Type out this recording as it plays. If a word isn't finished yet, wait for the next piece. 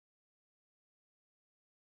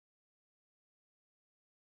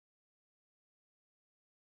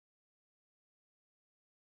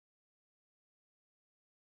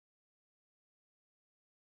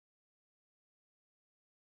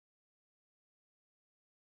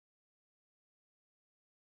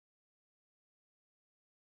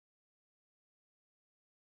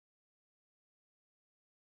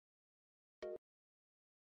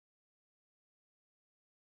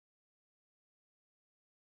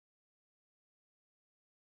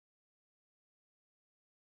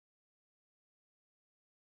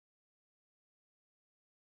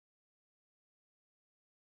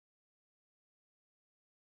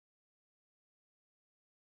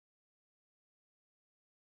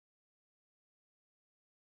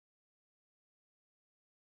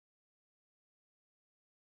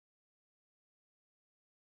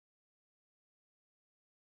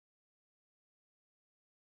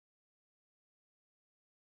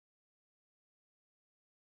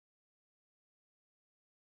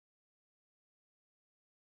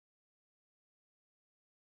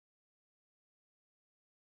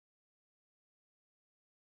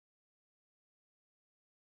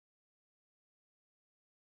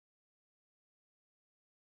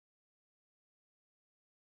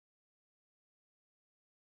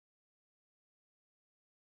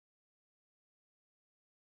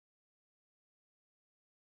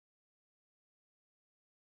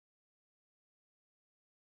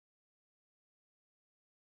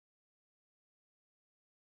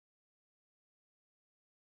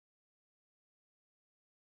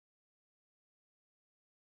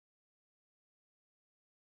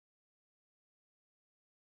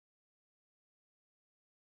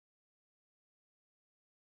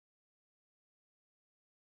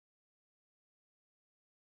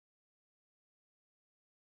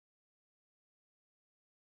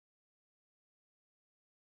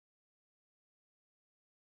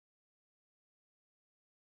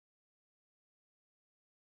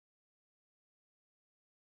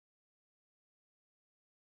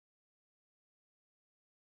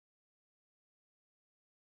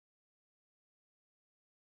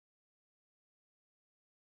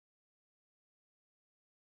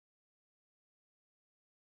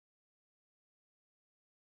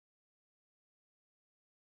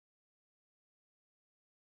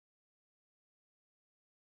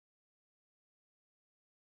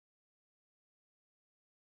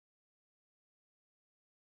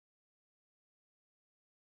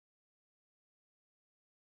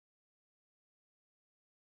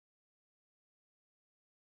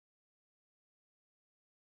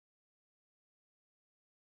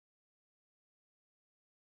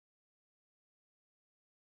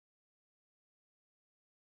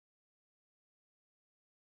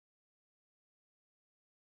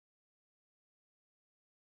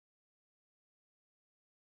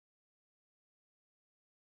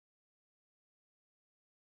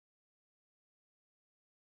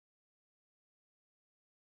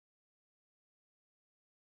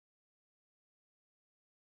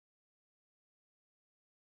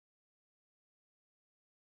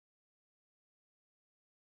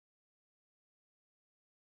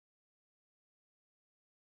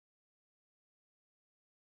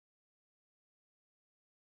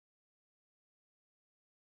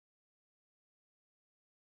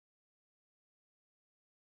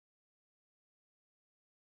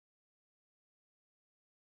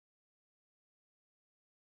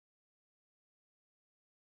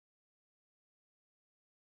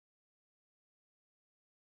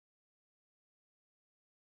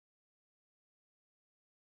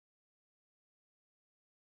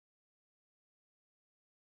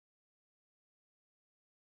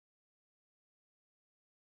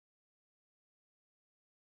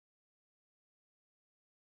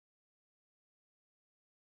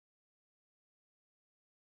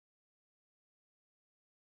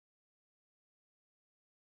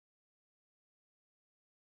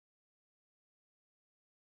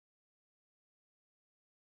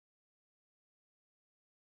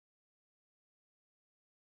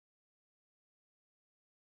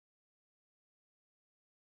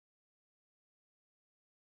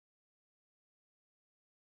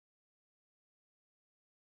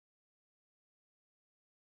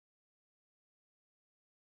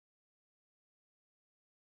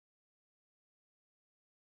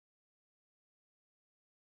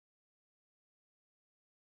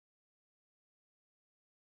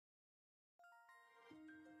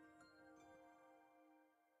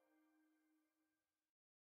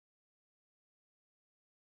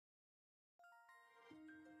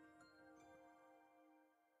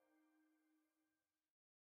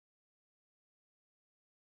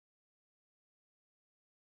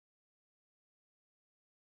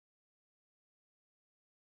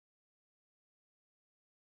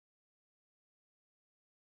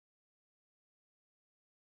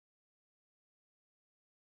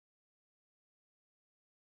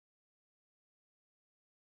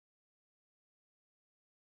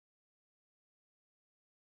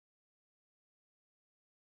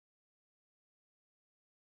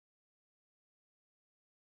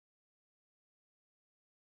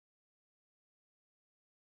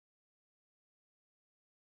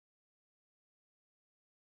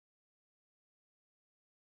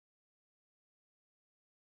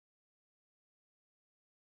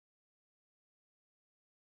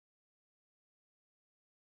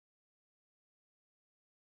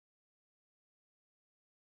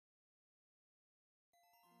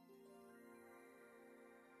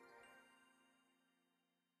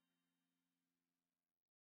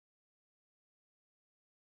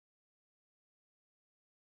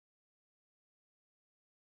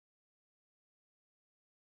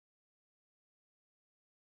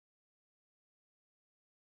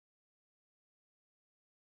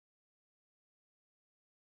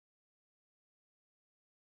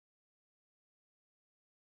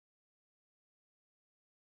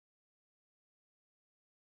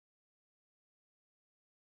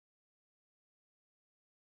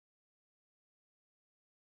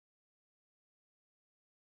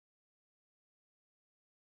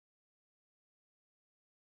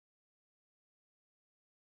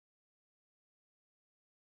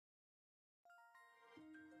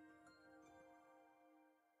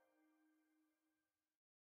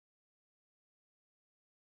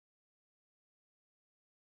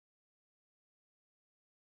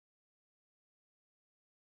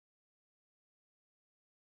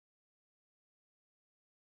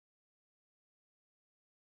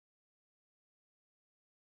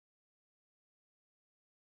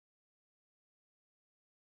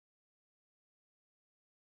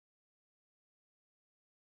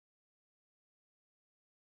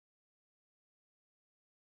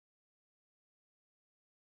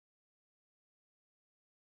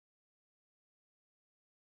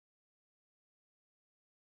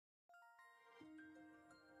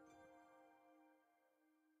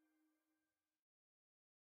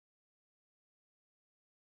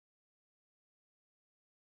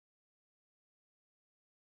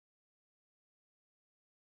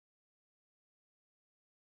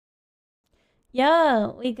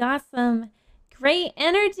Yo, we got some great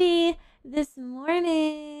energy this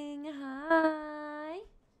morning. Hi.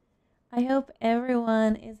 I hope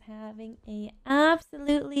everyone is having a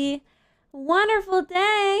absolutely wonderful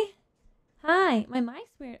day. Hi, my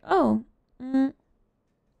mic's weird. Oh,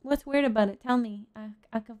 what's weird about it? Tell me.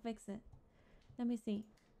 I can fix it. Let me see.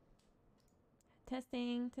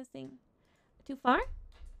 Testing, testing. Too far?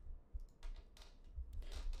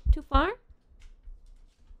 Too far?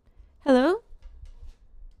 Hello?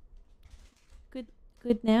 Good,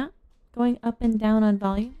 good now. Going up and down on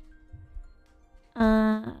volume.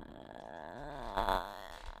 Uh,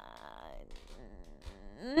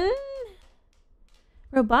 mm,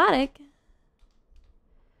 Robotic.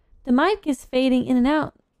 The mic is fading in and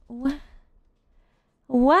out. What?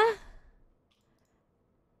 What?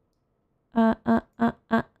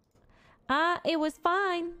 It was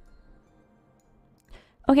fine.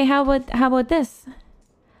 Okay, how about this?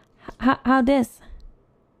 How this?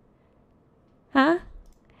 Huh?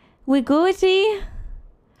 We Gucci?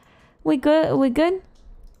 We good? We good?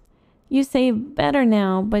 You say better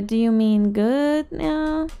now, but do you mean good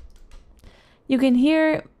now? You can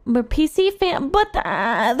hear my PC fan, but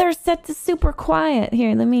they're set to super quiet.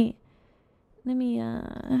 Here, let me do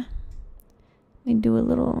a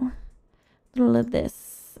little of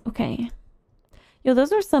this. Okay. Yo,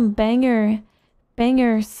 those are some banger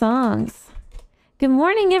songs. Good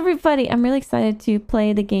morning, everybody. I'm really excited to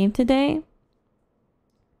play the game today.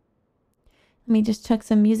 Let me just chuck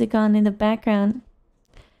some music on in the background.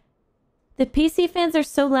 The PC fans are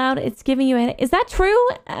so loud, it's giving you a... Is that true?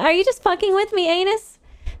 Are you just fucking with me, Anus?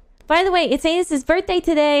 By the way, it's Anus's birthday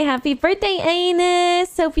today. Happy birthday,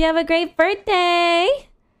 Anus. Hope you have a great birthday.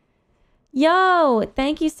 Yo,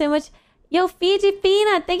 thank you so much. Yo, Fiji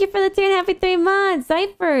Fina, thank you for the 2.5 3 months.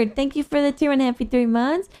 Seifert, thank you for the 2.5 3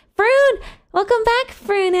 months. Froon, welcome back,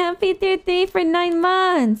 Froon. Happy 3 for 9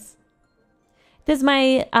 months. Does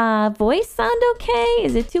my voice sound okay?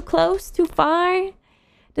 Is it too close, too far?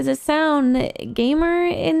 Does it sound gamer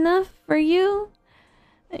enough for you?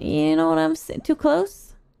 You know what I'm saying? Too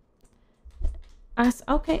close?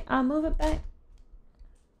 Okay, I'll move it back.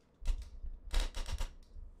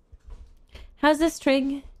 How's this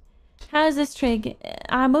trig? How's this trig?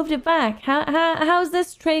 I moved it back. How's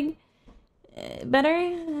this trig?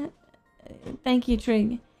 Better? Thank you,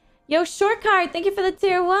 trig. Yo, short card, thank you for the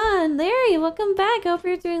tier 1. Larry, welcome back. Hope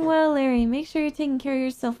you're doing well, Larry. Make sure you're taking care of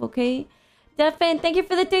yourself, okay? Defin, thank you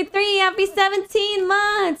for the tier 3. Happy 17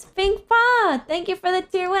 months. Pink Pa, thank you for the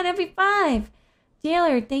tier 1. Happy 5.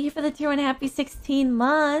 Jailer, thank you for the tier 1. Happy 16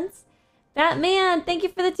 months. Batman, thank you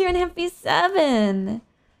for the tier 1. Happy 7.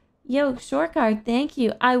 Yo, short card, thank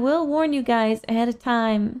you. I will warn you guys ahead of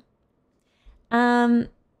time.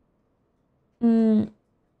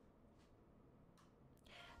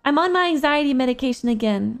 I'm on my anxiety medication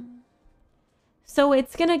again. So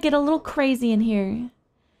it's gonna get a little crazy in here.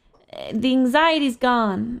 The anxiety's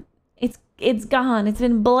gone. It's gone. It's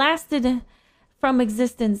been blasted from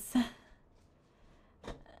existence.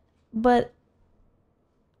 But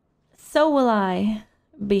so will I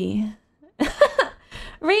be.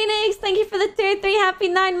 Renix, thank you for the tier 3. Happy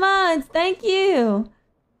 9 months. Thank you.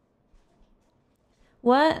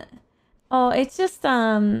 What? Oh, it's just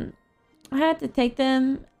I had to take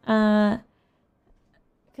them because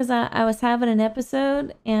I was having an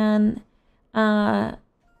episode and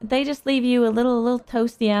they just leave you a little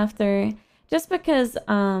toasty after, just because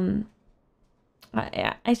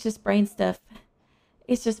it's just brain stuff.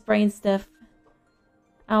 It's just brain stuff.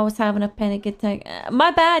 I was having a panic attack.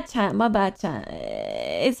 My bad, chat. My bad, chat.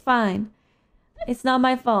 It's fine. It's not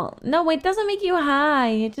my fault. No, it doesn't make you high.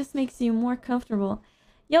 It just makes you more comfortable.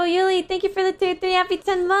 Yo, Yuli, thank you for the tier 3. Happy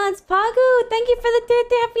 10 months. Pagu, thank you for the tier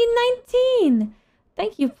 3. Happy 19.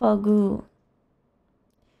 Thank you, Pagu.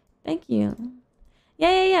 Thank you.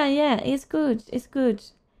 Yeah. It's good. It's good.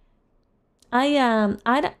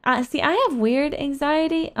 I see. I have weird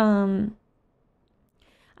anxiety. I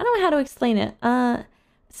don't know how to explain it.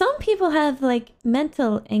 Some people have like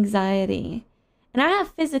mental anxiety, and I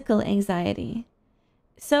have physical anxiety.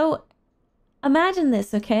 So imagine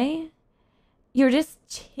this, okay? You're just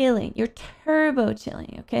chilling. You're turbo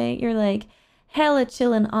chilling, okay? You're like hella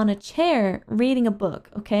chilling on a chair reading a book,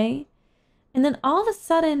 okay? And then all of a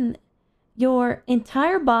sudden, your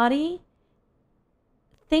entire body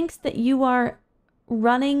thinks that you are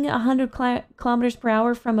running 100 kilometers per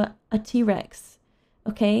hour from a T-Rex,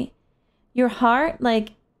 okay? Your heart,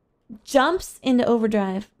 like, jumps into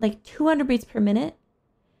overdrive, like 200 beats per minute.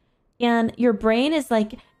 And your brain is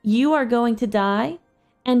like, you are going to die.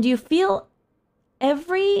 And you feel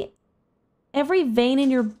every vein in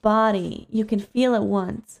your body, you can feel at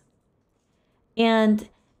once. and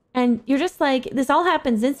you're just like, this all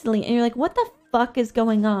happens instantly, and you're like, what the fuck is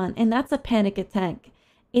going on? And that's a panic attack.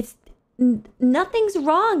 It's nothing's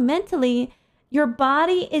wrong mentally. Your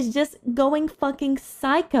body is just going fucking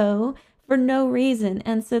psycho for no reason.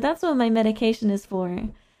 And so that's what my medication is for.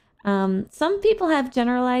 Some people have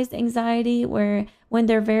generalized anxiety where when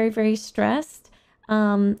they're very, very stressed,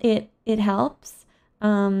 it helps.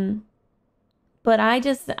 But I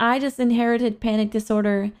just inherited panic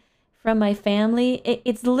disorder from my family.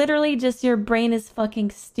 It's literally just your brain is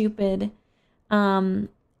fucking stupid.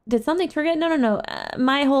 Did something trigger it? No.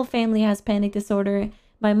 My whole family has panic disorder.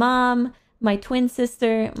 My mom, my twin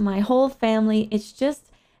sister, my whole family. It's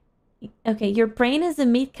just, okay, your brain is a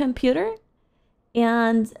meat computer.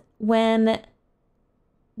 And when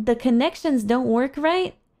the connections don't work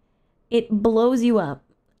right, it blows you up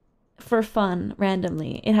for fun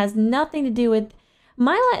randomly. It has nothing to do with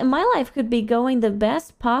my life could be going the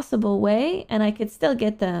best possible way and I could still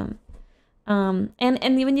get them. And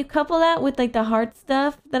when you couple that with like the heart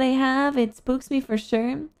stuff that I have, it spooks me for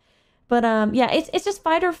sure. But yeah, it's just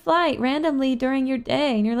fight or flight randomly during your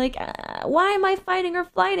day, and you're like, why am I fighting or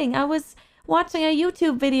flighting? I was watching a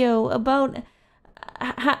YouTube video about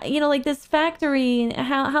how, you know, like this factory and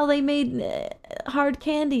how they made hard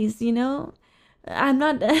candies, you know? I'm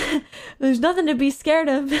not there's nothing to be scared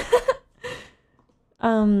of.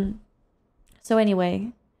 So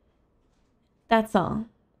anyway, that's all.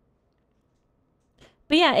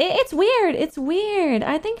 But yeah, it's weird. It's weird.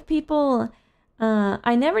 I think people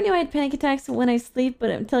I never knew I had panic attacks when I sleep, but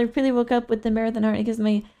until I really woke up with the marathon heart, because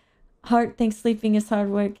my heart thinks sleeping is hard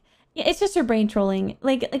work. Yeah, it's just your brain trolling.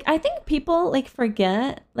 Like I think people like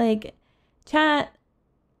forget, like, chat,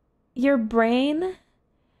 your brain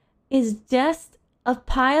is just a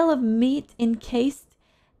pile of meat encased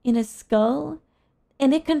in a skull,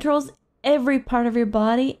 and it controls every part of your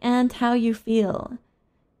body and how you feel.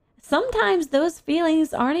 Sometimes those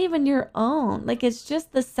feelings aren't even your own. Like, it's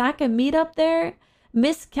just the sack of meat up there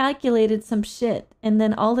miscalculated some shit, and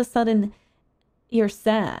then all of a sudden you're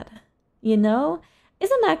sad, you know?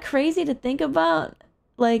 Isn't that crazy to think about?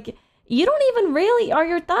 Like, you don't even really, are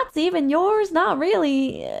your thoughts even yours? Not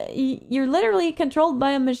really. You're literally controlled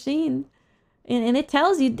by a machine. And it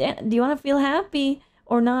tells you, do you want to feel happy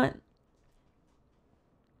or not?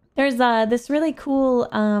 There's this really cool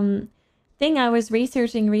thing I was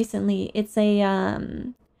researching recently. It's why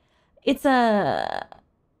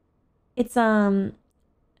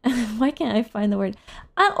can't I find the word?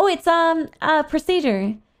 It's a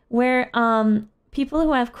procedure where people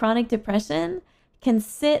who have chronic depression can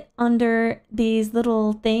sit under these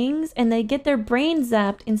little things, and they get their brain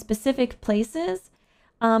zapped in specific places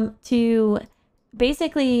to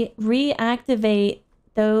basically reactivate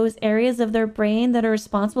those areas of their brain that are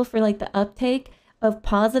responsible for like the uptake of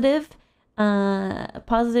positive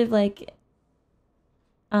like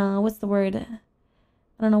what's the word? I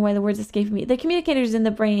don't know why the word's escaping me. The communicators in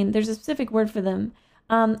the brain, there's a specific word for them.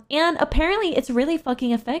 And apparently it's really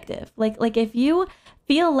fucking effective. Like if you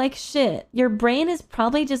feel like shit, your brain is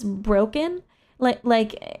probably just broken.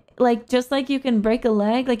 Like just like you can break a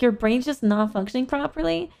leg, like your brain's just not functioning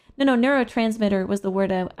properly. No, neurotransmitter was the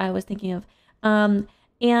word I was thinking of.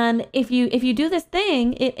 And if you do this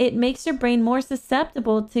thing, it makes your brain more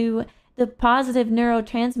susceptible to the positive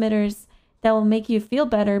neurotransmitters that will make you feel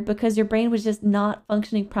better, because your brain was just not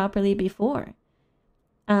functioning properly before.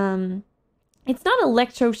 It's not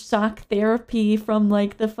electroshock therapy from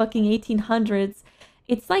like the fucking 1800s.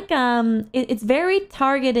 It's like it's very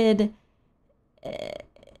targeted.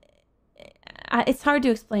 It's hard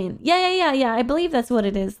to explain. Yeah. I believe that's what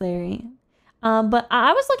it is, Larry. But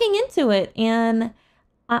I was looking into it, and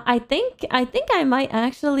I think I might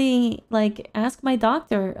actually like ask my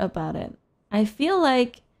doctor about it. I feel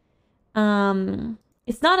like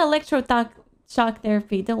it's not electroshock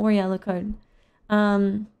therapy. Don't worry, Alucard.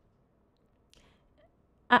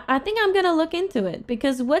 I think I'm gonna look into it,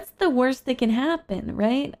 because what's the worst that can happen,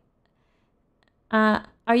 right?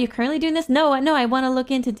 Are you currently doing this? No, I want to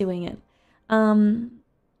look into doing it.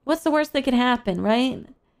 What's the worst that could happen, right?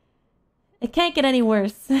 It can't get any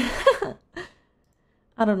worse.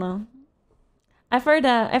 I don't know. I've heard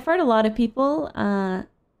a lot of people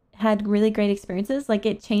had really great experiences, like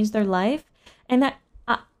it changed their life, and that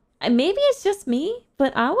maybe it's just me,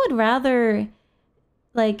 but I would rather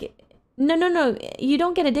like no, you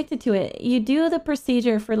don't get addicted to it. You do the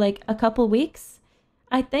procedure for like a couple weeks,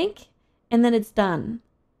 I think, and then it's done.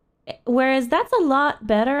 Whereas that's a lot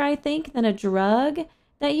better, I think, than a drug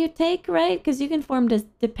that you take, right? Because you can form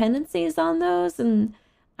dependencies on those, and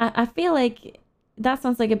I feel like that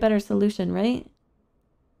sounds like a better solution, right?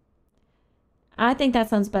 I think that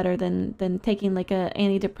sounds better than taking like a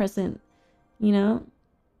antidepressant, you know?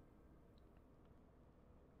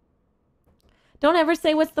 Don't ever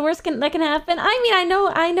say what's the worst that can happen. I mean,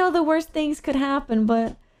 I know the worst things could happen,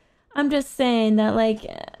 but I'm just saying that like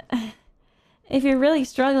if you're really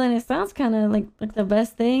struggling, it sounds kind of like the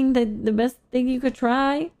best thing, the best thing you could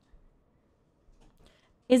try.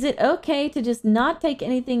 Is it okay to just not take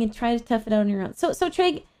anything and try to tough it out on your own? So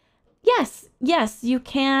Trig, yes, you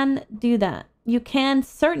can do that. You can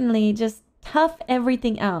certainly just tough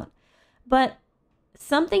everything out. But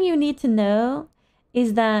something you need to know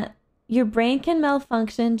is that your brain can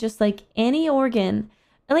malfunction just like any organ.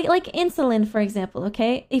 Like insulin, for example,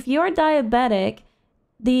 okay? If you're diabetic,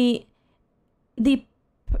 the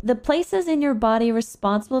places in your body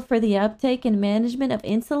responsible for the uptake and management of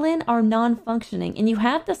insulin are non-functioning, and you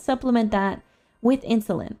have to supplement that with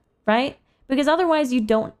insulin, right? Because otherwise you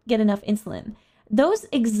don't get enough insulin. Those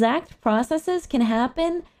exact processes can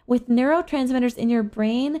happen with neurotransmitters in your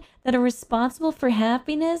brain that are responsible for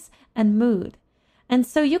happiness and mood. And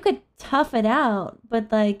so you could tough it out,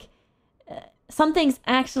 but like something's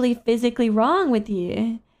actually physically wrong with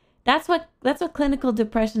you. That's what clinical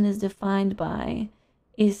depression is defined by,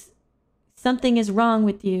 is something is wrong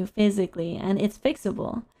with you physically and it's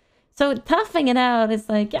fixable. So toughing it out is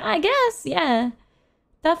like, yeah, I guess, yeah,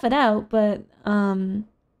 tough it out, but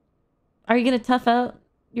are you gonna tough out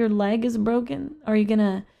your leg is broken? Are you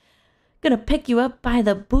gonna pick you up by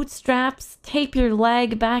the bootstraps, tape your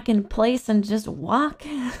leg back in place and just walk?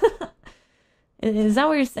 Is that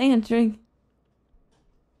what you're saying, Trig?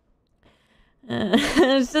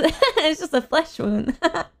 It's just a flesh wound.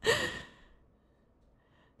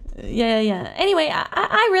 Yeah. Anyway,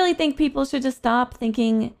 I really think people should just stop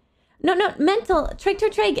thinking. No, mental. Trig,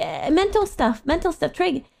 mental stuff.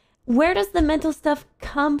 Trig, where does the mental stuff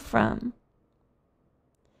come from?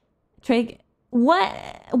 Trig,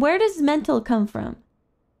 where does mental come from?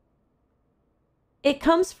 It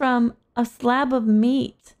comes from a slab of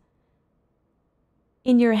meat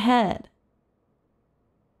in your head.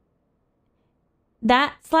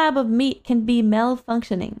 That slab of meat can be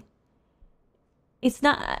malfunctioning. It's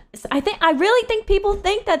not. I really think people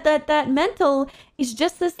think that mental is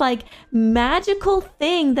just this like magical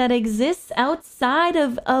thing that exists outside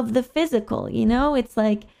of the physical. You know, it's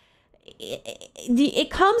like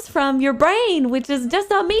it comes from your brain, which is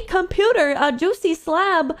just a meat computer, a juicy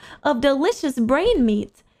slab of delicious brain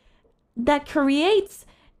meat that creates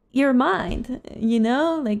your mind. You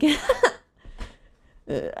know, like.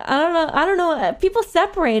 I don't know. People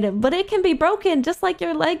separate it, but it can be broken just like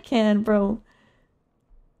your leg can, bro.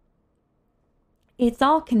 It's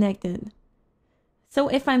all connected. So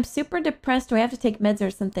if I'm super depressed, do I have to take meds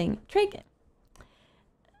or something? Trig,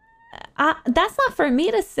 that's not for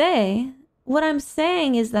me to say. What I'm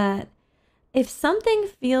saying is that if something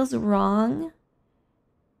feels wrong,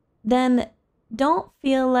 then don't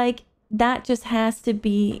feel like that just has to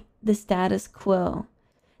be the status quo.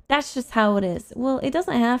 That's just how it is. Well, it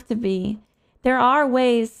doesn't have to be. There are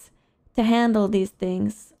ways to handle these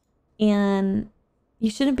things, and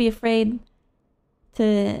you shouldn't be afraid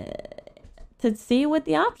to see what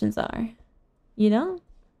the options are, you know?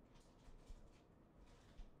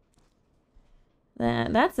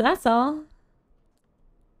 That's all.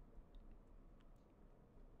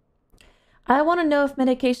 I want to know if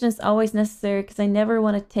medication is always necessary because I never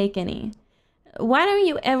want to take any. Why don't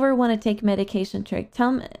you ever want to take medication, Trig?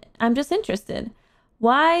 Tell me. I'm just interested.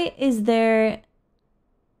 Why is there...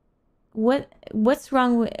 What's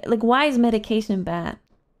wrong with... Like, why is medication bad?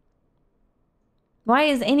 Why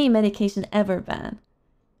is any medication ever bad?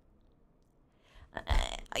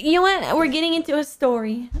 You know what? We're getting into a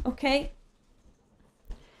story, okay?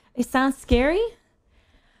 It sounds scary?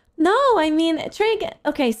 No, I mean, Trig...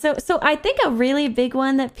 Okay, so I think a really big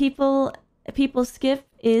one that people skip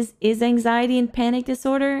is anxiety and panic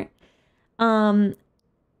disorder.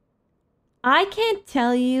 I can't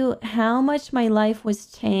tell you how much my life was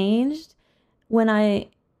changed when I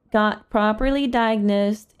got properly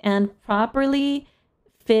diagnosed and properly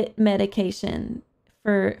fit medication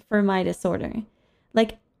for my disorder.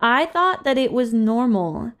 Like, I thought that it was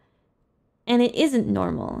normal, and it isn't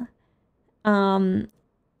normal. And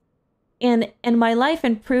my life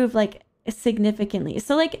improved like significantly.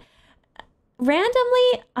 So like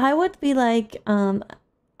randomly, I would be like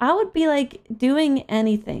doing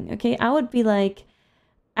anything, okay? I would be like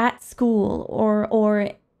at school or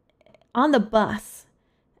on the bus.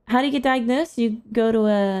 How do you get diagnosed? You go to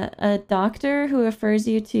a doctor who refers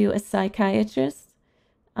you to a psychiatrist.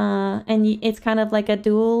 And it's kind of like a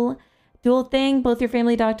dual thing. Both your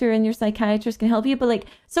family doctor and your psychiatrist can help you. But like,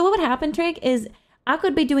 so what would happen, Trig, is I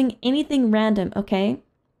could be doing anything random, okay?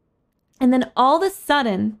 And then all of a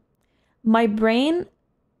sudden, my brain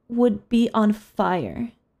would be on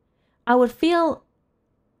fire. I would feel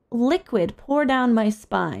liquid pour down my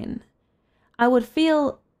spine. I would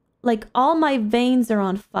feel like all my veins are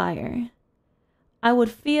on fire. I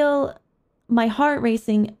would feel my heart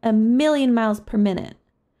racing 1,000,000 miles per minute.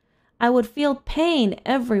 I would feel pain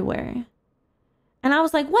everywhere. And I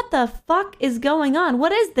was like, what the fuck is going on?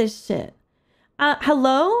 What is this shit?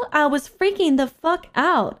 Hello? I was freaking the fuck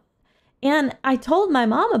out. And I told my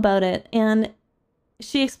mom about it, and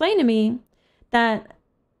she explained to me that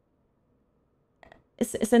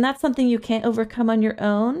it's not something you can't overcome on your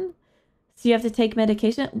own. So you have to take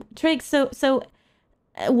medication. Trig, so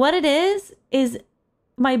what it is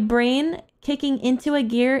my brain kicking into a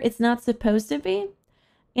gear it's not supposed to be.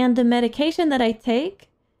 And the medication that I take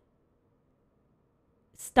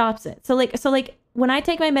stops it. So like when I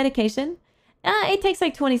take my medication, it takes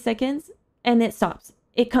like 20 seconds and it stops.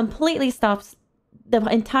 It completely stops the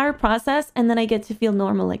entire process, and then I get to feel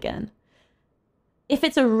normal again. If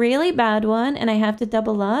it's a really bad one and I have to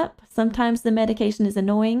double up, sometimes the medication is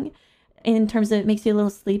annoying in terms of it makes you a little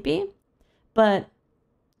sleepy. But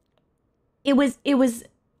it was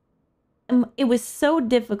so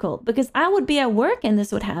difficult because I would be at work and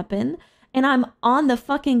this would happen, and I'm on the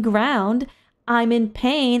fucking ground. I'm in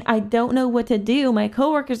pain. I don't know what to do. My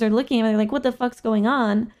coworkers are looking at me like, what the fuck's going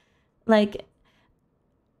on? Like,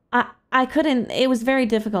 I couldn't, it was very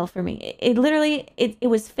difficult for me. It literally, it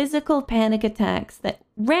was physical panic attacks that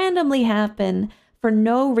randomly happen for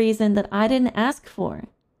no reason that I didn't ask for.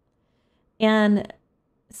 And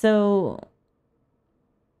so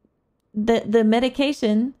the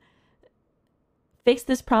medication fixed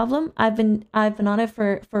this problem. I've been on it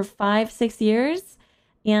for 5-6 years,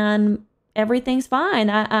 and everything's fine.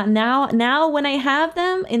 Now when I have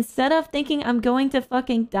them, instead of thinking I'm going to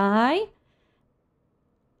fucking die,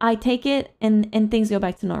 I take it and things go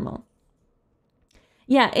back to normal.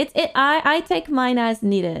 Yeah, I take mine as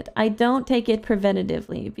needed. I don't take it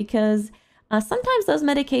preventatively because sometimes those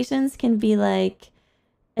medications can be like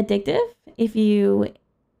addictive if you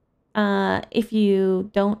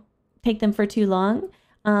don't take them for too long.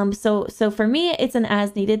 So for me, it's an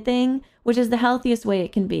as needed thing, which is the healthiest way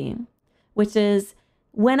it can be, which is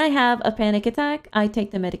when I have a panic attack, I take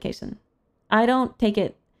the medication. I don't take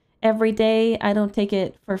it every day. I don't take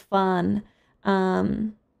it for fun.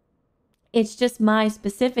 It's just my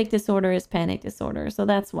specific disorder is panic disorder, so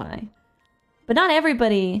that's why. But not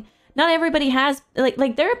everybody has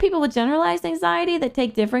like there are people with generalized anxiety that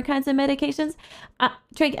take different kinds of medications.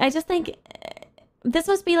 Trig, I just think this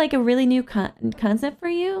must be like a really new concept for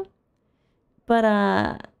you. But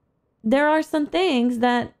there are some things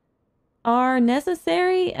that are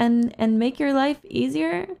necessary and make your life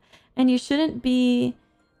easier, and you shouldn't be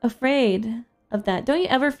afraid of that. Don't you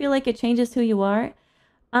ever feel like it changes who you are?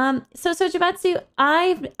 So Jibatsu,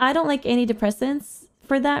 I don't like antidepressants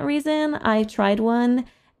for that reason. I tried one,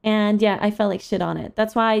 and yeah, I felt like shit on it.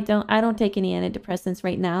 That's why I don't take any antidepressants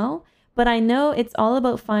right now. But I know it's all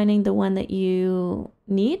about finding the one that you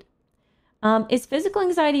need. Is physical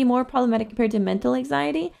anxiety more problematic compared to mental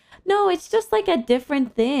anxiety? No, it's just like a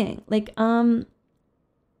different thing. Like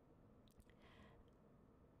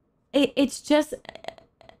it's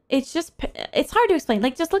hard to explain.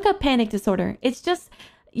 Like, just look up panic disorder. It's just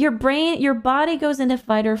your body goes into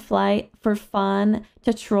fight or flight for fun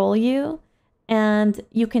to troll you, and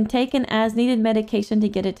you can take an as needed medication to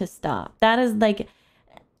get it to stop. That is like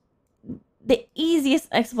the easiest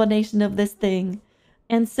explanation of this thing.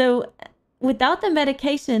 And so without the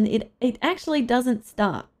medication, it actually doesn't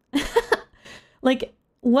stop. Like,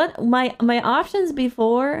 what my options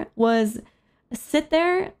before was sit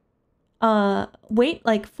there, wait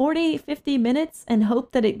like 40-50 minutes and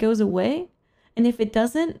hope that it goes away, and if it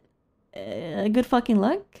doesn't, good fucking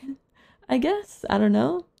luck, I guess. I don't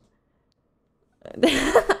know.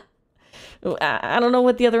 I don't know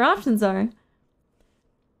what the other options are.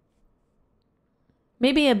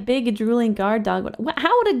 Maybe a big drooling guard dog.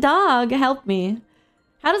 How would a dog help me?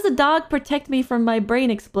 How does a dog protect me from my brain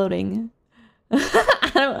exploding?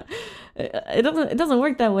 It doesn't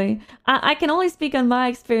work that way. I can only speak on my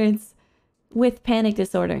experience with panic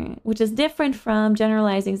disorder, which is different from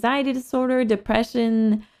generalized anxiety disorder,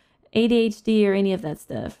 depression, ADHD, or any of that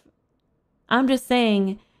stuff. I'm just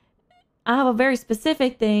saying I have a very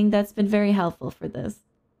specific thing that's been very helpful for this.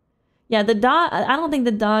 Yeah, the dog, I don't think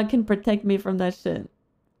the dog can protect me from that shit.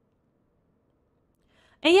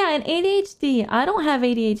 And yeah, and ADHD, I don't have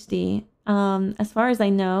ADHD, as far as I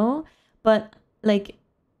know, but like,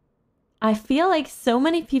 I feel like so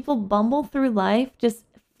many people bumble through life just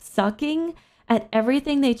sucking at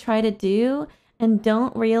everything they try to do and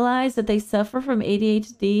don't realize that they suffer from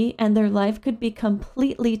ADHD and their life could be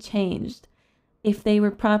completely changed if they were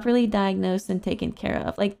properly diagnosed and taken care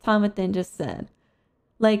of, like Tomathan just said.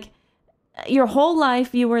 Like, your whole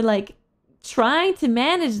life you were like trying to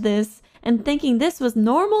manage this and thinking this was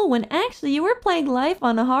normal when actually you were playing life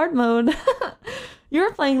on a hard mode. You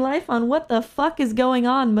were playing life on what the fuck is going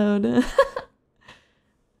on mode.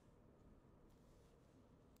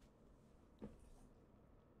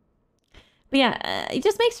 But yeah,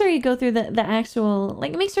 just make sure you go through the actual,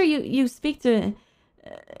 like, make sure you speak to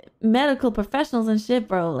medical professionals and shit,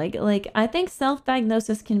 bro. Like I think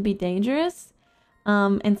self-diagnosis can be dangerous.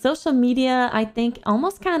 And social media, I think,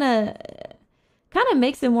 almost kind of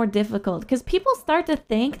makes it more difficult because people start to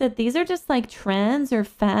think that these are just like trends or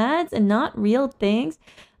fads and not real things.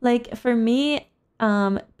 Like for me,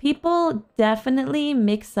 people definitely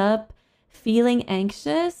mix up feeling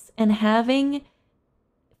anxious and having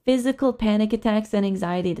physical panic attacks and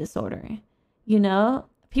anxiety disorder. You know,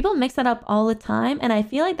 people mix that up all the time, and I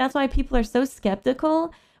feel like that's why people are so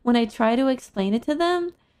skeptical when I try to explain it to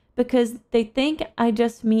them, because they think I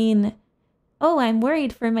just mean, oh, I'm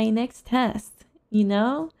worried for my next test, you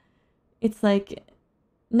know? It's like,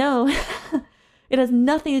 no, it has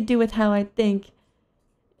nothing to do with how I think.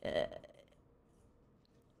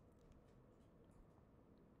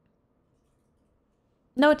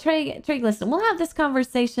 No, Trig, listen, we'll have this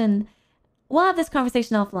conversation. We'll have this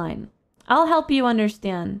conversation offline. I'll help you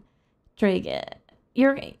understand, Trig.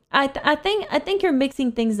 I think you're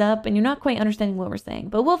mixing things up and you're not quite understanding what we're saying.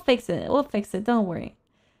 But we'll fix it. We'll fix it. Don't worry.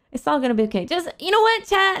 It's all gonna be okay. Just, you know what,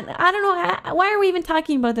 chat? I don't know. Why are we even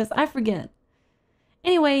talking about this? I forget.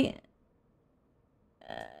 Anyway,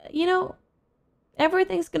 you know,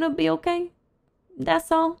 everything's gonna be okay.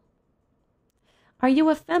 That's all. Are you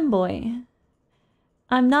a femboy?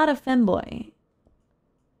 I'm not a femboy.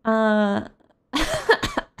 I'm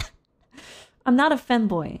not a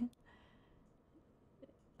femboy.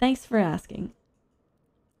 Thanks for asking.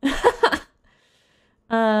 You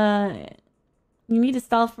need to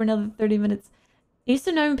stall for another 30 minutes. I used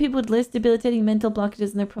to know when people would list debilitating mental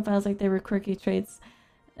blockages in their profiles like they were quirky traits.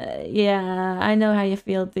 Yeah, I know how you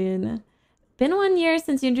feel, dude. Been 1 year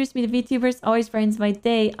since you introduced me to VTubers. Always brightens my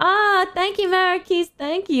day. Ah, thank you, Marquise.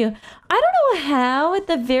 Thank you. I don't know how at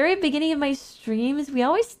the very beginning of my streams, we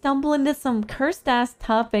always stumble into some cursed ass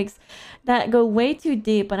topics that go way too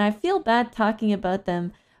deep, and I feel bad talking about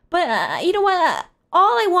them. But you know what?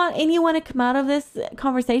 All I want anyone to come out of this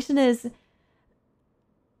conversation is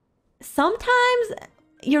sometimes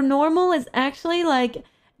your normal is actually like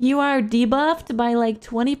you are debuffed by like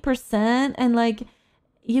 20%, and like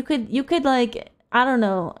you could like, I don't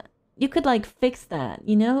know, you could like fix that,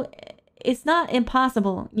 you know? It's not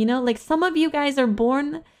impossible, you know? Like some of you guys are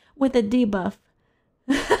born with a debuff.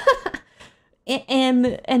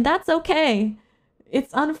 and that's okay.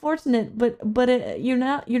 It's unfortunate, but you're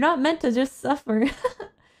not meant to just suffer.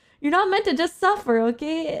 You're not meant to just suffer,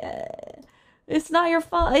 okay? It's not your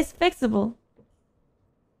fault. It's fixable.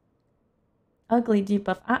 Ugly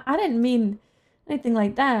debuff. I didn't mean anything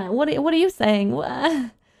like that. What are you saying?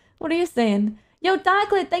 What are you saying? Yo,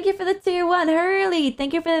 Docklet, thank you for the tier 1. Hurley,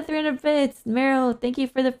 thank you for the 300 bits. Meryl, thank you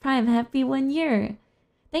for the prime. Happy 1 year.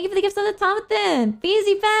 Thank you for the gifts on the Tomathan.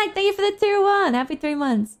 Beezy Pack, thank you for the tier 1. Happy 3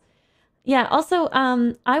 months. Yeah, also,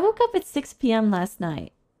 I woke up at 6 p.m. last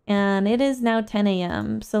night, and it is now 10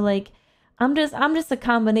 a.m. So like, I'm just a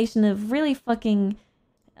combination of really fucking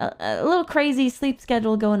a little crazy sleep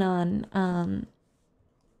schedule going on.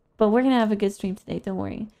 But we're gonna have a good stream today. Don't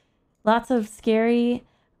worry. Lots of scary.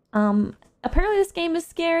 Apparently this game is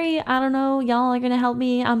scary. I don't know. Y'all are gonna help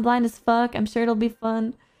me. I'm blind as fuck. I'm sure it'll be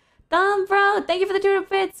fun. Thumb, bro. Thank you for the 200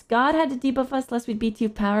 bits. God had to debuff us lest we'd be too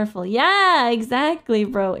powerful. Yeah, exactly,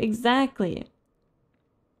 bro. Exactly.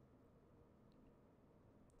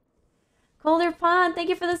 Colder Pond, thank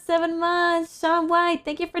you for the 7 months. Sean White,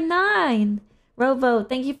 thank you for 9. Robo,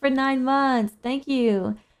 thank you for 9 months. Thank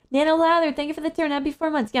you. Nano Lather, thank you for the turn. Happy 4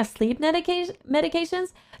 months. Yeah, sleep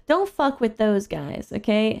medications. Don't fuck with those guys,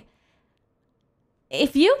 okay?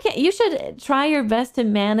 If you can, you should try your best to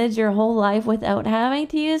manage your whole life without having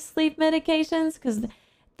to use sleep medications, because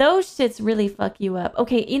those shits really fuck you up.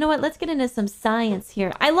 Okay, you know what? Let's get into some science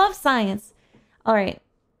here. I love science. All right.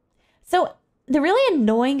 So the really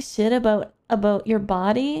annoying shit about your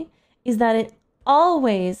body is that it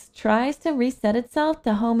always tries to reset itself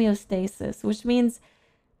to homeostasis, which means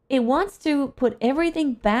it wants to put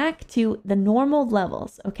everything back to the normal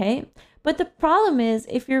levels, okay? But the problem is,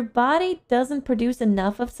 if your body doesn't produce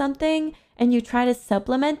enough of something and you try to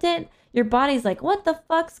supplement it, your body's like, what the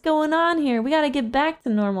fuck's going on here? We gotta get back to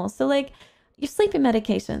normal. So like, your sleeping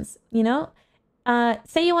medications, you know?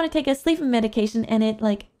 Say you want to take a sleeping medication and it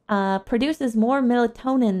like produces more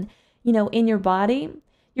melatonin, you know, in your body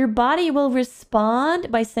will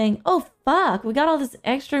respond by saying, oh fuck, we got all this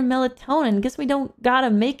extra melatonin. Guess we don't gotta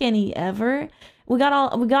make any ever. We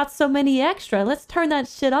got so many extra. Let's turn that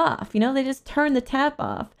shit off. You know, they just turn the tap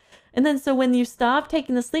off. And then so when you stop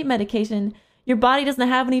taking the sleep medication, your body doesn't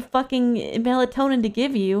have any fucking melatonin to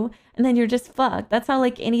give you, and then you're just fucked. That's how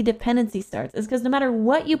like any dependency starts. Is because no matter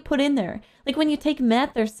what you put in there, like when you take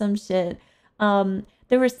meth or some shit, the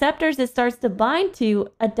receptors it starts to bind to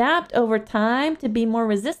adapt over time to be more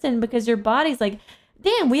resistant because your body's like,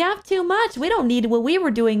 damn, we have too much. We don't need what we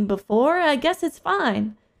were doing before. I guess it's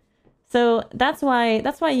fine. So that's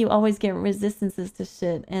why you always get resistances to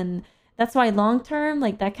shit. And that's why long term,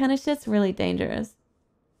 like that kind of shit's really dangerous.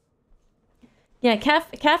 Yeah,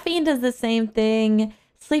 caffeine does the same thing.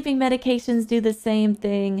 Sleeping medications do the same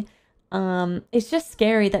thing. It's just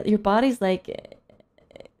scary that your body's like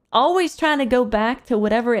always trying to go back to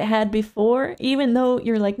whatever it had before, even though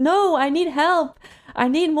you're like, no, I need help. I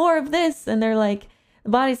need more of this. And they're like, the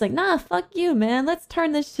body's like, nah, fuck you, man. Let's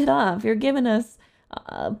turn this shit off. You're giving us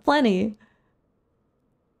plenty.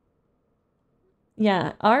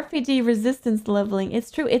 Yeah, RPG resistance leveling.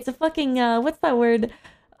 It's true. It's a fucking, what's that word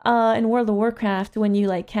in World of Warcraft when you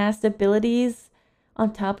like cast abilities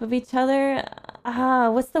on top of each other?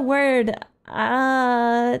 What's the word?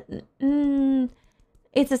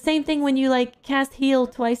 It's the same thing when you like cast heal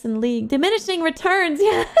twice in League. Diminishing returns.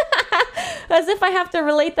 Yeah. As if I have to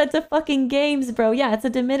relate that to fucking games, bro. Yeah, it's a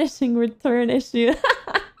diminishing return issue.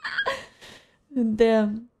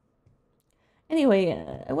 Damn. Anyway,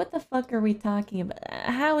 what the fuck are we talking about?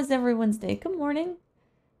 How is everyone's day? Good morning.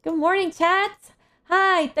 Good morning, chat.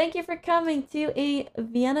 Hi, thank you for coming to a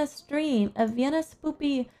Vienna stream. A Vienna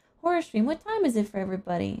spoopy horror stream. What time is it for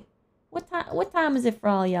everybody? What time is it for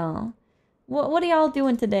all y'all? What are y'all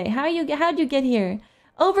doing today? How'd you get here?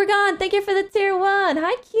 Overgone, thank you for the tier 1.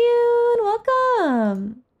 Hi, Cune.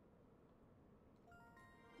 Welcome.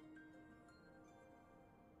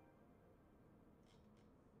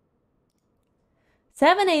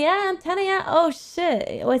 $7 a.m., 10 a.m. Oh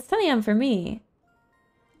shit. Well, it's 10 a.m. for me.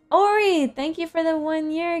 Ori, thank you for the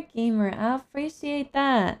 1 year, gamer. I appreciate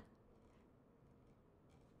that.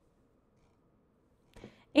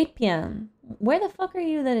 8 p.m. Where the fuck are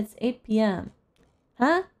you that it's 8 p.m.?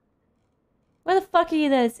 Huh? Where the fuck are you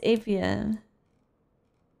that it's 8 p.m.?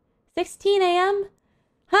 16 a.m.?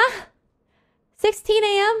 Huh? 16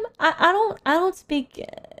 a.m.? I don't speak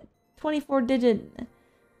 24 digit,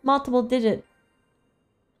 multiple digit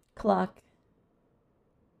clock.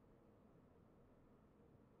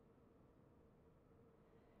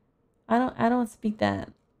 I don't speak that.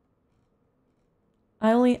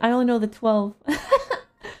 I only know the 12.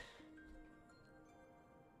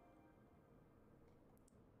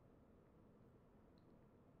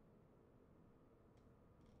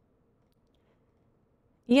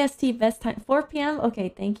 EST best time 4 p.m. Okay,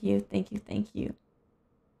 thank you.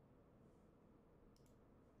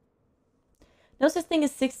 No such thing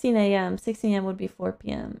as 16 a.m. 16 a.m. would be 4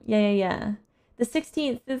 p.m. Yeah. The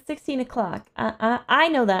 16 o'clock. I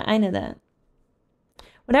know that.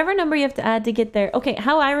 Whatever number you have to add to get there. Okay,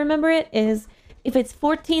 how I remember it is if it's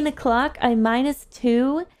 14 o'clock, I minus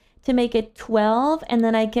 2 to make it 12, and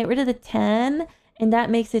then I get rid of the 10, and that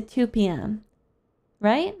makes it 2 p.m.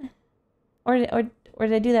 Right? Or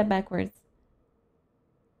did I do that backwards?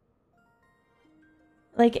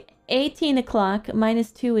 Like 18 o'clock minus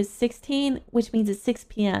 2 is 16, which means it's 6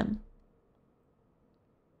 p.m.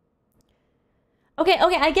 Okay,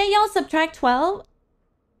 I get y'all subtract 12.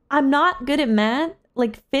 I'm not good at math.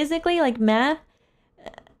 Like physically, like math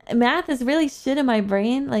is really shit in my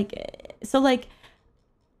brain. Like, so like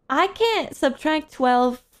I can't subtract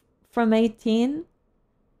 12 from 18,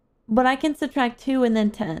 but I can subtract 2 and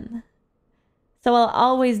then 10. So I'll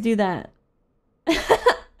always do that. I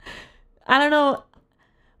don't know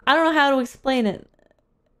how to explain it.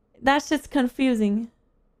 That shit's confusing.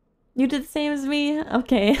 You did the same as me?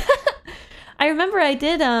 Okay. I remember I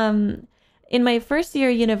did in my first year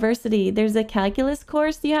of university, there's a calculus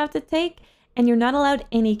course you have to take, and you're not allowed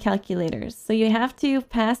any calculators. So you have to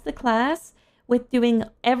pass the class with doing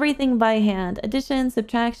everything by hand. Addition,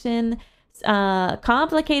 subtraction,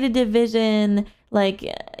 complicated division, like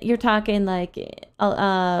you're talking like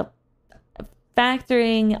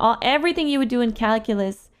factoring, everything you would do in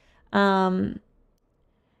calculus. It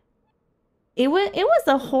was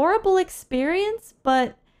a horrible experience,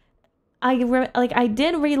 but I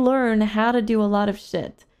did relearn how to do a lot of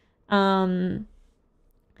shit. But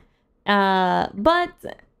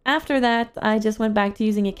after that, I just went back to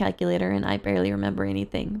using a calculator and I barely remember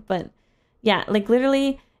anything. But yeah, like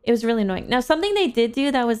literally, it was really annoying. Now, something they did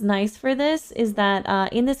do that was nice for this is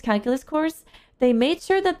that in this calculus course, they made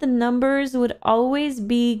sure that the numbers would always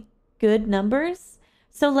be good numbers.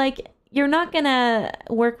 So like, you're not gonna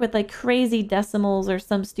work with like crazy decimals or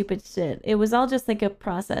some stupid shit. It was all just like a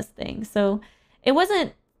process thing. So it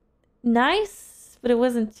wasn't nice, but it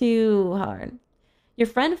wasn't too hard. Your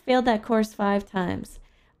friend failed that course 5 times.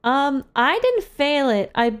 I didn't fail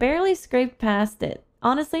it. I barely scraped past it.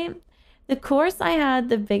 Honestly, the course I had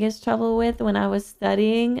the biggest trouble with when I was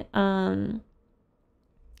studying,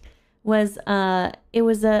 was it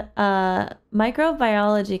was a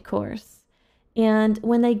microbiology course. And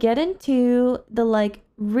when they get into the like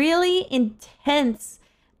really intense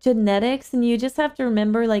genetics and you just have to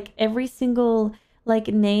remember like every single like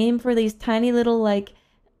name for these tiny little like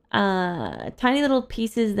tiny little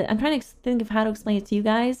pieces that I'm trying to think of how to explain it to you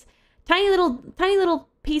guys. Tiny little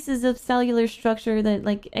pieces of cellular structure that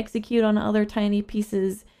like execute on other tiny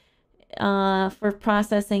pieces for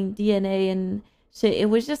processing DNA and shit. It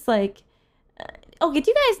was just like okay,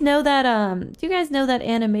 do you guys know that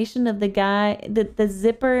animation of the guy, the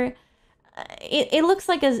zipper? It looks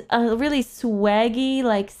like a really swaggy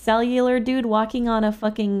like cellular dude walking on a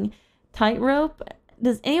fucking tightrope.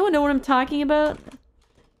 Does anyone know what I'm talking about?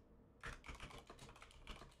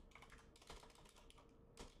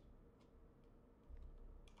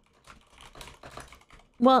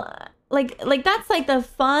 Well, like that's like the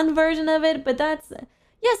fun version of it, but that's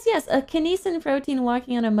yes, a kinesin protein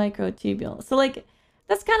walking on a microtubule. So like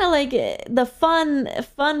that's kind of like the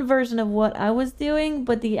fun version of what I was doing,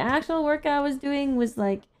 but the actual work I was doing was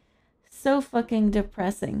like so fucking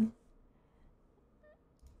depressing.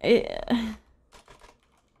 And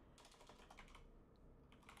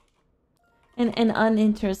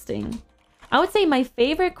uninteresting. I would say my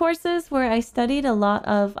favorite courses where I studied a lot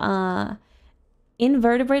of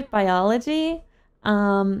invertebrate biology,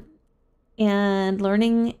 and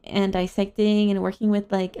learning and dissecting and working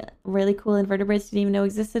with like really cool invertebrates you didn't even know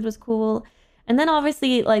existed was cool. And then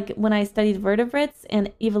obviously like when I studied vertebrates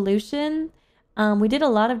and evolution, we did a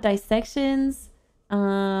lot of dissections.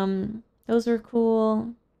 Those were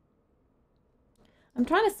cool. I'm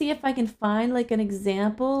trying to see if I can find like an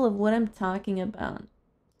example of what I'm talking about.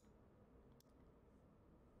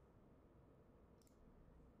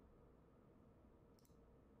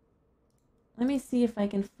 Let me see if I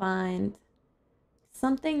can find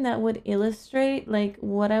something that would illustrate like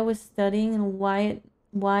what I was studying and why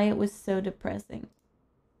it was so depressing.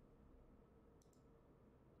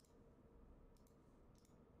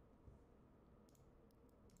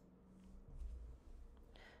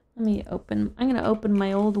 Let me open. I'm gonna open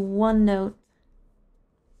my old OneNote.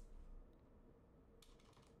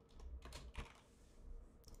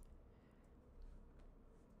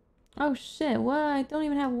 Oh shit, what? I don't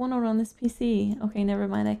even have OneNote on this PC. Okay, never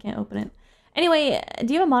mind, I can't open it. Anyway,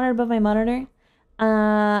 do you have a monitor above my monitor?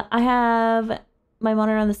 I have my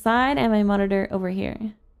monitor on the side and my monitor over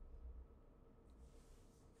here.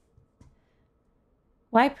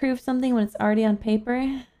 Why prove something when it's already on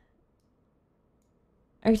paper?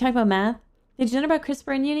 Are you talking about math? Did you learn about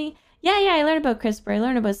CRISPR in uni? Yeah, I learned about CRISPR. I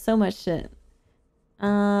learned about so much shit.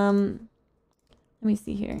 Let me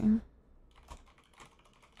see here.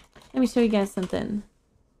 Let me show you guys something.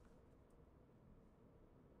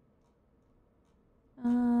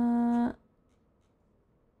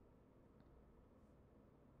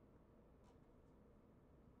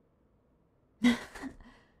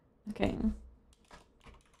 Okay.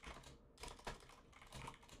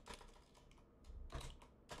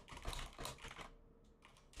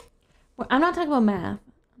 Well, I'm not talking about math.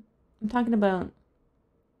 I'm talking about...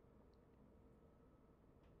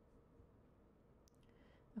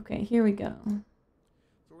 Okay, here we go.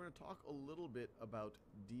 So we're going to talk a little bit about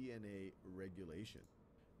DNA regulation.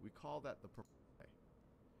 We call that the...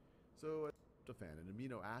 So tryptophan, an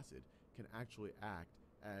amino acid, can actually act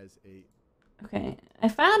as a... Okay, I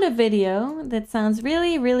found a video that sounds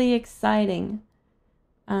really, really exciting.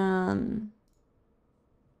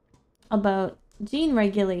 About gene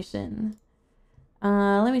regulation.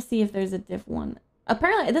 Let me see if there's a diff one.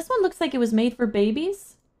 Apparently, this one looks like it was made for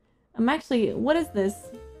babies. I'm actually... What is this?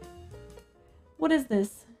 What is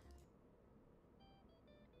this?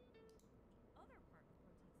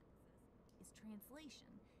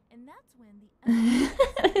 And that's when the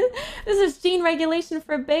this is gene regulation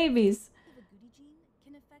for babies.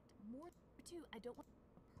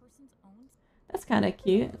 That's kind of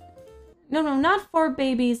cute. No, not for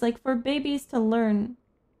babies, like for babies to learn.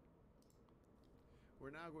 We're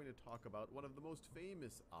now going to talk about one of the most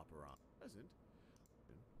famous opera present.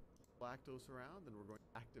 lactose around, then we're going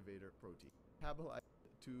to activate our protein. Metabolize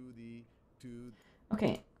to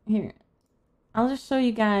Okay, here. I'll just show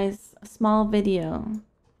you guys a small video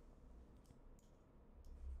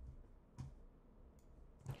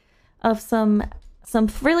of some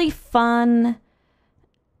really fun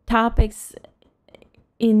topics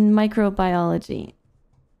in microbiology.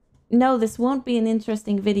 No, this won't be an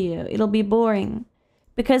interesting video. It'll be boring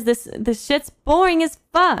because this shit's boring as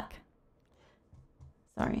fuck.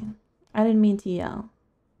 Sorry. I didn't mean to yell.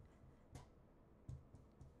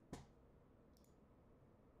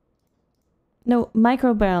 No,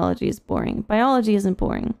 microbiology is boring. Biology isn't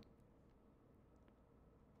boring.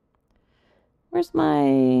 Where's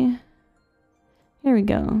my... Here we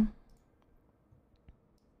go.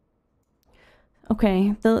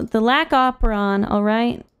 Okay, the lac operon, all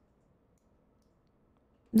right?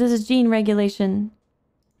 This is gene regulation.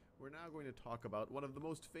 We're now going to talk about one of the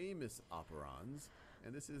most famous operons,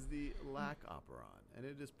 and this is the lac operon, and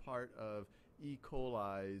it is part of E.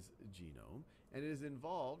 coli's genome, and it is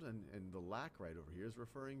involved, and the lac right over here is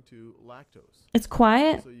referring to lactose. It's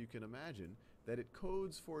quiet. So you can imagine that it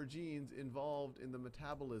codes for genes involved in the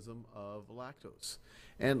metabolism of lactose.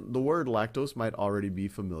 And the word lactose might already be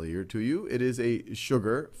familiar to you. It is a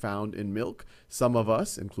sugar found in milk. Some of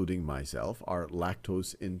us, including myself, are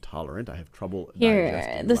lactose intolerant. I have trouble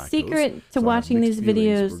digesting the lactose, secret to so I have watching mixed these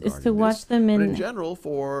feelings videos is to regarding watch this. them But in in general,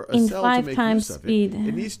 for a in cell 5 to make times use of speed.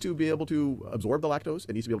 it needs to be able to absorb the lactose.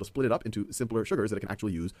 It needs to be able to split it up into simpler sugars that it can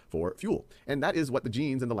actually use for fuel. And that is what the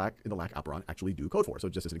genes in the lac operon actually do code for. So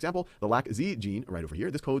just as an example, the LAC-Z gene right over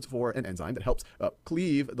here, this codes for an enzyme that helps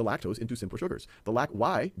cleave the lactose into simpler sugars. The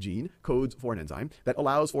LAC-Y gene codes for an enzyme that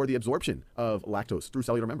allows for the absorption of lactose through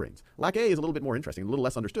cellular membranes. LAC-A is a little bit more interesting, a little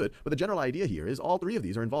less understood, but the general idea here is all 3 of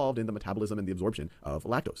these are involved in the metabolism and the absorption of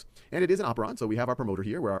lactose. And it is an operon, so we have our promoter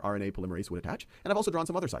here where our RNA polymerase would attach, and I've also drawn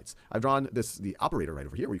some other sites. I've drawn the operator right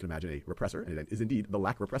over here where you can imagine a repressor, and it is indeed the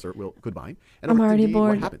lac repressor could bind. And I'm already indeed, bored.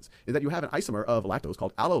 what happens is that you have an isomer of lactose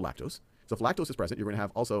called allolactose. So if lactose is present, you're going to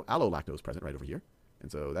have also allolactose present right over here.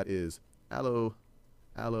 And so that is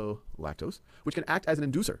allolactose, which can act as an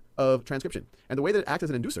inducer of transcription. And the way that it acts as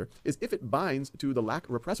an inducer is if it binds to the lac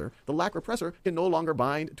repressor can no longer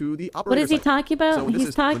bind to the operator What is he site. talking about? So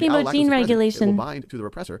He's talking about gene it regulation. will bind to the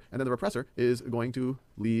repressor, and then the repressor is going to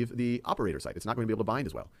leave the operator site. It's not going to be able to bind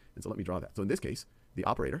as well. And so let me draw that. So in this case, the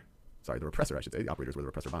repressor, I should say, the operator is where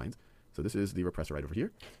the repressor binds. So this is the repressor right over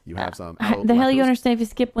here. You have some The hell you understand if you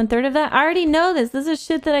skip 1/3 of that? I already know this. This is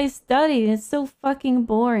shit that I studied. It's so fucking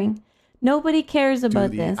boring. Nobody cares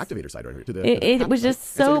about this. To the activator side right here. It was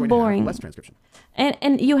just so boring. Less transcription.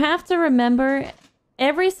 And you have to remember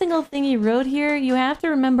every single thing he wrote here. You have to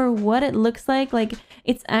remember what it looks like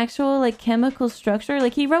its actual like chemical structure.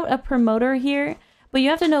 Like he wrote a promoter here, but you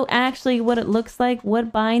have to know actually what it looks like,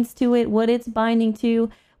 what binds to it, what it's binding to,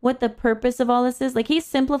 what the purpose of all this is. Like he's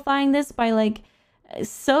simplifying this by like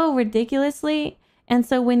so ridiculously. And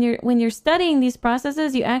so when you're studying these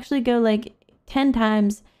processes, you actually go like 10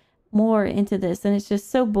 times more into this, and it's just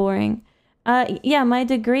so boring. Yeah, my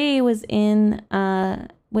degree was in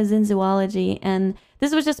zoology, and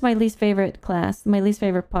this was just my least favorite class, my least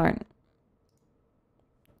favorite part.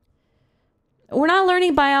 We're not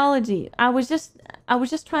learning biology. I was just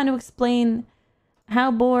trying to explain how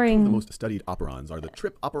boring. The most studied operons are the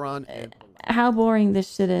trip operon and how boring this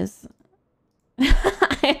shit is.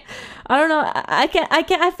 I don't know. I can't.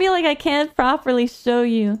 I feel like I can't properly show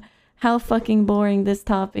you how fucking boring this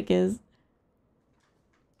topic is.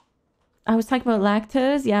 I was talking about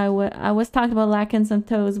lactose. Yeah, I was talking about lacking some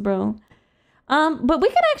toes, bro. But we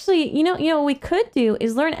could actually, you know what we could do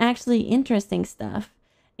is learn actually interesting stuff.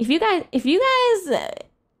 If you guys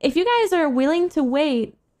are willing to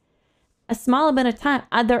wait a small bit of time,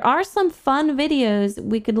 there are some fun videos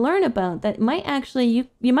we could learn about that might actually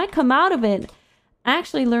you might come out of it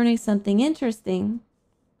actually learning something interesting.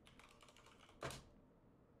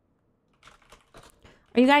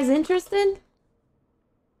 Are you guys interested?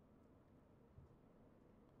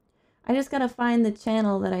 I just gotta find the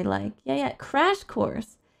channel that I like. Yeah, Crash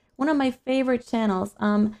Course. One of my favorite channels.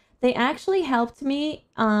 They actually helped me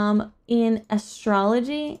in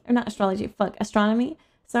astronomy.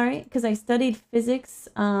 Sorry, because I studied physics,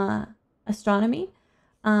 astronomy.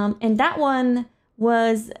 And that one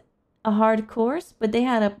was a hard course, but they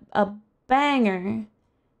had a banger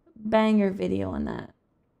video on that.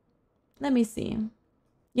 Let me see.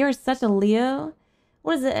 You're such a Leo.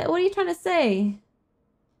 What is it? What are you trying to say?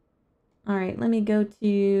 All right, let me go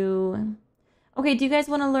to... Okay, do you guys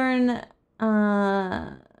want to learn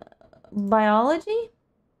biology?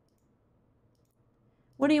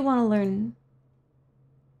 What do you want to learn?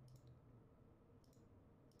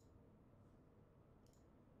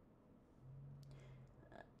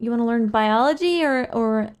 You want to learn biology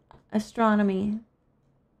or astronomy?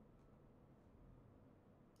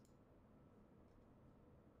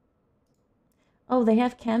 Oh, they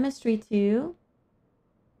have chemistry too.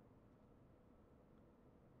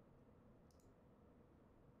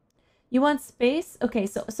 You want space? Okay,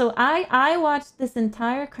 so I watched this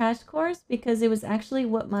entire crash course because it was actually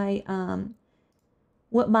what my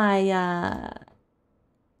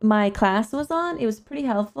my class was on. It was pretty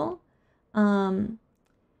helpful.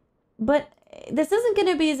 But this isn't going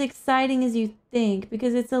to be as exciting as you think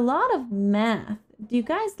because it's a lot of math. Do you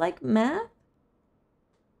guys like math?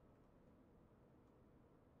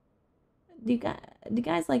 Do you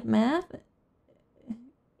guys like math?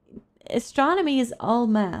 Astronomy is all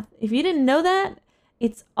math. If you didn't know that,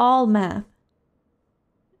 it's all math.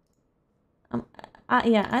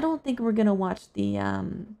 Yeah, I don't think we're gonna watch the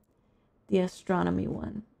astronomy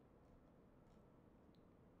one.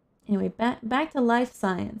 Anyway, back to life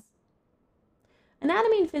science.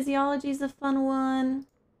 Anatomy and physiology is a fun one.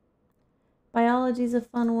 Biology is a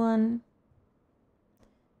fun one.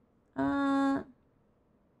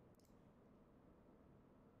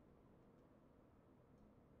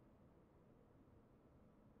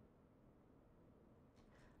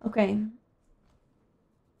 Okay.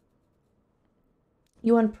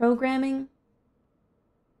 You want programming?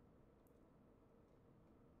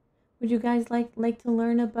 Would you guys like to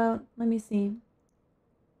learn about, let me see.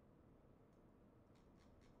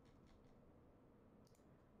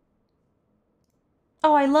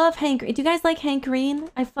 Oh, I love Hank. Do you guys like Hank Green?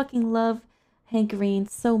 I fucking love Hank Green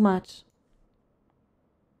so much.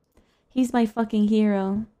 He's my fucking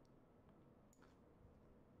hero.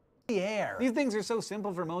 Air. These things are so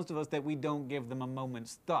simple for most of us that we don't give them a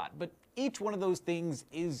moment's thought, but each one of those things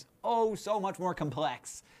is oh so much more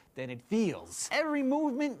complex than it feels. Every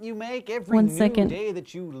movement you make, every new day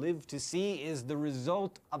that you live to see is the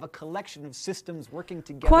result of a collection of systems working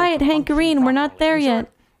together. Quiet, Hank Green, we're not there yet.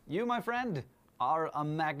 You, my friend, are a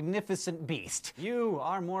magnificent beast. You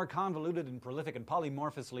are more convoluted and prolific and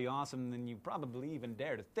polymorphously awesome than you probably even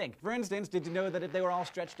dare to think. For instance, did you know that if they were all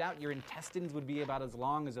stretched out, your intestines would be about as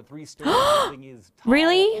long as a 3-story building is tall?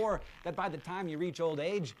 Really? Or that by the time you reach old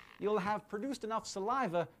age, you'll have produced enough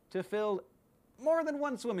saliva to fill more than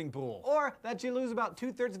one swimming pool. Or that you lose about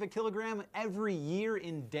 2/3 of a kilogram every year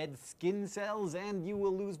in dead skin cells, and you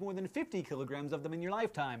will lose more than 50 kilograms of them in your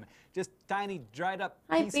lifetime. Just tiny, dried up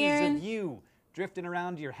pieces of you drifting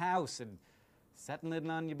around your house and settling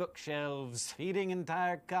on your bookshelves, feeding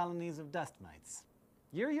entire colonies of dust mites.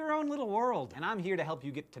 You're your own little world, and I'm here to help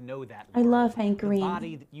you get to know that world. I love Hank Green. The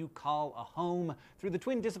body that you call a home through the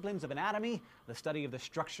twin disciplines of anatomy, the study of the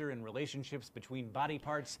structure and relationships between body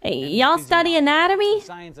parts. Hey, y'all study anatomy? The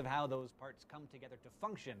science of how those parts come together to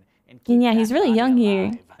function and keep yeah, he's really young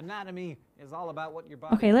here. Anatomy is all about what your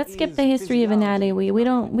body Okay, let's skip the history of anatomy. We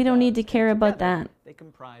don't need to care about that. They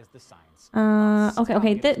comprise the science.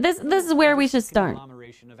 Okay. This is where we should start.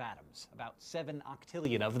 Of atoms, about 7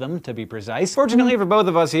 octillion of them to be precise. Fortunately for both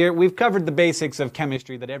of us here, we've covered the basics of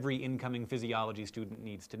chemistry that every incoming physiology student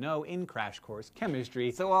needs to know in Crash Course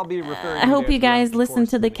Chemistry. So I'll be referring. I hope you guys listen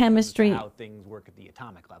to the chemistry. How things work at the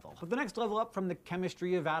atomic level. But the next level up from the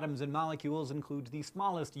chemistry of atoms and molecules includes the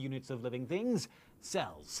smallest units of living things.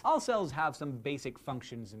 Cells. All cells have some basic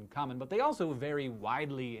functions in common, but they also vary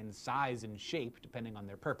widely in size and shape depending on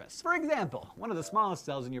their purpose. For example, one of the smallest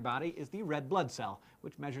cells in your body is the red blood cell,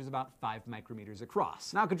 which measures about 5 micrometers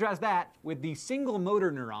across. Now contrast that with the single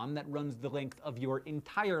motor neuron that runs the length of your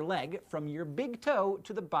entire leg from your big toe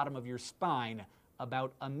to the bottom of your spine,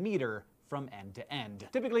 about a meter from end to end.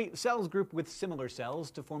 Typically, cells group with similar cells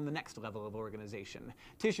to form the next level of organization.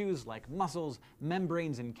 Tissues like muscles,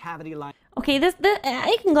 membranes, and cavity lines. Okay,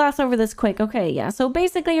 I can gloss over this quick. Okay, yeah. So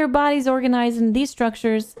basically, your body's organized in these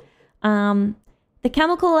structures. The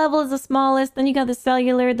chemical level is the smallest. Then you got the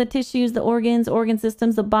cellular, the tissues, the organs, organ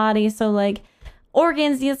systems, the body. So like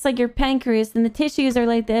organs, it's like your pancreas, and the tissues are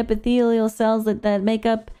like the epithelial cells that make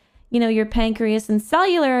up, you know, your pancreas. And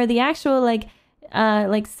cellular are the actual like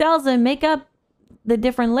cells that make up the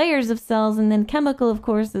different layers of cells. And then chemical, of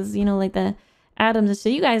course, is, you know, like the atoms and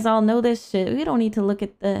shit. You guys all know this shit. We don't need to look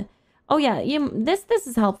at the... Oh yeah, this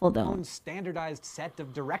is helpful though. Standardized set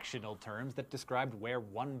of directional terms that describe where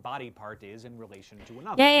one body part is in relation to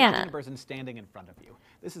another. Yeah. Imagine a person standing in front of you.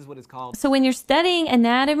 This is what is called... So when you're studying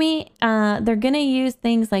anatomy, they're gonna use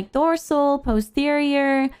things like dorsal,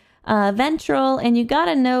 posterior, ventral, and you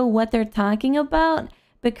gotta know what they're talking about,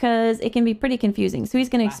 because it can be pretty confusing. So he's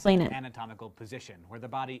going to explain it. Anatomical position, where the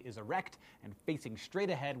body is erect and facing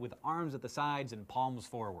straight ahead with arms at the sides and palms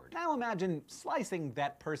forward. Now imagine slicing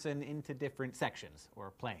that person into different sections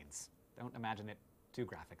or planes. Don't imagine it too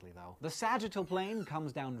graphically, though. The sagittal plane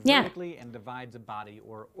comes down Yeah. vertically and divides a body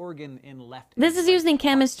or organ in left This and is right used in parts.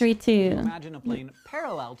 chemistry too. Imagine a plane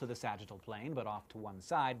parallel to the sagittal plane, but off to one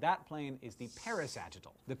side. That plane is the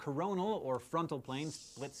parasagittal. The coronal or frontal plane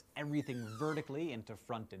splits everything vertically into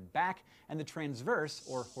front and back, and the transverse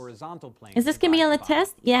or horizontal plane Is this gonna be on the divides body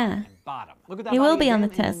test? Yeah. and bottom. Look at that It will body be on the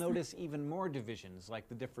again, and test. you'll notice even more divisions, like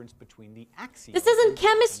the difference between the axial. This isn't and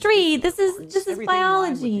chemistry. distal This is parts. this is Everything in line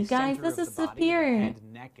biology, with the guys. center This of is the body, the superior. head,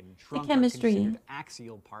 neck, and trunk chemistry. are considered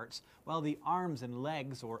axial parts, while the arms and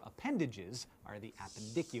legs or appendages are the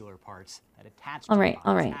appendicular parts that attach to All the right,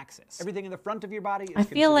 all body's right. axis. Everything in the front of your body is I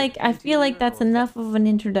feel like considered that's anterior or enough of an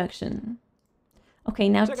introduction. Okay,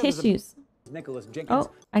 now Check out this- tissues. Nicholas Jenkins,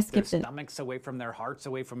 Oh, I skipped their it. stomachs away from their hearts,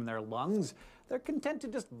 away from their lungs. They're content to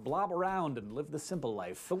just blob around and live the simple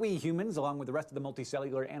life. But we humans, along with the rest of the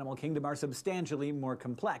multicellular animal kingdom, are substantially more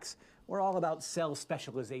complex. We're all about cell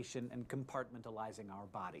specialization and compartmentalizing our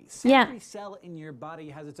bodies. Yeah. Every cell in your body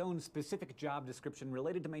has its own specific job description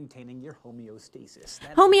related to maintaining your homeostasis.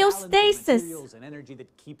 That balance of Homeostasis. materials and energy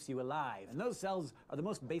that keeps you alive. And those cells are the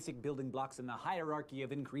most basic building blocks in the hierarchy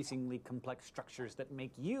of increasingly complex structures that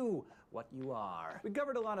make you what you are. We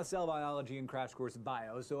covered a lot of cell biology in Crash Course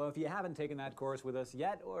Bio, so if you haven't taken that course with us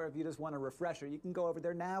yet, or if you just want a refresher, you can go over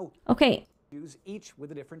there now. Okay, Each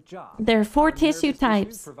with a different job. there are 4 Our tissue nervous tissues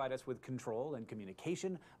types. provide us with control and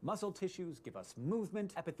communication. Muscle tissues give us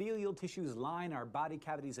movement. Epithelial tissues line our body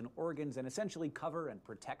cavities and organs and essentially cover and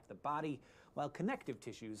protect the body, while connective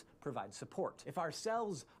tissues provide support. If our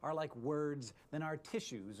cells are like words, then our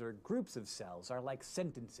tissues or groups of cells are like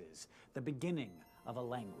sentences, the beginning of a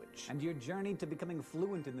language. And your journey to becoming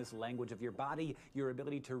fluent in this language of your body, your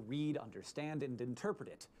ability to read, understand, and interpret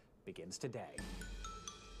it, begins today.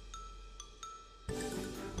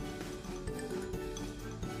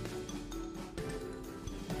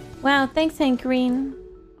 Wow, thanks, Hank Green.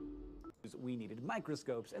 We needed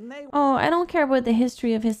microscopes, and they Oh, I don't care about the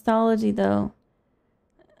history of histology, though.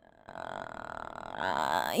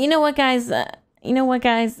 You know what, guys?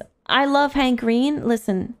 I love Hank Green.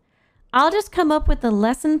 Listen, I'll just come up with a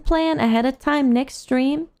lesson plan ahead of time next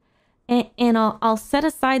stream, and I'll set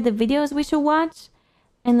aside the videos we should watch,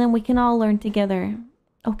 and then we can all learn together.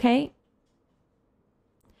 Okay?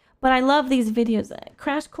 But I love these videos.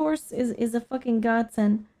 Crash Course is a fucking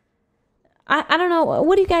godsend. I don't know.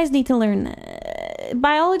 What do you guys need to learn?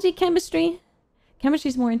 Biology, chemistry?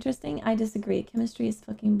 Chemistry's more interesting. I disagree. Chemistry is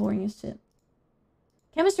fucking boring as shit.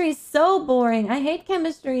 Chemistry is so boring. I hate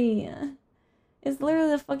chemistry. It's literally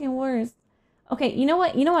the fucking worst. Okay, you know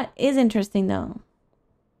what? You know what is interesting, though?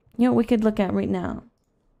 You know what we could look at right now?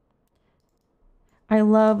 I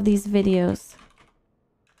love these videos.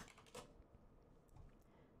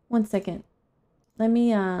 One second. Let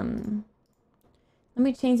me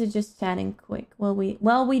change to just chatting quick while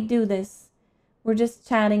we do this. We're just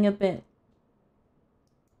chatting a bit.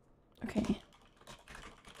 Okay.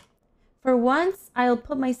 For once, I'll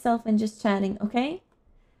put myself in just chatting, okay?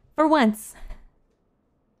 For once.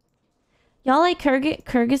 Y'all like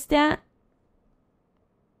Kyrgyzstan?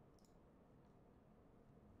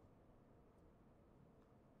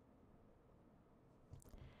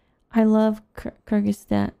 I love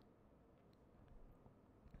Kyrgyzstan.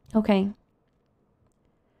 Okay.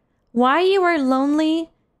 Why you are lonely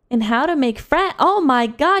and how to make friends. Oh my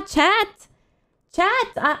god, chat!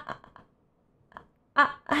 Chat!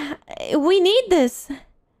 We need this.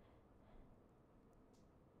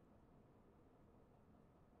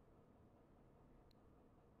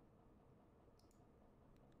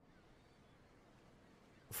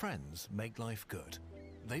 Friends make life good.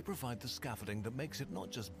 They provide the scaffolding that makes it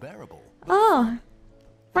not just bearable, Oh,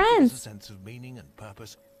 There's a friends. sense of meaning and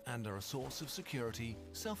purpose, and are a source of security,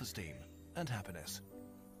 self-esteem, and happiness.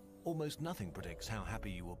 Almost nothing predicts how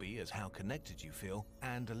happy you will be as how connected you feel,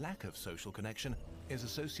 and a lack of social connection is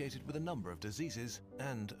associated with a number of diseases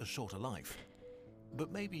and a shorter life.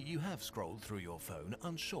 But maybe you have scrolled through your phone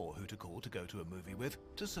unsure who to call to go to a movie with,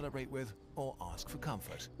 to celebrate with, or ask for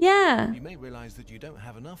comfort. Yeah. You may realize that you don't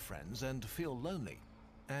have enough friends and feel lonely.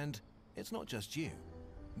 And it's not just you.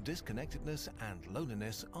 Disconnectedness and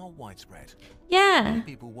loneliness are widespread. Yeah. Many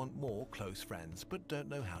people want more close friends but don't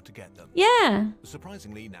know how to get them. Yeah.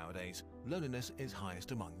 Surprisingly, nowadays, loneliness is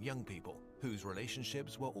highest among young people, whose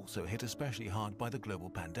relationships were also hit especially hard by the global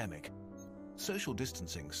pandemic. Social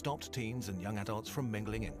distancing stopped teens and young adults from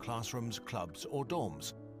mingling in classrooms, clubs, or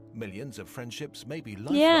dorms. Millions of friendships, maybe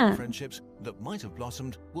lifelong friendships, that might have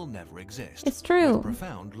blossomed will never exist. It's true. With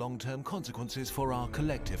profound long-term consequences for our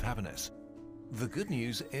collective happiness. The good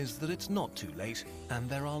news is that it's not too late, and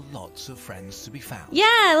there are lots of friends to be found.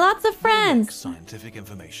 Yeah, lots of We'll friends. mix scientific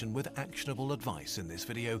information with actionable advice in this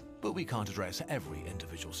video, but we can't address every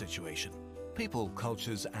individual situation. People,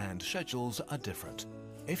 cultures, and schedules are different.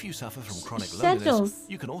 If you suffer from chronic loneliness, Schedules.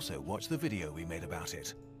 you can also watch the video we made about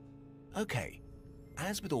it. Okay,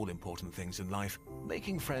 as with all important things in life,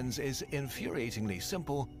 making friends is infuriatingly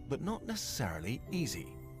simple, but not necessarily easy.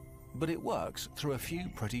 But it works through a few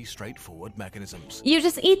pretty straightforward mechanisms. You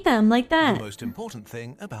just eat them like The that. most important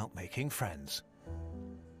thing about making friends.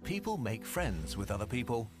 People make friends with other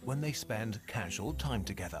people when they spend casual time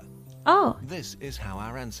together. Oh, This is how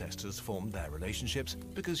our ancestors formed their relationships,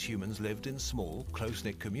 because humans lived in small,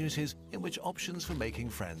 close-knit communities in which options for making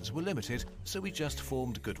friends were limited, so we just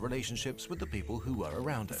formed good relationships with the people who were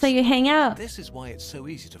around us. so you hang out. This is why it's so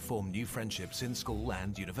easy to form new friendships in school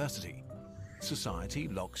and university. Society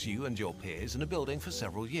locks you and your peers in a building for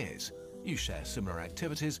several years. You share similar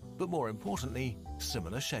activities, but more importantly,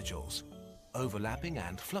 similar schedules. Overlapping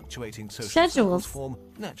and fluctuating social Schedules. circles form,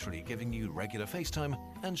 naturally giving you regular FaceTime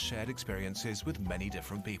and shared experiences with many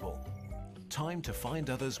different people. Time to find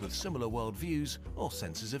others with similar worldviews or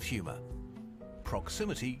senses of humor.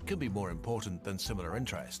 Proximity can be more important than similar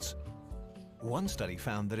interests. One study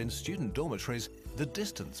found that in student dormitories, the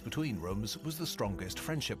distance between rooms was the strongest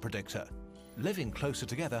friendship predictor. Living closer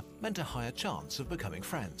together meant a higher chance of becoming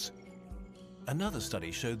friends. Another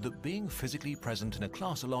study showed that being physically present in a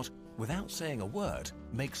class a lot without saying a word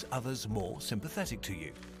makes others more sympathetic to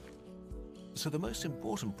you. So the most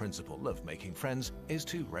important principle of making friends is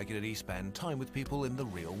to regularly spend time with people in the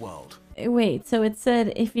real world. Wait, so it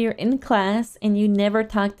said if you're in class and you never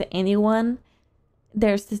talk to anyone,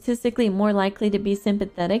 they're statistically more likely to be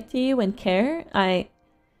sympathetic to you and care? I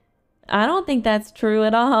don't think that's true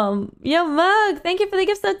at all. Yo, Mug, thank you for the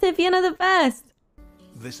gift sub to Vienna the best.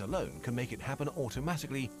 This alone can make it happen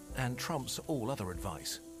automatically and trumps all other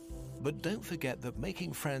advice. But don't forget that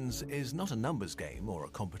making friends is not a numbers game or a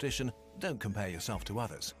competition. Don't compare yourself to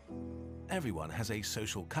others. Everyone has a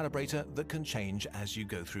social calibrator that can change as you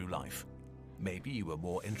go through life. Maybe you were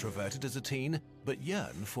more introverted as a teen, but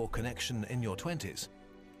yearn for connection in your 20s.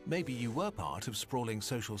 Maybe you were part of sprawling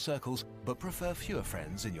social circles, but prefer fewer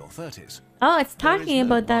friends in your 30s. Oh, it's There is talking no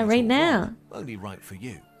about that right right or now. wrong, only right for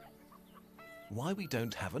you. Why we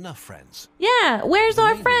don't have enough friends. Yeah, where's The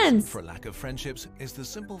our main reason friends? for a lack of friendships is the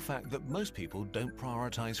simple fact that most people don't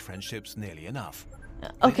prioritize friendships nearly enough.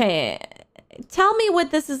 Okay, tell me what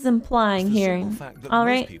this is It's implying the here. simple fact that All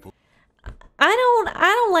most right, people I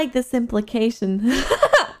don't like this implication.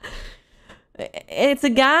 It's a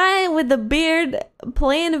guy with a beard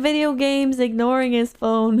playing video games, ignoring his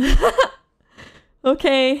phone.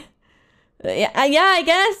 Okay. Yeah, I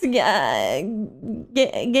guess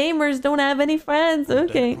gamers don't have any friends.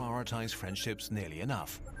 Okay. don't prioritize friendships nearly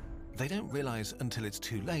enough. They don't realize until it's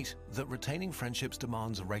too late that retaining friendships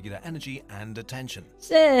demands regular energy and attention.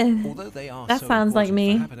 Shit. Although they are That so sounds like important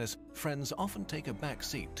me. for happiness, friends often take a back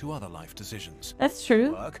seat to other life decisions. That's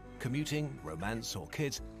true. Work, commuting, romance, or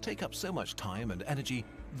kids take up so much time and energy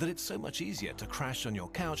that it's so much easier to crash on your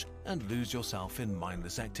couch and lose yourself in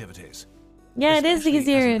mindless activities. Yeah, it is Especially as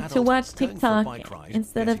easier an to adult, watch going for a TikTok bike ride,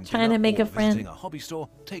 instead of getting trying to dinner, make or a friend. visiting a hobby store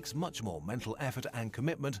takes much more mental effort and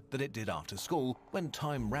commitment than it did after school, when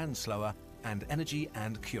time ran slower and energy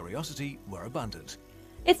and curiosity were abundant.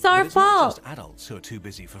 It's our But it's not fault. just adults who are too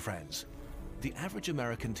busy for friends. The average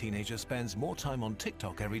American teenager spends more time on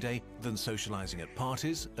TikTok every day than socializing at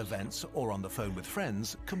parties, events, or on the phone with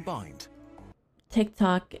friends combined.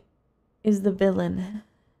 TikTok is the villain.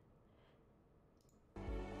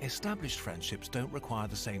 Established friendships don't require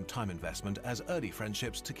the same time investment as early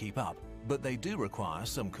friendships to keep up, but they do require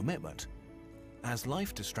some commitment. As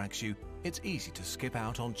life distracts you, it's easy to skip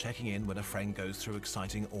out on checking in when a friend goes through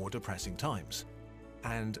exciting or depressing times.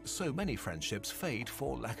 And so many friendships fade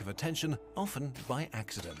for lack of attention, often by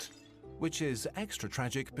accident. Which is extra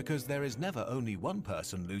tragic because there is never only one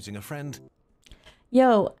person losing a friend.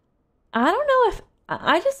 Yo, I don't know if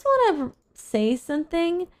I just want to say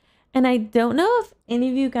something, and I don't know if any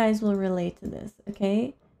of you guys will relate to this,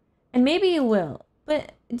 okay? And maybe you will.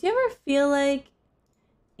 But do you ever feel like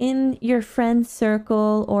in your friend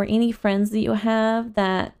circle or any friends that you have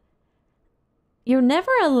that you're never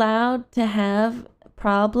allowed to have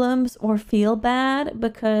problems or feel bad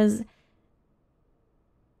because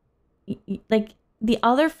like the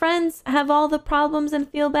other friends have all the problems and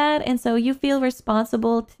feel bad, and so you feel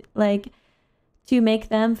responsible to make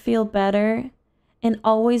them feel better and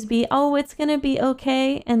always be, oh, it's gonna be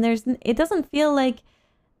okay, and it doesn't feel like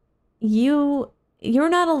you're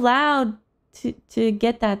not allowed to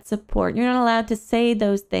get that support. You're not allowed to say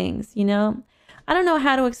those things, you know? I don't know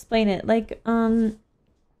how to explain it. Like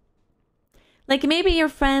maybe your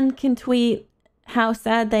friend can tweet how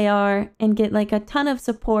sad they are and get like a ton of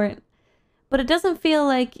support, but it doesn't feel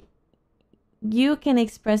like you can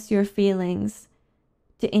express your feelings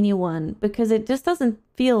to anyone because it just doesn't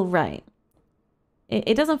feel right.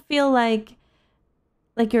 It doesn't feel like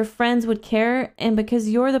your friends would care, and because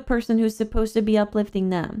you're the person who's supposed to be uplifting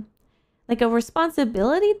them. Like a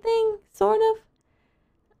responsibility thing, sort of.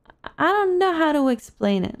 I don't know how to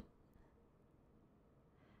explain it.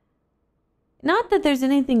 Not that there's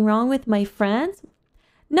anything wrong with my friends.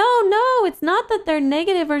 No, it's not that they're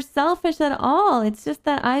negative or selfish at all. It's just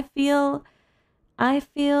that I feel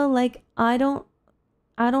like I don't,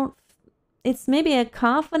 it's maybe a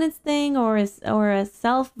confidence thing or a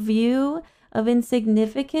self-view of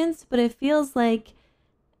insignificance, but it feels like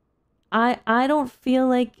I don't feel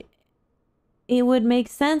like it would make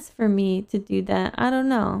sense for me to do that. I don't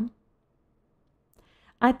know.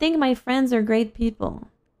 I think my friends are great people.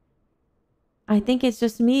 I think it's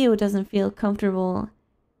just me who doesn't feel comfortable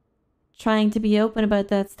trying to be open about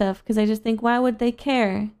that stuff because I just think, why would they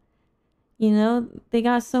care? You know, they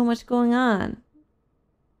got so much going on.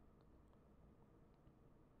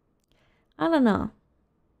 I don't know.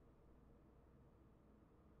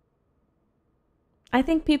 I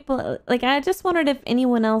think people, like, I just wondered if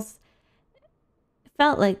anyone else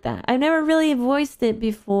felt like that. I've never really voiced it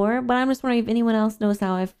before, but I'm just wondering if anyone else knows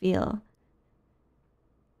how I feel.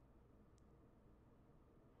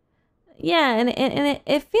 Yeah, and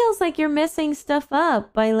it feels like you're messing stuff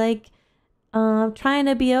up by like trying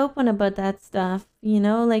to be open about that stuff, you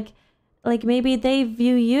know, like maybe they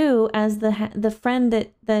view you as the friend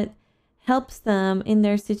that helps them in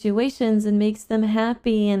their situations and makes them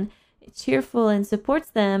happy and cheerful and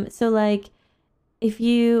supports them. So like if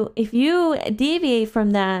you deviate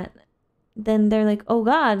from that, then they're like, oh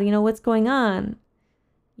God, you know, what's going on?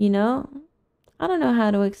 You know? I don't know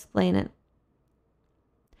how to explain it.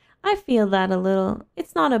 I feel that a little.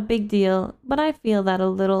 It's not a big deal, but I feel that a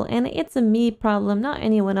little. And it's a me problem, not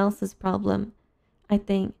anyone else's problem, I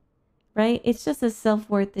think. Right? It's just a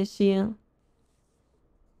self-worth issue.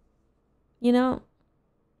 You know?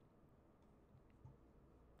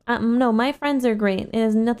 No, my friends are great. It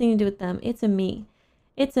has nothing to do with them. It's a me.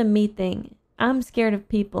 It's a me thing. I'm scared of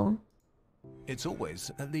people. It's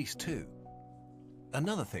always at least two.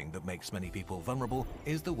 Another thing that makes many people vulnerable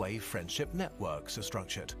is the way friendship networks are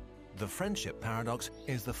structured. The friendship paradox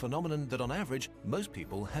is the phenomenon that on average, most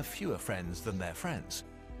people have fewer friends than their friends.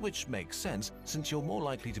 Which makes sense, since you're more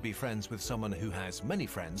likely to be friends with someone who has many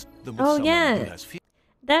friends than with someone who has few.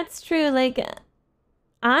 That's true. Like,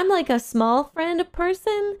 I'm like a small friend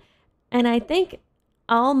person, and I think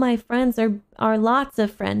all my friends are lots of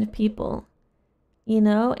friend people. You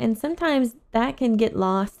know? And sometimes that can get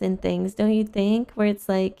lost in things, don't you think? Where it's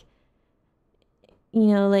like, you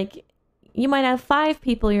know, like, you might have 5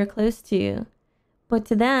 people you're close to, but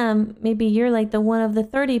to them, maybe you're like the one of the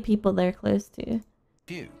 30 people they're close to.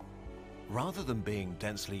 Few. Rather than being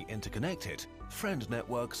densely interconnected, friend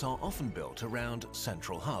networks are often built around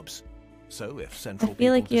central hubs. So if central I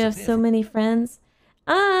feel like you have so many friends.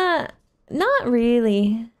 Not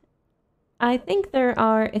really. I think there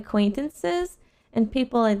are acquaintances and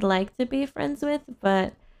people I'd like to be friends with,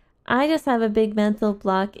 but I just have a big mental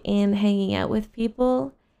block in hanging out with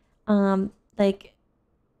people. Like,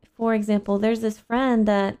 for example, there's this friend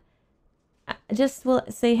that just will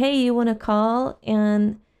say, hey, you want to call?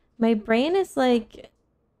 And my brain is like,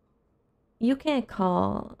 you can't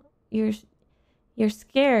call. You're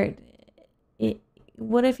scared.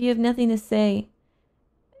 What if you have nothing to say?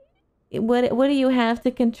 What do you have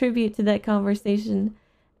to contribute to that conversation?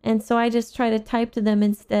 And so I just try to type to them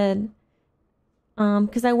instead.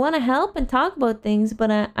 Because I want to help and talk about things,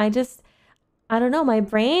 but I don't know, my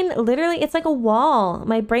brain, literally, it's like a wall.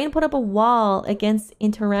 My brain put up a wall against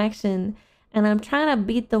interaction, and I'm trying to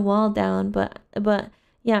beat the wall down, but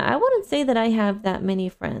yeah, I wouldn't say that I have that many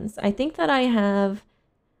friends. I think that I have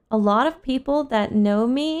a lot of people that know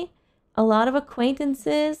me, a lot of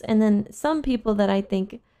acquaintances, and then some people that I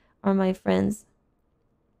think are my friends.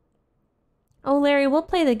 Oh, Larry, we'll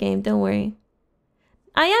play the game, don't worry.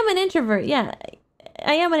 I am an introvert, yeah.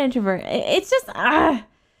 I am an introvert. It's just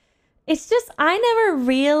I never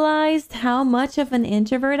realized how much of an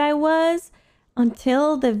introvert I was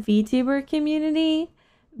until the VTuber community,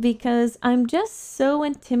 because I'm just so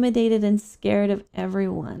intimidated and scared of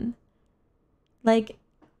everyone. Like,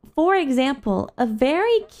 for example, a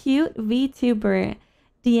very cute VTuber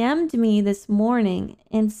DM'd me this morning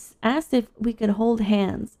and asked if we could hold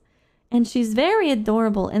hands. And she's very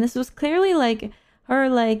adorable. And this was clearly like her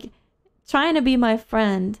like trying to be my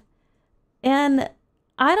friend. And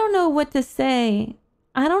I don't know what to say.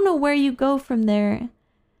 I don't know where you go from there.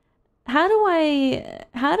 How do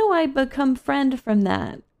I become friend from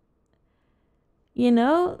that? You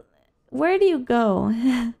know? Where do you go?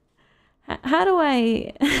 How do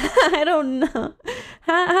I I don't know.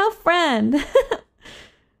 How friend?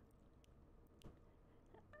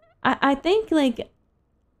 I think like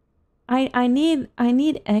I need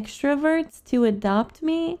extroverts to adopt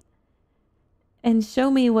me and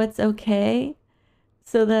show me what's okay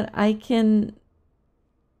so that I can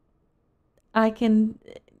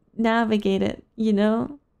navigate it, you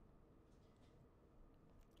know?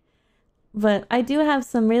 But I do have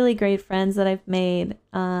some really great friends that I've made.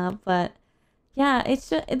 But yeah,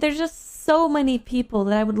 there's just so many people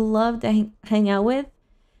that I would love to hang out with,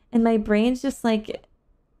 and my brain's just like,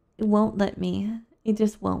 it won't let me. It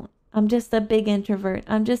just won't. I'm just a big introvert.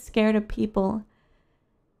 I'm just scared of people.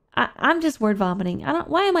 I'm just word vomiting.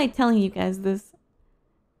 Why am I telling you guys this?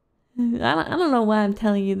 I don't know why I'm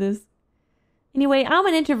telling you this. Anyway, I'm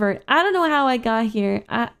an introvert. I don't know how I got here.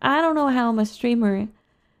 I don't know how I'm a streamer.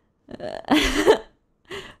 I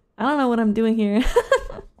don't know what I'm doing here.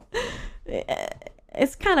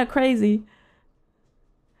 It's kind of crazy.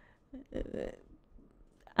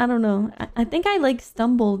 I don't know. I think I like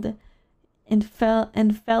stumbled and fell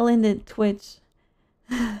into Twitch.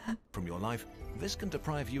 From your life, this can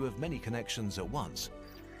deprive you of many connections at once,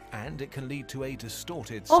 and it can lead to a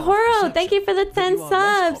distorted Oh, Horo, thank you for the that 10 you are less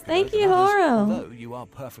subs. popular Thank you, than others, Horo. although you are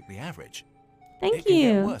perfectly average. Thank It can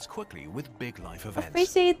get you. worse quickly with big life events.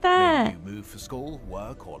 Appreciate that. Maybe you move for school,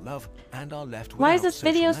 work, or love, and are left Why is without this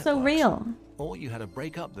social video so networks. real? Or you had a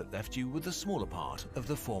breakup that left you with the smaller part of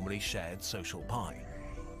the formerly shared social pie.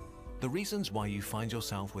 The reasons why you find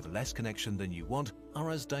yourself with less connection than you want are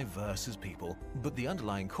as diverse as people, but the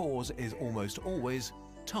underlying cause is almost always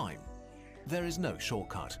time. There is no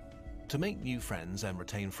shortcut. To make new friends and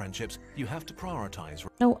retain friendships, you have to prioritize.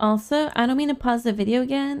 Oh, also, I don't mean to pause the video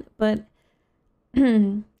again, but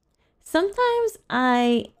sometimes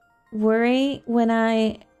I worry when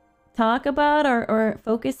I talk about or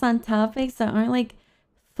focus on topics that aren't like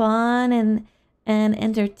fun and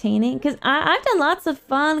entertaining, because I've done lots of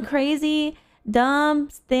fun, crazy, dumb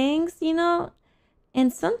things, you know,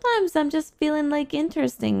 and sometimes I'm just feeling like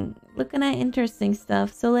looking at interesting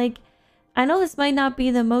stuff. So like, I know this might not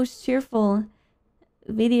be the most cheerful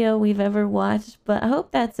video we've ever watched, but I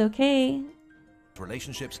hope that's okay.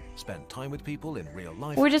 Relationships, spend time with people in real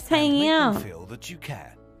life. We're just and hanging make out. them feel that you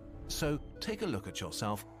care. So take a look at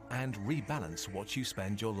yourself and rebalance what you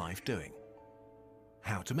spend your life doing.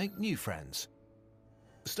 How to make new friends.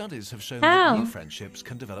 Studies have shown How? that new friendships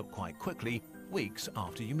can develop quite quickly, weeks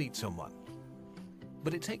after you meet someone.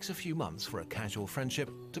 But it takes a few months for a casual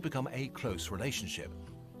friendship to become a close relationship,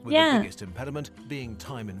 with Yeah. the biggest impediment being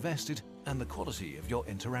time invested and the quality of your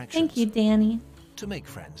interactions. Thank you, Danny. To make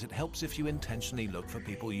friends, it helps if you intentionally look for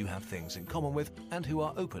people you have things in common with and who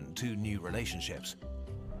are open to new relationships.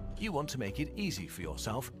 You want to make it easy for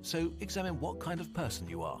yourself, so examine what kind of person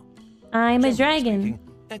you are. I'm a Generally dragon. speaking,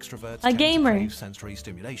 extroverts A tend gamer. to crave sensory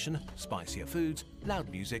stimulation, spicier foods, loud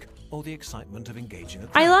music, or the excitement of engaging a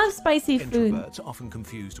crowd. I love spicy food. Introverts, often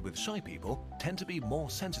confused with shy people, tend to be more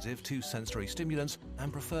sensitive to sensory stimulants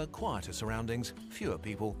and prefer quieter surroundings, fewer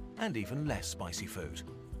people, and even less spicy food.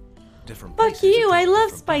 Different Fuck places you, I attract love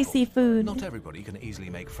different spicy people. food. Not everybody can easily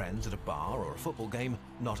make friends at a bar or a football game.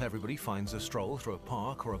 Not everybody finds a stroll through a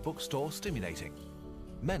park or a bookstore stimulating.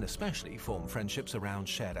 Men especially form friendships around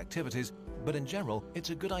shared activities, but in general, it's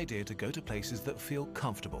a good idea to go to places that feel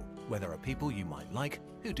comfortable, where there are people you might like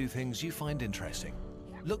who do things you find interesting.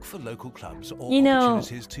 Look for local clubs or You know,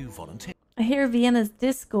 opportunities to volunteer. I hear Vienna's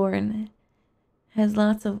Discord has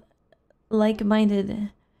lots of like-minded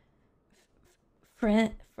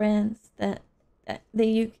friends that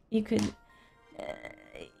you could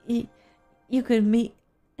you could meet.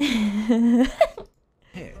 Here,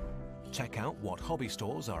 check out what hobby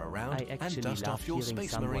stores are around I and actually dust love off your hearing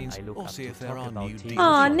Space someone Marines I look or up see to if there talk are about new TV deals.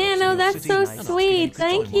 Aw, in Nano, your that's city so and ask if you sweet. could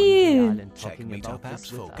Thank join one. you. Check Talking meetup about this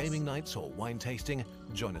apps for with gaming us. nights or wine tasting,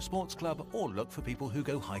 join a sports club, or look for people who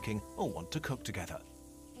go hiking or want to cook together.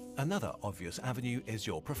 Another obvious avenue is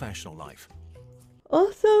your professional life.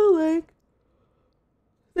 Also, like,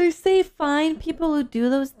 they say find people who do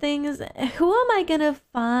those things. Who am I gonna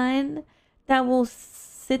find that will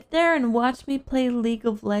sit there and watch me play League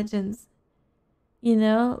of Legends? You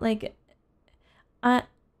know, like,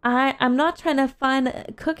 I'm not trying to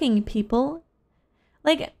find cooking people.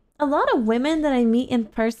 Like, a lot of women that I meet in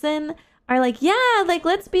person are like, yeah, like,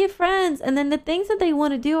 let's be friends. And then the things that they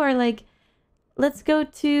want to do are like, let's go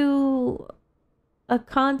to a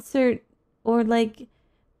concert or like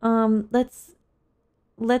let's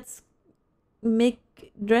make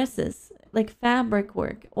dresses, like fabric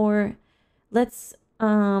work, or let's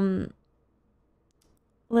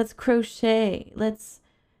crochet,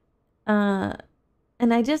 and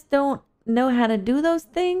I just don't know how to do those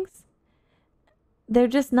things. They're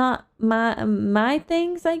just not my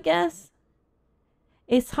things, I guess.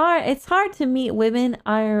 It's hard to meet women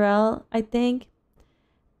IRL, I think,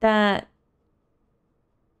 that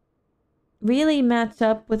really match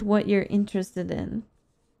up with what you're interested in.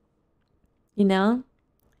 You know?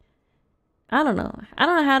 I don't know. I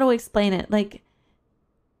don't know how to explain it. Like,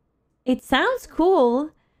 it sounds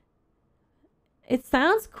cool. It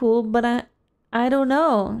sounds cool, but I don't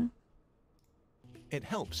know. It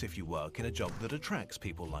helps if you work in a job that attracts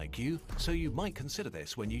people like you, so you might consider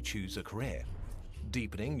this when you choose a career.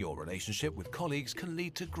 Deepening your relationship with colleagues can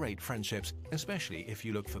lead to great friendships, especially if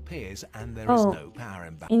you look for peers and there is no power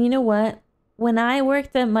imbalance. And you know what? When I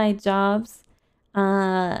worked at my jobs, when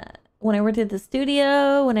I worked at the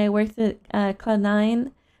studio, when I worked at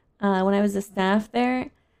Cloud9, when I was a staff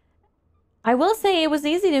there, I will say it was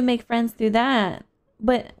easy to make friends through that.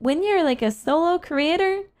 But when you're like a solo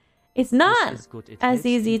creator, it's not as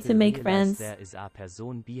easy to make friends. There is a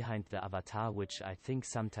person behind the avatar, which I think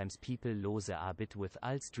sometimes people lose a bit with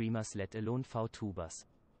all streamers, let alone Vtubers.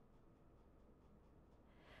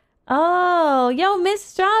 Oh, yo,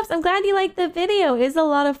 Miss Drops, I'm glad you liked the video. It's a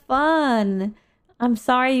lot of fun. I'm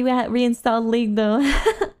sorry you had reinstalled League though.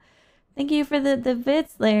 Thank you for the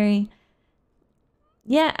bits, Larry.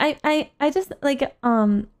 Yeah, I just like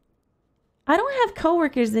I don't have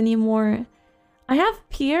coworkers anymore. I have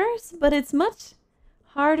peers, but it's much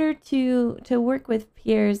harder to work with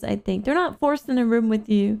peers, I think. They're not forced in a room with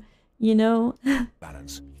you, you know?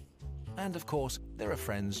 Balance. And of course, there are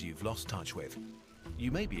friends you've lost touch with.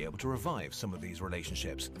 You may be able to revive some of these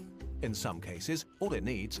relationships. In some cases, all it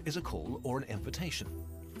needs is a call or an invitation.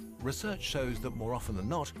 Research shows that more often than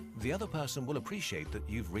not, the other person will appreciate that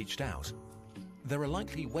you've reached out. There are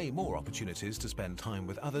likely way more opportunities to spend time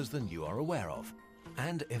with others than you are aware of.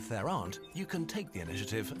 And if there aren't, you can take the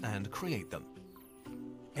initiative and create them.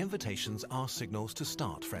 Invitations are signals to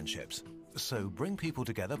start friendships. So bring people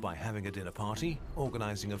together by having a dinner party,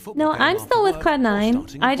 organizing a football No, game I'm after still with work,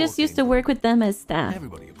 Cloud9. I just used to work with them as staff.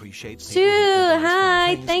 Everybody appreciates Shoo,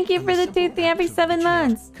 hi, thank you for the toothy every 7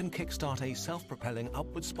 months. Can kickstart a self-propelling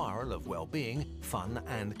upward spiral of well-being, fun,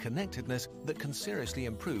 and connectedness that can seriously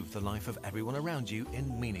improve the life of everyone around you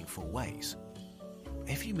in meaningful ways.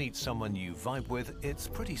 If you meet someone you vibe with, it's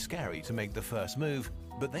pretty scary to make the first move,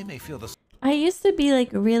 but they may feel the I used to be like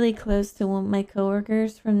really close to one of my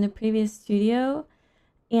coworkers from the previous studio,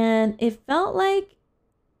 and it felt like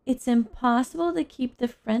it's impossible to keep the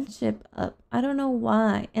friendship up. I don't know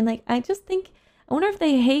why. And like I just think, I wonder if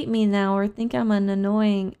they hate me now or think I'm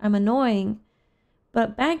annoying.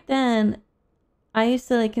 But back then I used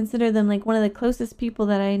to like consider them like one of the closest people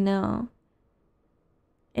that I know.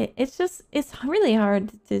 It's really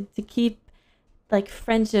hard to keep like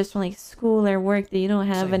friendships from like school or work that you don't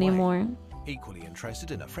have same anymore. way. Equally interested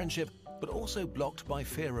in a friendship, but also blocked by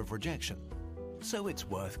fear of rejection. So it's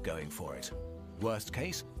worth going for it. Worst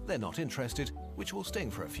case, they're not interested, which will sting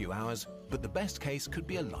for a few hours, but the best case could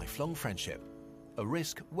be a lifelong friendship. A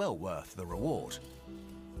risk well worth the reward.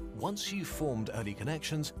 Once you've formed early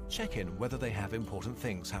connections, check in whether they have important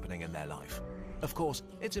things happening in their life. Of course,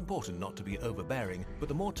 it's important not to be overbearing, but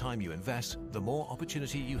the more time you invest, the more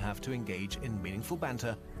opportunity you have to engage in meaningful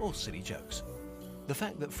banter or silly jokes. The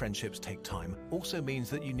fact that friendships take time also means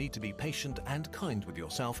that you need to be patient and kind with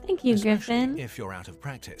yourself, Thank you, especially Griffin. if you're out of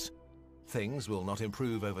practice. Things will not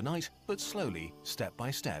improve overnight, but slowly, step by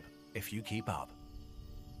step, if you keep up.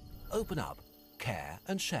 Open up, care,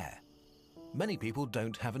 and share. Many people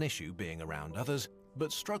don't have an issue being around others,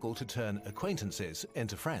 but struggle to turn acquaintances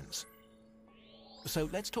into friends. So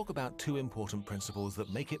let's talk about two important principles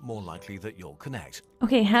that make it more likely that you'll connect.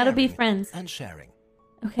 Okay, how to be Caring friends. and sharing.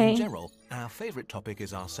 Okay. In general, our favorite topic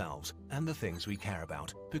is ourselves and the things we care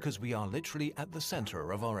about, because we are literally at the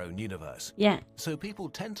center of our own universe. Yeah. So people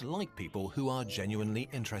tend to like people who are genuinely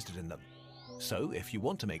interested in them. So if you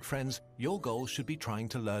want to make friends, your goal should be trying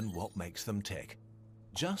to learn what makes them tick.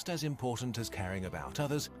 Just as important as caring about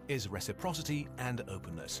others is reciprocity and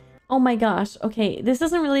openness. Oh my gosh. Okay, this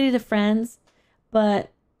isn't related to friends,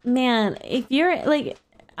 but man, if you're like,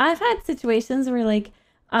 I've had situations where like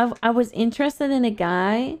I was interested in a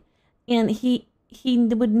guy and he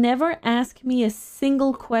would never ask me a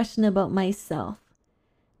single question about myself.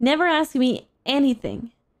 Never ask me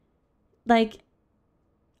anything. Like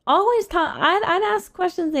I'd ask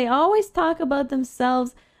questions, they always talk about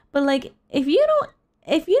themselves, but like if you don't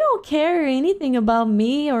if you don't care anything about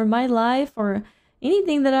me or my life or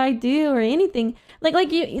anything that I do or anything,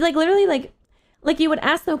 like you, like literally, like you would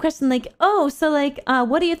ask them a question like, oh, so like,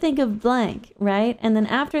 what do you think of blank, right? And then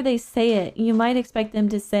after they say it, you might expect them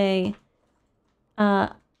to say, oh,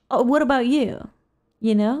 what about you?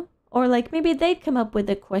 You know? Or like maybe they'd come up with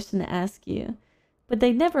a question to ask you, but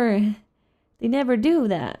they never do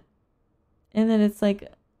that. And then it's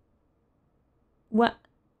like, what?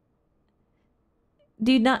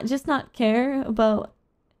 Do you not care about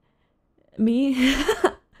me?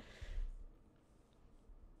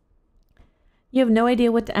 You have no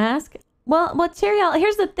idea what to ask? Well, Cherry,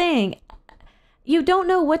 here's the thing. You don't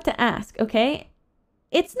know what to ask, okay?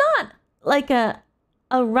 It's not like a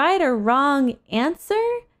right or wrong answer.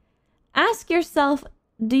 Ask yourself,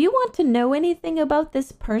 do you want to know anything about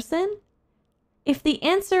this person? If the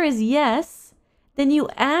answer is yes, then you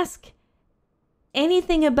ask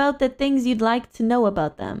anything about the things you'd like to know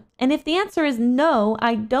about them. And if the answer is no,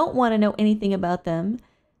 I don't want to know anything about them,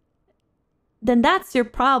 then that's your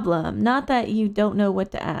problem, not that you don't know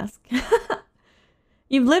what to ask.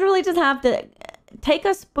 You literally just have to take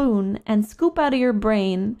a spoon and scoop out of your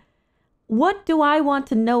brain, what do I want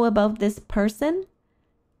to know about this person?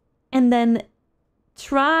 And then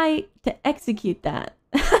try to execute that.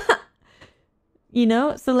 You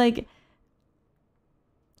know? So like,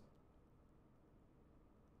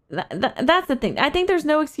 that's the thing. I think there's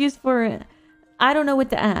no excuse for, I don't know what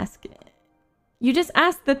to ask. You just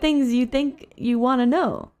ask the things you think you want to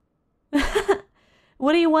know.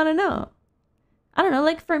 What do you want to know? I don't know.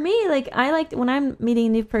 Like for me, like I like when I'm meeting a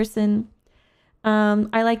new person,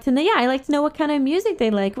 I like to know, I like to know what kind of music they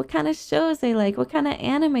like, what kind of shows they like, what kind of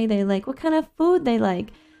anime they like, what kind of food they like.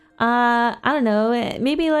 I don't know,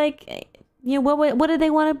 maybe like, you know, what do they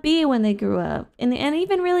want to be when they grew up? And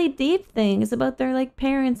even really deep things about their like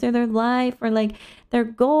parents or their life or like their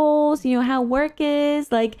goals, you know, how work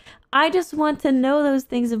is. Like, I just want to know those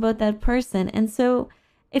things about that person. And so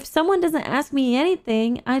if someone doesn't ask me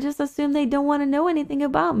anything, I just assume they don't want to know anything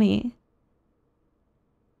about me.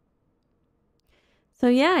 So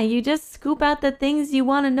yeah, you just scoop out the things you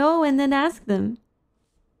want to know and then ask them.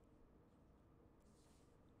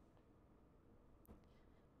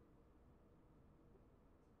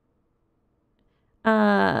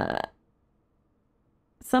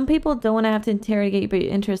 Some people don't want to have to interrogate your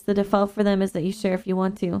interest. The default for them is that you share if you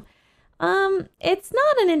want to. It's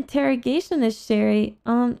not an interrogation, is Sherry.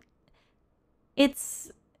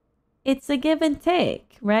 It's a give and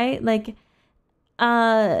take, right? Like,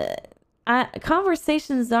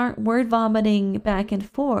 conversations aren't word vomiting back and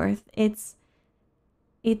forth. It's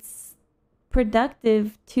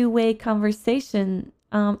productive two-way conversation.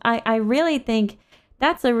 I really think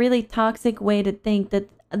that's a really toxic way to think, that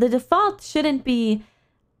the default shouldn't be,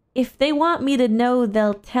 if they want me to know,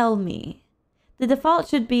 they'll tell me. The default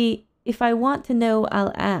should be, if I want to know,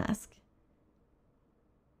 I'll ask.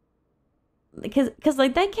 Because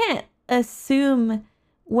like, they can't assume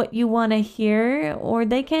what you want to hear, or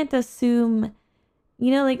they can't assume,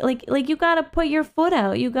 you know, like you got to put your foot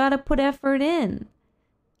out. You got to put effort in.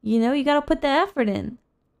 You know, you got to put the effort in.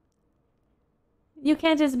 You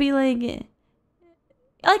can't just be like,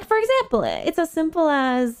 for example, it's as simple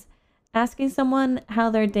as asking someone how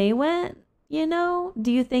their day went, you know?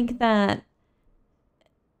 Do you think that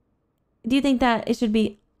it should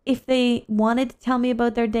be, if they wanted to tell me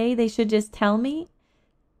about their day, they should just tell me?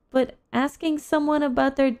 But asking someone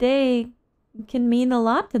about their day can mean a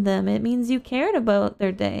lot to them. It means you cared about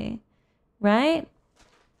their day, right?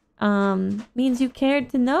 Means you cared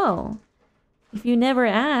to know. If you never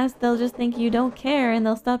ask, they'll just think you don't care and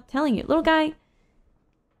they'll stop telling you. Little guy,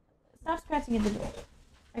 stop scratching at the door.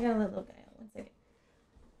 I got a little guy. 1 second.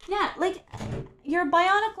 Yeah, like your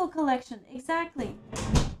Bionicle collection. Exactly.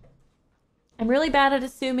 I'm really bad at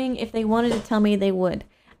assuming if they wanted to tell me, they would.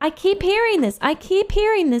 I keep hearing this,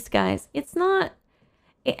 guys. It's not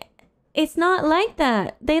like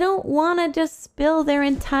that. They don't want to just spill their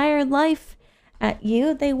entire life at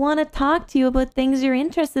you. They want to talk to you about things you're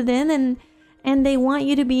interested in, and they want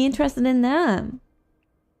you to be interested in them.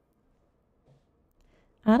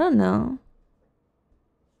 I don't know.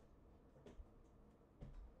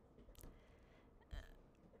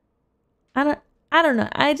 I don't know.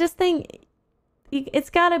 I just think it's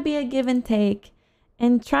got to be a give and take,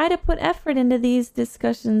 and try to put effort into these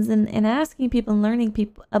discussions and asking people and learning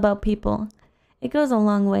about people. It goes a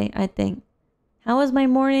long way, I think. How was my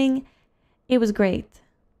morning? It was great.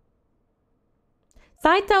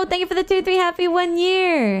 Saito, thank you for the 2-3. Happy 1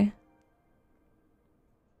 year.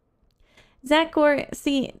 Zachor,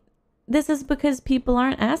 see, this is because people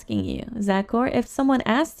aren't asking you. Zachor, if someone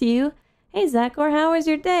asked you, hey Zach, or how was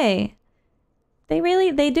your day? They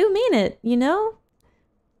do mean it, you know?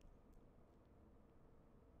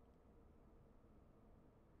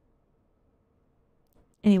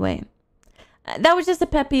 Anyway, that was just a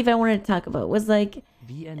pet peeve I wanted to talk about. Was like,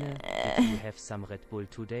 Vienna, did you have some Red Bull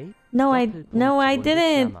today? no, I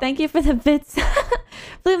didn't. Thank you for the bits.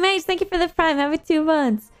 Blue Mage, thank you for the prime. Have it 2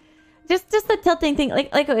 months. Just the tilting thing.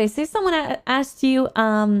 Like okay, say someone asked you,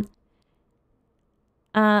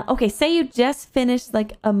 okay, say you just finished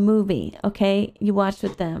like a movie, okay? You watched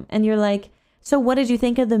with them and you're like, so what did you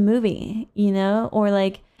think of the movie? You know? Or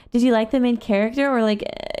like, did you like the main character? Or like,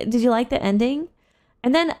 did you like the ending?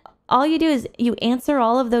 And then all you do is you answer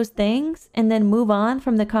all of those things and then move on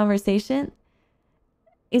from the conversation.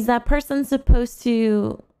 Is that person supposed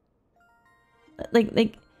to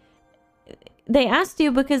like they asked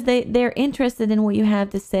you because they're interested in what you have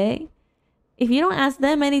to say? If you don't ask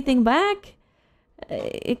them anything back,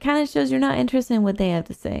 it kind of shows you're not interested in what they have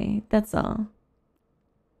to say. That's all.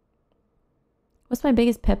 What's my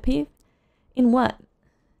biggest pet peeve? In what?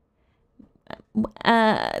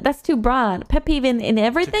 That's too broad. Pet peeve in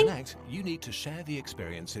everything? To connect, you need to share the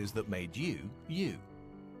experiences that made you, you.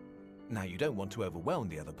 Now, you don't want to overwhelm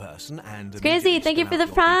the other person and... Crazy, thank you for the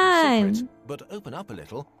secrets, prime! but open up a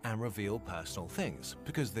little and reveal personal things,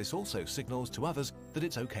 because this also signals to others that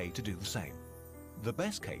it's okay to do the same. The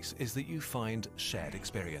best case is that you find shared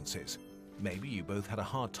experiences. Maybe you both had a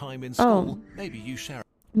hard time in school, maybe you share...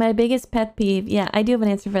 My biggest pet peeve, yeah, I do have an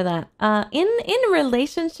answer for that. In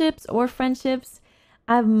relationships or friendships,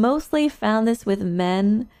 I've mostly found this with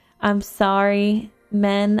men. I'm sorry,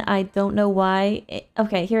 men, I don't know why.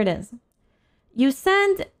 Okay, here it is. You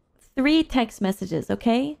send 3 text messages,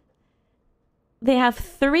 okay? They have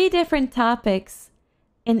 3 different topics,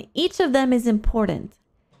 and each of them is important.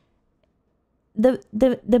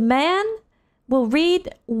 The man will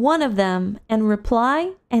read one of them and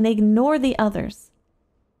reply and ignore the others.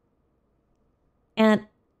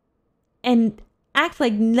 And act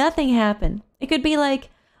like nothing happened. It could be like,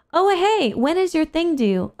 oh, hey, when is your thing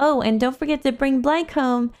due? Oh, and don't forget to bring blank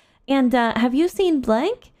home. And have you seen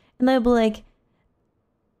blank? And they'll be like,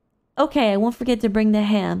 okay, I won't forget to bring the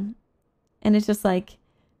ham. And it's just like,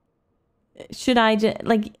 should I just,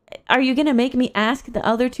 like, are you going to make me ask the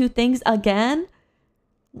other 2 things again?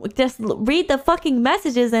 Just read the fucking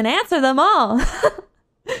messages and answer them all.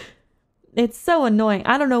 It's so annoying.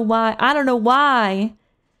 I don't know why. I don't know why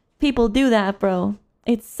people do that, bro.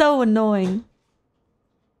 It's so annoying.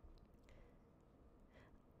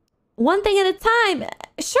 One thing at a time.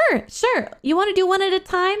 Sure. You want to do one at a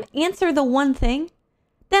time? Answer the one thing.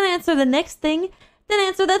 Then answer the next thing. Then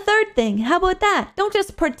answer the 3rd thing. How about that? Don't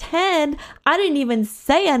just pretend I didn't even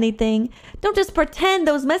say anything. Don't just pretend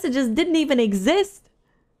those messages didn't even exist.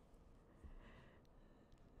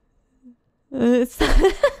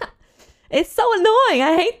 It's so annoying.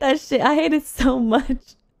 I hate that shit. I hate it so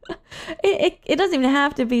much. It doesn't even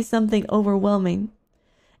have to be something overwhelming.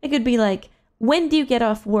 It could be like, when do you get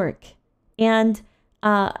off work? And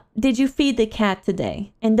did you feed the cat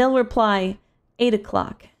today? And they'll reply, 8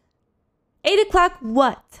 o'clock. 8 o'clock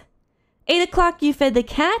what? 8 o'clock you fed the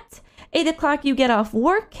cat? 8 o'clock you get off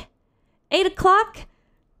work? 8 o'clock?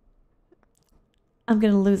 I'm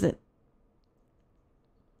gonna lose it.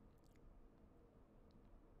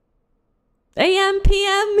 AM,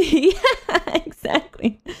 PM, yeah,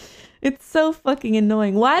 exactly. It's so fucking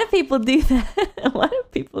annoying. Why do people do that? Why do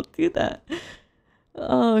people do that?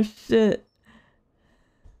 Oh, shit.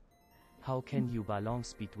 How can you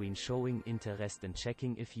balance between showing interest and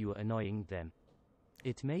checking if you're annoying them?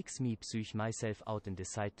 It makes me psych myself out and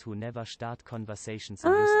decide to never start conversations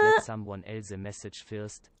and just let someone else a message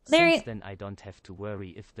first. Since then I don't have to worry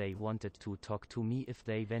if they wanted to talk to me if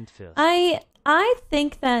they went first. I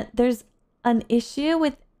think that there's an issue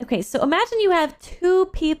with... Okay, so imagine you have 2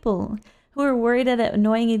 people who are worried about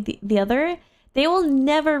annoying the other. They will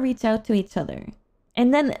never reach out to each other.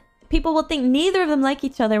 And then people will think neither of them like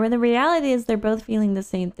each other when the reality is they're both feeling the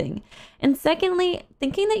same thing. And secondly,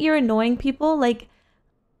 thinking that you're annoying people, like,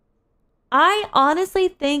 I honestly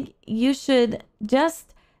think you should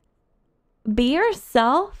just be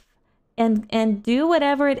yourself and do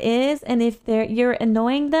whatever it is. And if you're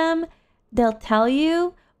annoying them, they'll tell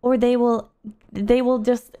you, or they will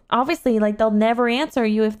just, obviously, like, they'll never answer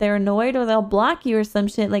you if they're annoyed, or they'll block you or some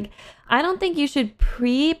shit. Like, I don't think you should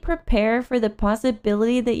prepare for the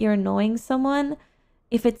possibility that you're annoying someone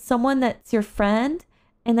if it's someone that's your friend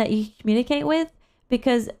and that you communicate with,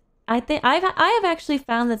 because I think I have actually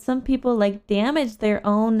found that some people, like, damage their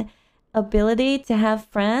own ability to have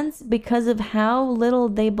friends because of how little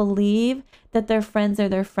they believe that their friends are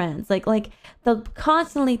their friends. Like they'll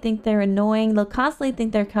constantly think they're annoying. They'll constantly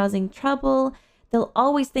think they're causing trouble. They'll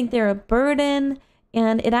always think they're a burden,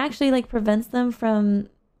 and it actually like prevents them from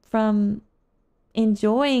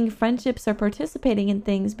enjoying friendships or participating in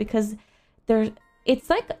things because it's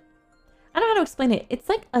like, I don't know how to explain it. It's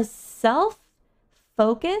like a self-focus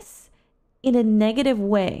in a negative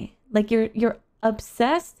way. Like you're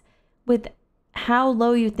obsessed with how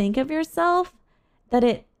low you think of yourself, that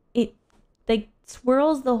it like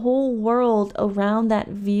swirls the whole world around that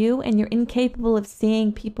view, and you're incapable of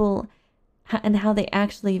seeing people and how they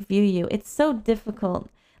actually view you. It's so difficult.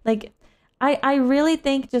 Like I really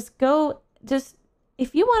think just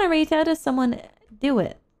if you want to reach out to someone, do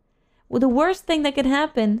it. Well, the worst thing that could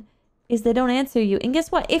happen is they don't answer you. And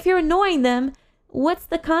guess what? If you're annoying them, what's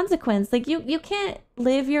the consequence? Like you can't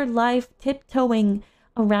live your life tiptoeing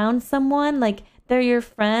around someone like they're your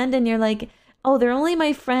friend and you're like, oh, they're only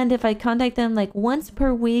my friend if I contact them like once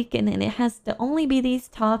per week, and it has to only be these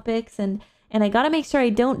topics, and I gotta make sure I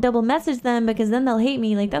don't double message them because then they'll hate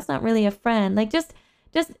me. Like that's not really a friend. Like just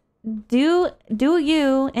do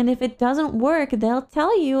you, and if it doesn't work, they'll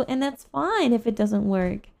tell you, and that's fine if it doesn't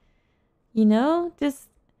work. You know,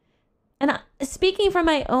 speaking from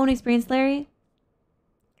my own experience, Larry,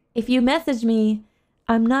 if you message me,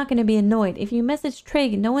 I'm not going to be annoyed. If you message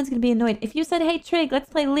Trig, no one's going to be annoyed. If you said, hey, Trig, let's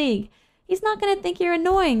play League, he's not going to think you're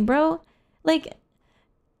annoying, bro. Like,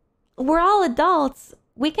 we're all adults.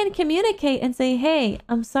 We can communicate and say, hey,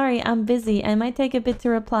 I'm sorry, I'm busy. I might take a bit to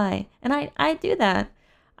reply. And I do that.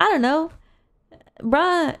 I don't know.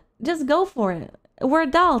 Bruh, just go for it. We're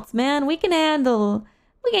adults, man. We can handle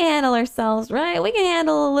ourselves, right? We can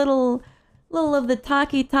handle a little of the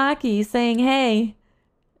talkie saying, hey,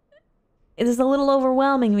 it is a little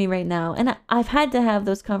overwhelming me right now. And I've had to have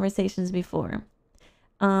those conversations before.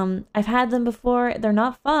 I've had them before. They're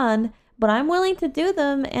not fun, but I'm willing to do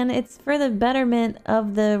them, and it's for the betterment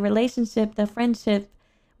of the relationship, the friendship,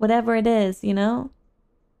 whatever it is, you know?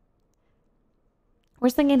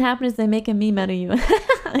 Worst thing can happen is they make a meme out of you.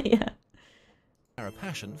 Yeah. A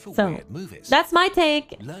passion for So, weird movies. that's my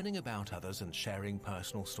take. Learning about others and sharing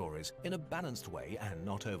personal stories in a balanced way and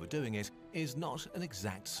not overdoing it is not an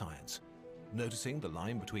exact science. Noticing the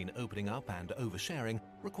line between opening up and oversharing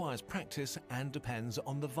requires practice and depends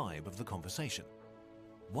on the vibe of the conversation.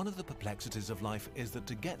 One of the perplexities of life is that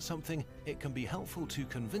to get something, it can be helpful to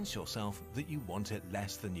convince yourself that you want it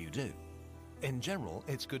less than you do. In general,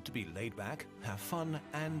 it's good to be laid back, have fun,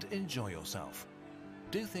 and enjoy yourself.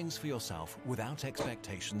 Do things for yourself without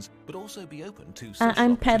expectations, but also be open to social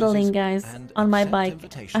I'm pedaling, opportunities guys, and on my accept bike. I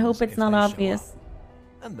invitations hope it's if not they show obvious.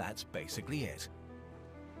 up. And that's basically it.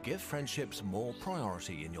 Give friendships more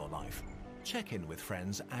priority in your life. Check in with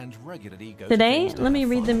friends and regularly go Today, to things to let me have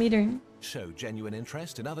read the fun. meter. Show genuine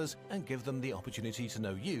interest in others and give them the opportunity to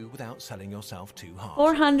know you without selling yourself too hard.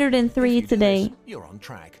 403 If you do today. this, you're on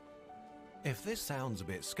track. If this sounds a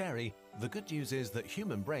bit scary, the good news is that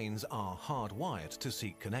human brains are hardwired to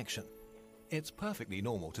seek connection. It's perfectly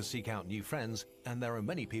normal to seek out new friends, and there are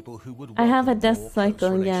many people who would I have a welcome death more close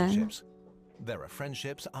cycle, yeah. relationships. There are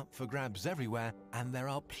friendships up for grabs everywhere, and there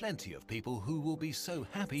are plenty of people who will be so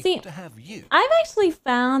happy See, to have you. I've actually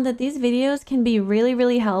found that these videos can be really,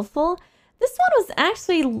 really helpful. This one was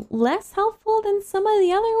actually less helpful than some of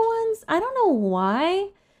the other ones. I don't know why,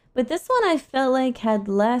 but this one I felt like had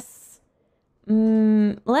less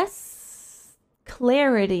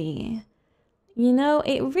clarity. You know,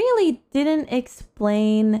 it really didn't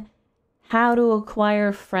explain how to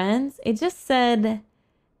acquire friends. It just said,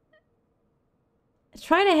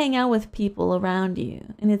 try to hang out with people around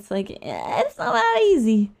you. And it's like, it's not that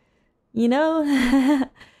easy. You know?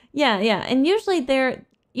 yeah. And usually they're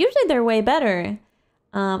way better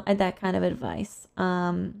at that kind of advice. So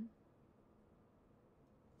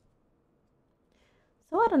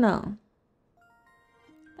I don't know.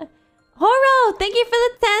 Horo, thank you for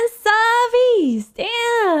the 10 subbies.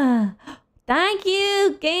 Damn. Thank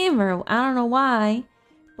you, gamer. I don't know why,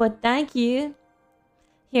 but thank you.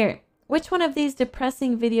 Here, which one of these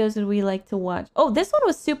depressing videos would we like to watch? Oh, this one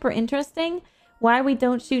was super interesting. Why we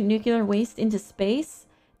don't shoot nuclear waste into space.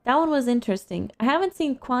 That one was interesting. I haven't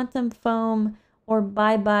seen Quantum Foam or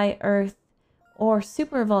Bye Bye Earth or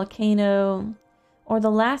Super Volcano or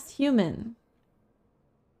The Last Human.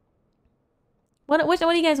 What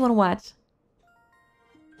do you guys want to watch?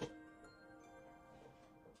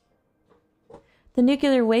 The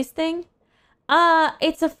nuclear waste thing?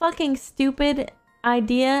 It's a fucking stupid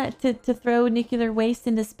idea to throw nuclear waste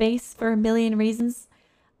into space for a million reasons.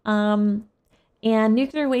 And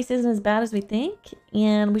nuclear waste isn't as bad as we think.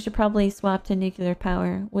 And we should probably swap to nuclear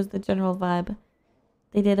power, was the general vibe.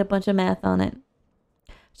 They did a bunch of math on it.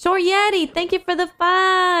 Shore Yeti, thank you for the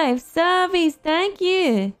 5 subbies. Thank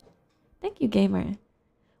you. Thank you, gamer.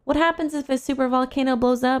 What happens if a super volcano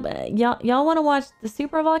blows up? Y'all want to watch the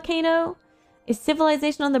super volcano? Is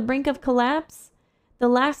civilization on the brink of collapse? The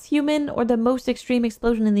last human or the most extreme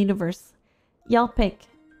explosion in the universe? Y'all pick.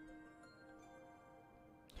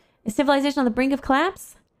 Is civilization on the brink of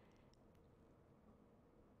collapse?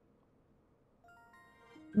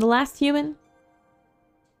 The last human?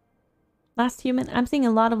 Last human? I'm seeing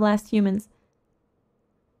a lot of last humans.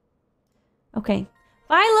 Okay.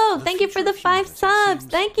 Philo, thank you for the 5 subs.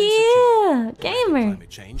 Thank you, gamer.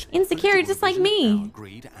 Insecure, just like me.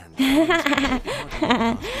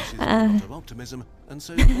 Optimism, and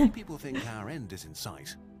so many people think our end is in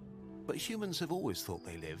sight. But humans have always thought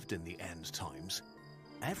they lived in the end times.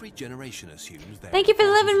 Every generation assumes that. Thank you for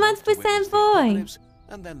 11 months, Percent Boy.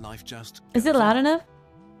 And then life just. Is it loud enough?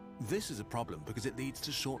 This is a problem because it leads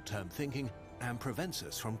to short-term thinking and prevents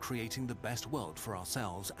us from creating the best world for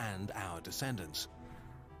ourselves and our descendants.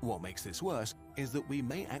 What makes this worse is that we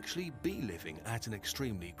may actually be living at an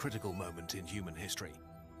extremely critical moment in human history.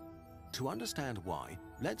 To understand why,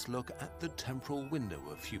 let's look at the temporal window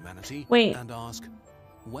of humanity and ask,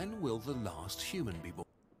 when will the last human be born?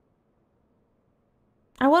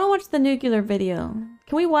 I want to watch the nuclear video.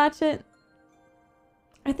 Can we watch it?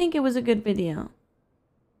 I think it was a good video.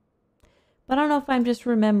 But I don't know if I'm just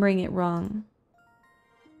remembering it wrong.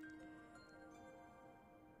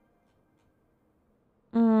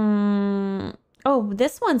 Oh,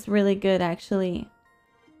 this one's really good, actually.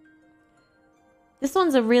 This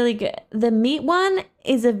one's a really good... The meat one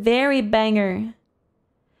is a very banger.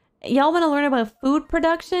 Y'all want to learn about food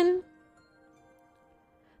production?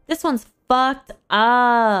 This one's fucked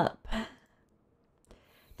up.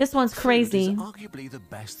 This one's crazy. Food is arguably the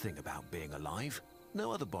best thing about being alive.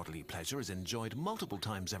 No other bodily pleasure is enjoyed multiple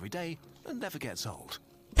times every day and never gets old.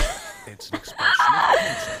 It's an expression of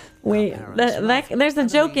culture. Wait, there's a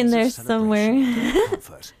joke in there somewhere.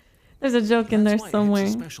 There's a joke in there somewhere.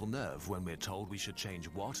 It's a special nerve when we're told we should change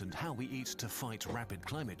what and how we eat to fight rapid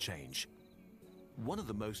climate change. One of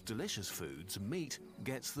the most delicious foods, meat,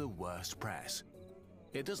 gets the worst press.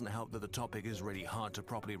 It doesn't help that the topic is really hard to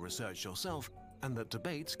properly research yourself and that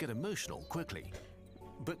debates get emotional quickly.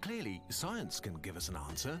 But clearly, science can give us an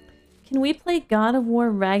answer. Can we play God of War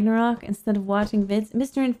Ragnarok instead of watching vids?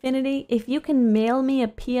 Mr. Infinity, if you can mail me a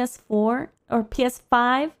PS4 or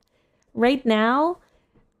PS5 right now,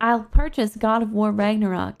 I'll purchase God of War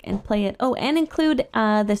Ragnarok and play it. Oh, and include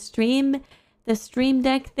the stream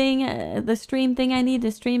deck thing, the stream thing I need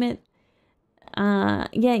to stream it.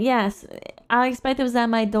 Yes. I expect it was at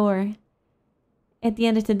my door at the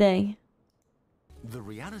end of today. The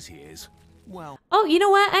reality is, well... Oh, you know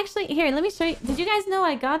what? Actually, here, let me show you. Did you guys know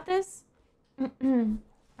I got this? I'm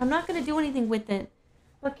not going to do anything with it.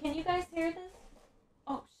 But can you guys hear this?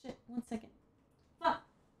 Oh, shit. 1 second. Fuck.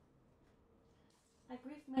 I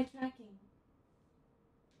griefed my tracking.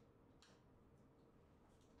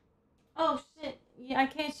 Oh, shit. Yeah, I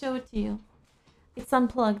can't show it to you. It's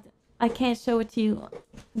unplugged. I can't show it to you.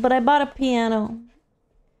 But I bought a piano.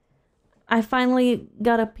 I finally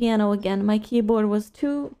got a piano again. My keyboard was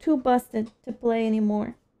too busted to play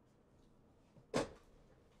anymore.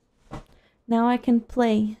 Now I can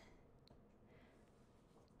play.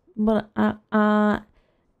 But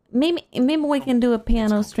maybe we can do a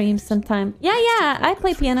piano stream sometime. Yeah, I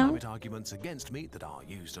play piano. Arguments against me that are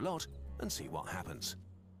used a lot and see what happens.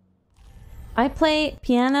 I play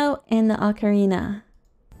piano in the ocarina.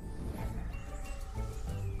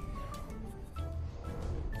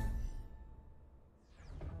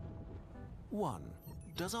 One,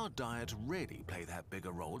 does our diet really play that big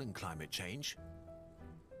a role in climate change?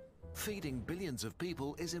 Feeding billions of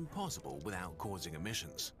people is impossible without causing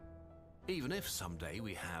emissions. Even if someday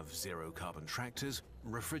we have zero-carbon tractors,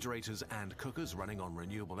 refrigerators and cookers running on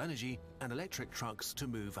renewable energy, and electric trucks to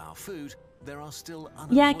move our food, there are still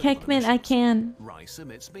unavoidable Yeah, Kekman, I can. Rice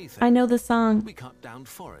emits methane. I know the song. We cut down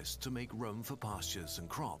forests to make room for pastures and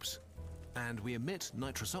crops. And we emit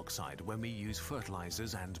nitrous oxide when we use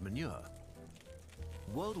fertilizers and manure.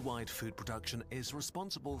 Worldwide food production is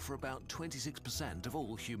responsible for about 26% of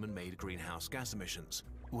all human-made greenhouse gas emissions,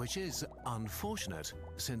 which is unfortunate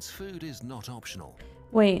since food is not optional.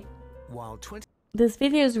 Wait. While This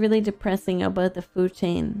video is really depressing about the food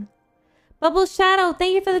chain. Bubble Shadow,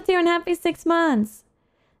 thank you for the tier and happy 6 months.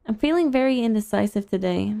 I'm feeling very indecisive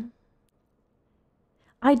today.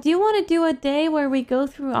 I do want to do a day where we go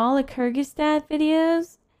through all the Kyrgyzstan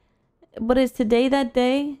videos But is today that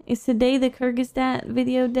day? Is today the Kyrgyzstan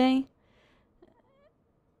video day?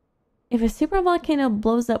 If a super volcano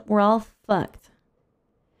blows up, we're all fucked.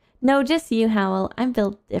 No, just you, Howell. I'm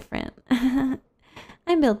built different. I'm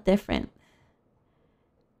built different.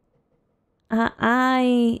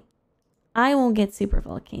 I won't get super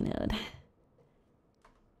volcanoed.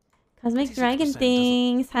 Cosmic dragon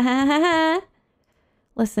things.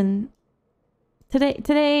 Listen.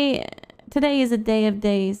 Today is a day of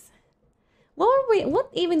days. What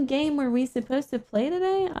even game were we supposed to play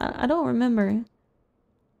today? I don't remember.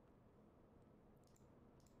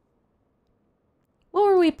 What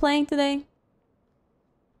were we playing today?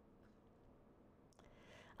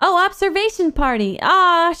 Oh, observation party.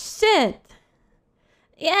 Ah, shit.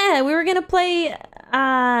 Yeah, we were gonna play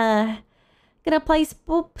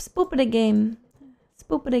Spoopity game.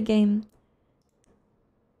 Spoopity game.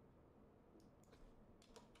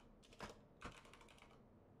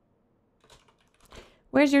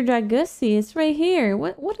 Where's your Dragussi? It's right here.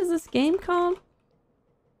 What is this game called?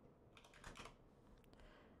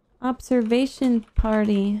 Observation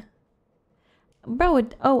party. Bro,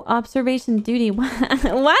 oh, observation duty. Why did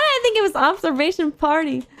I think it was observation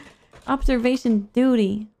party? Observation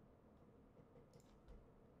duty.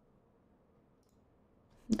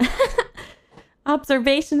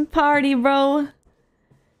 Observation party, bro.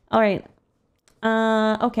 All right.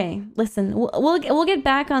 Okay. Listen, we'll get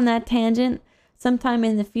back on that tangent sometime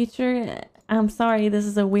in the future. I'm sorry, this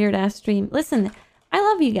is a weird ass stream. Listen, I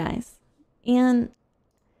love you guys, and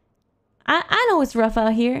I know it's rough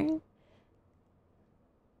out here.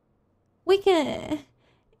 We can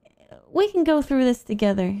go through this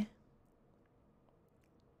together.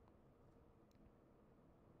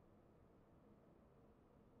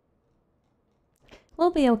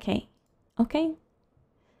 We'll be okay. Okay?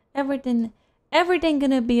 Everything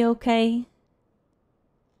gonna be okay.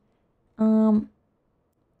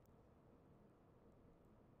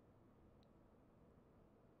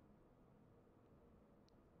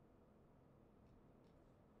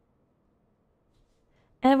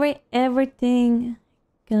 Everything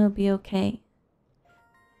gonna be okay.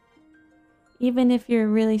 Even if you're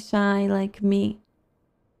really shy like me.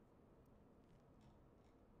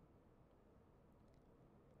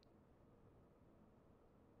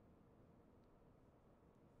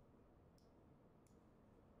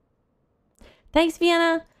 Thanks,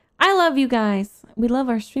 Vienna. I love you guys. We love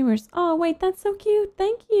our streamers. Oh, wait, that's so cute.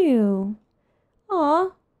 Thank you.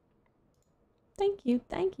 Aw. Thank you.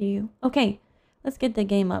 Thank you. Okay, let's get the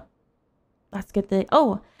game up. Let's get the...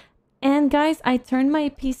 Oh, and guys, I turned my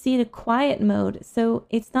PC to quiet mode, so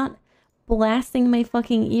it's not blasting my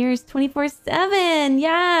fucking ears 24/7.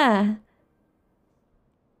 Yeah.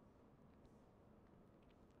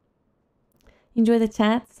 Enjoy the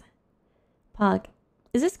chats. Pog.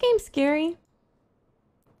 Is this game scary?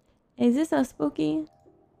 Is this so spooky?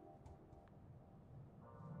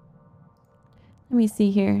 Let me see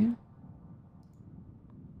here.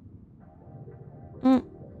 I'm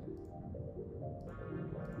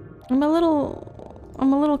a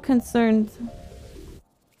little concerned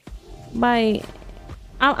by...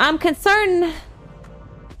 I'm concerned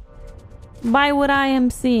by what I am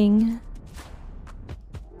seeing.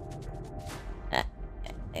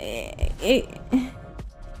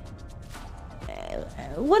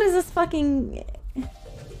 What is this fucking...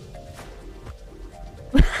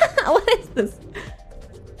 What is this?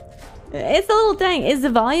 It's a little dang. Is the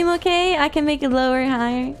volume okay? I can make it lower,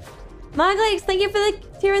 higher. Moglex, thank you for the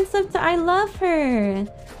tier and sub to I love her.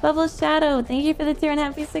 Bubble Shadow, thank you for the tier and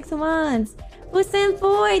happy 6 months. Usain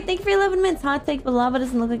Boy, thank you for 11 minutes. Hot take, but lava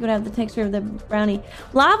doesn't look like it would have the texture of the brownie.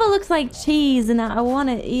 Lava looks like cheese and I want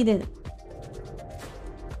to eat it.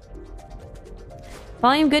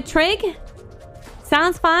 Volume good, Trig?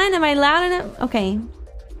 Sounds fine. Am I loud enough? Okay.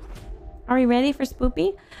 Are we ready for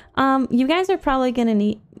Spoopy? You guys are probably gonna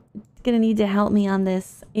need to help me on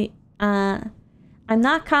this. I'm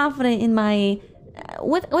not confident in my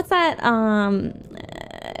what's that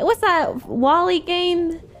Wally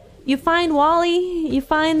game? You find Wally. You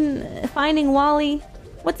finding Wally.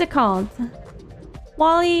 What's it called?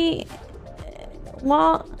 Wally.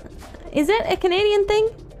 Is it a Canadian thing?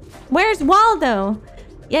 Where's Waldo?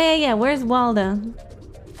 Yeah. Where's Waldo?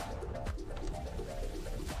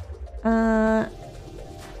 The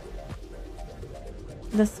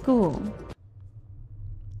school.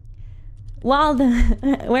 Waldo.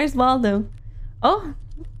 Where's Waldo? Oh.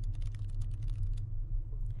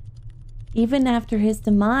 Even after his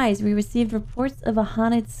demise, we received reports of a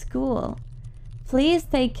haunted school. Please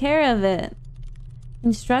take care of it.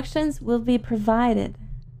 Instructions will be provided.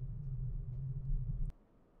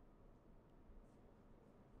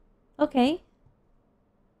 Okay.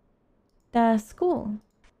 The school.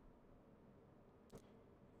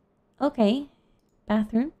 Okay.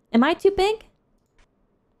 Bathroom. Am I too big?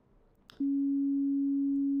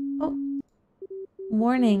 Oh.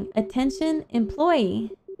 Warning. Attention,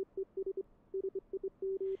 employee.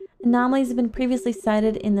 Anomalies have been previously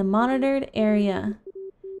cited in the monitored area.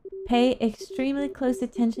 Pay extremely close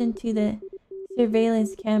attention to the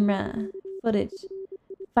surveillance camera footage.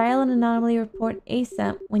 File an anomaly report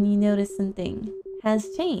ASAP when you notice something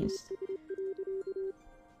has changed.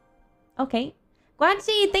 Okay.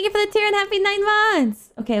 Guanchi, thank you for the tier and happy 9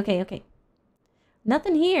 months! Okay.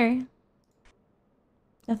 Nothing here.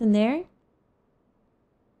 Nothing there?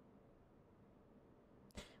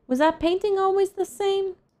 Was that painting always the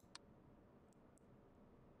same?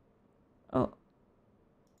 Oh.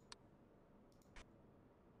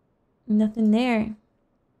 Nothing there.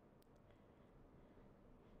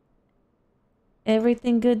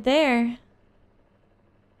 Everything good there.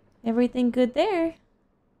 Everything good there.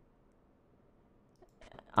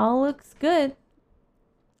 All looks good.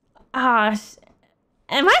 Ah,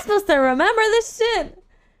 am I supposed to remember this shit?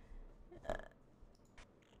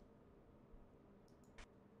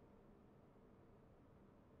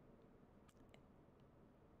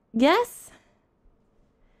 Yes?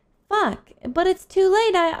 Fuck. But it's too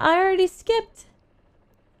late. I already skipped.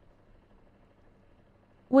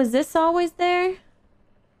 Was this always there?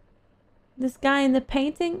 This guy in the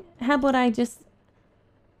painting? How about I just...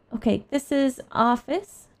 Okay, this is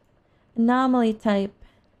office. Anomaly type.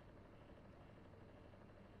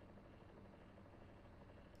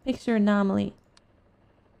 Picture anomaly.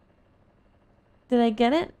 Did I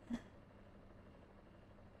get it?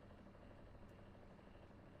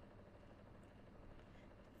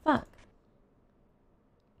 Fuck.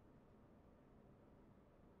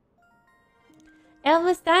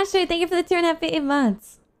 Elvis Dasher, thank you for the 2.5 8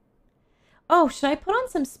 months. Oh, should I put on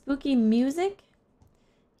some spooky music?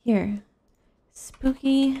 Here.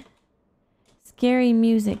 Spooky, scary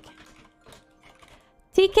music.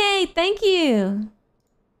 TK, thank you.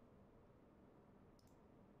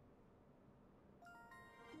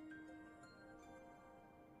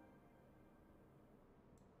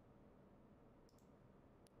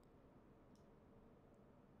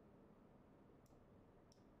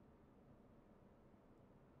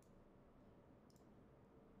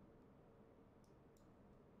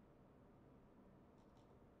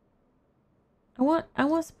 I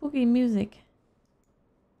want spooky music.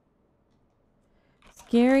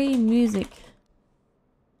 Scary music.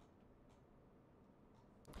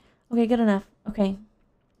 Okay, good enough. Okay.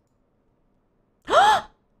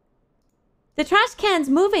 The trash can's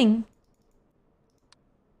moving.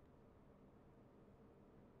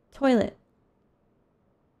 Toilet.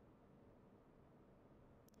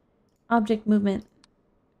 Object movement.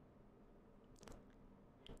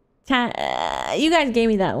 You guys gave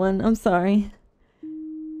me that one. I'm sorry.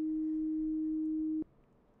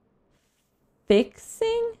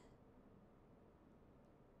 Fixing?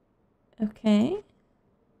 Okay.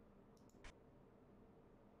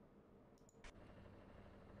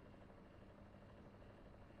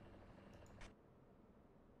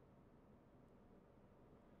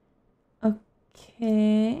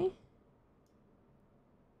 Okay.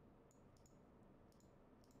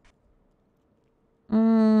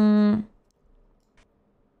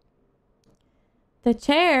 The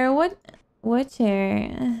chair? What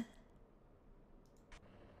chair?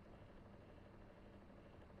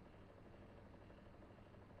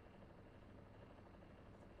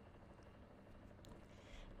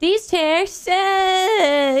 These chairs?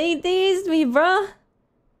 He teased me, bro.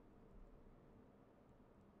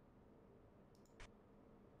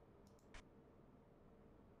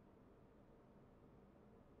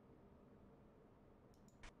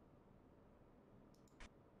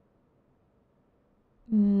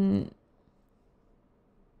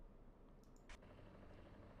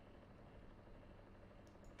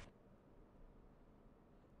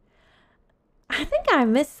 I think I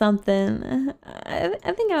missed something.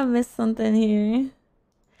 I think I missed something here.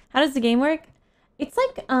 How does the game work? It's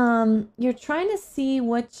like you're trying to see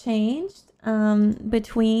what changed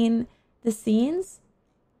between the scenes.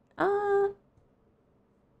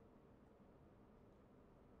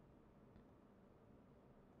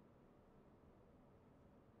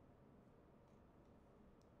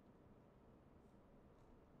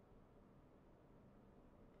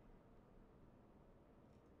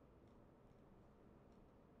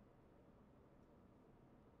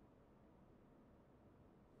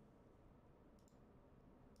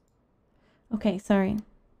 Okay, sorry.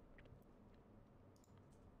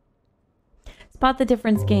 Spot the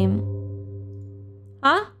difference game.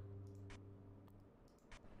 Huh?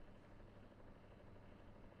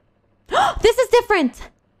 This is different.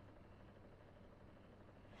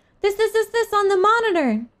 This on the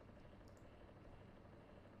monitor.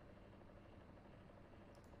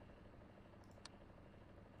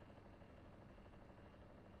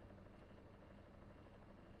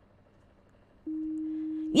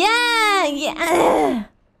 Yeah, yeah.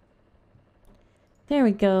 There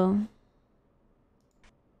we go.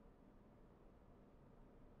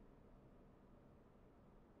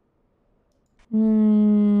 Hmm.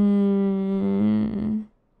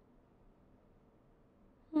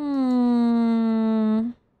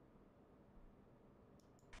 Hmm.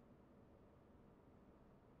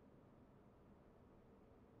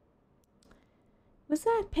 Was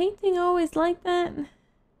that painting always like that?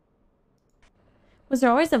 Was there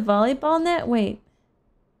always a volleyball net? Wait.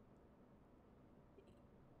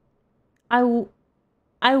 I want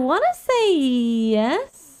to say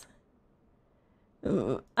yes.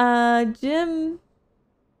 Jim.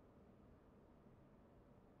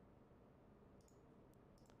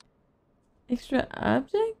 Extra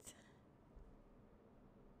object?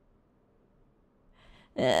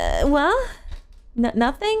 Well,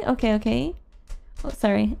 nothing? Okay, okay. Oh,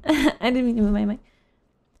 sorry. I didn't mean to move my mic.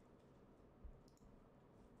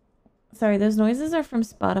 Sorry, those noises are from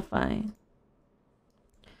Spotify.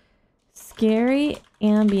 Scary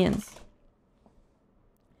ambience.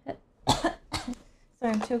 Sorry,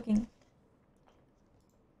 I'm choking.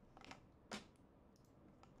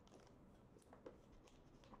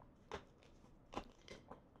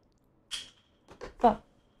 Fuck.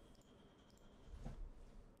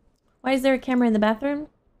 Why is there a camera in the bathroom?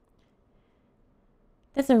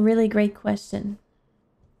 That's a really great question.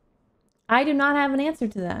 I do not have an answer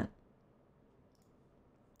to that.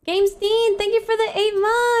 GameSteen, thank you for the 8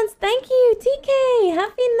 months. Thank you, TK.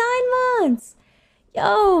 Happy 9 months.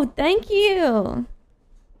 Yo, thank you.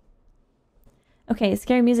 Okay,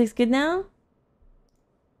 scary music's good now.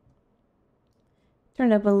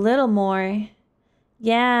 Turn it up a little more.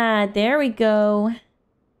 Yeah, there we go.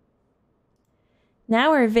 Now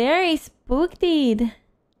we're very spooked.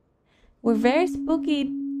 We're very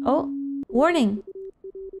spooky. Oh, warning.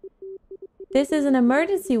 This is an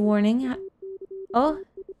emergency warning. Oh.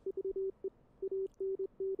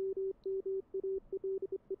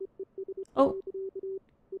 Oh.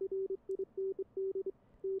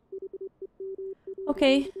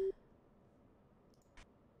 Okay.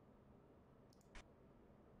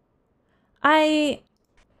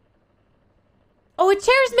 Oh, a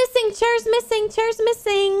chair's missing! Chair's missing! Chair's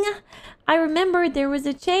missing! I remembered there was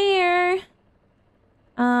a chair.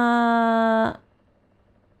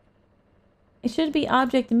 It should be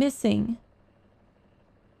object missing.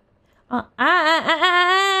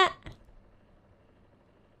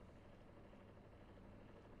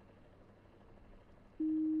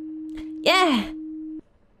 Yeah!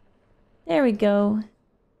 There we go.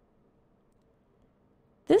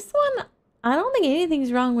 This one, I don't think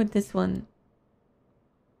anything's wrong with this one.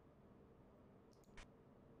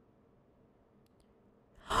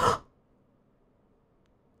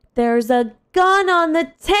 There's a gun on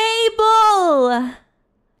the table!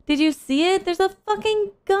 Did you see it? There's a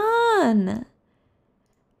fucking gun!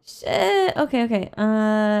 Shit. Okay, okay.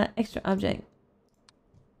 Extra object.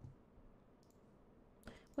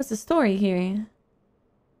 What's the story here?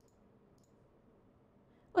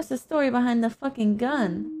 What's the story behind the fucking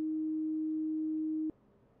gun?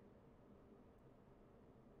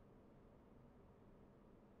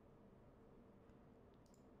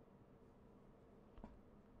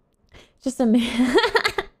 Just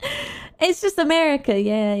it's just America.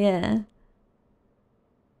 Yeah, yeah.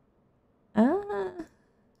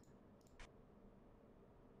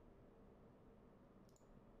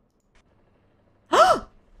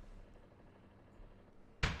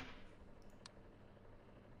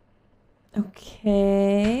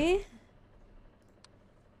 Okay.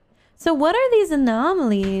 So what are these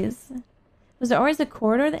anomalies? Was there always a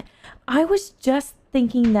corridor there? I was just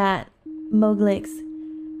thinking that, Moglix.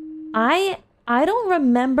 I don't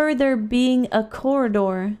remember there being a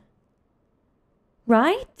corridor.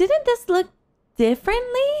 Right? Didn't this look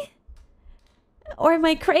differently? Or am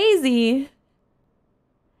I crazy?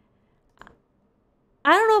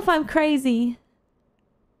 I don't know if I'm crazy.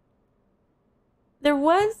 There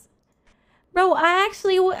was... Bro, I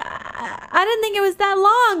didn't think it was that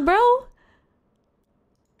long, bro.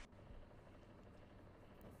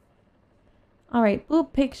 Alright,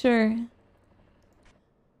 boop picture.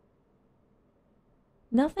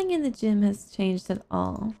 Nothing in the gym has changed at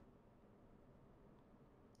all.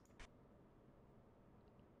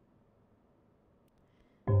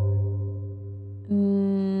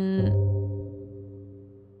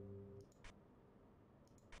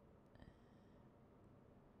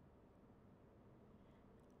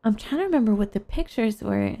 I'm trying to remember what the pictures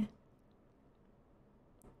were.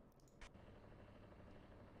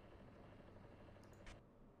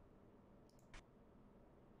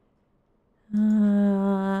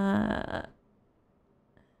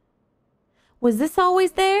 Was this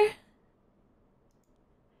always there?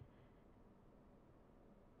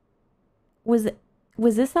 Was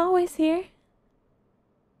this always here?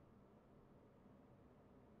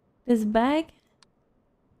 This bag?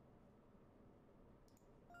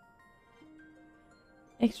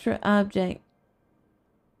 Extra object.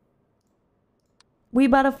 We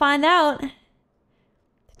about to find out.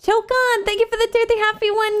 Choke on! Thank you for the 2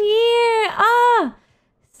 happy 1 year! Ah!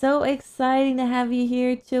 So exciting to have you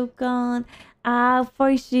here, Choke on. I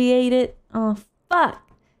appreciate it. Oh, fuck.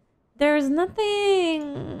 There's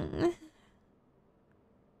nothing.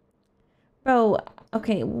 Bro,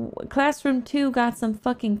 okay. Classroom 2 got some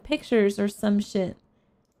fucking pictures or some shit.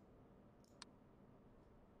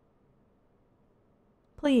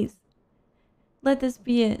 Please. Let this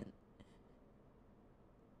be it.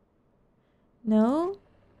 No?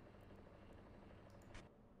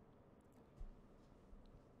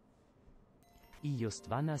 I just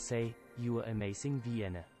wanna say, you're amazing,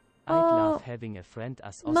 Vienna. I'd Oh. love having a friend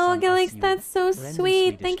as awesome as Mogalix, you. that's so Random sweet.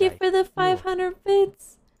 Swedish Thank you guy. for the Whoa. 500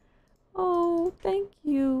 bits. Oh, thank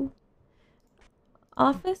you.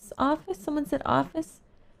 Office? Office? Someone said office?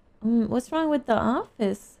 What's wrong with the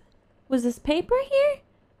office? Was this paper here?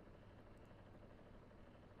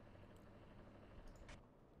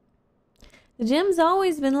 The gym's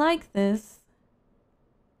always been like this.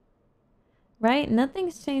 Right?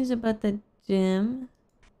 Nothing's changed about the gym.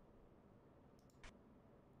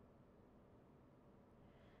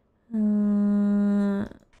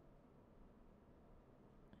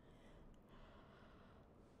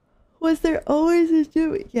 Was there always a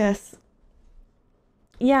gym? Yes.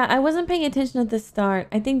 Yeah, I wasn't paying attention at the start.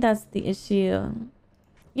 I think that's the issue.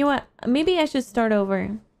 You know what? Maybe I should start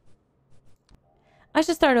over. I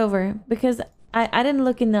should start over because I didn't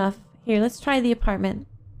look enough. Here, let's try the apartment.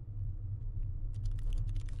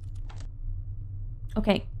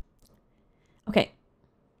 Okay. Okay.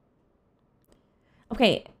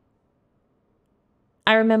 Okay.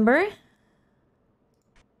 I remember.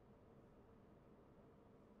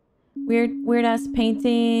 Weird ass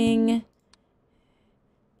painting.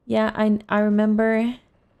 Yeah, I remember.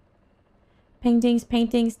 Paintings,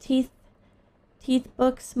 teeth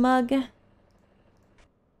books, mug.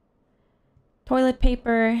 Toilet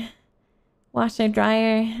paper. Washer,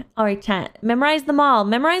 dryer. Alright, chat. Memorize them all.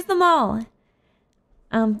 Memorize them all.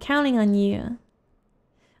 I'm counting on you.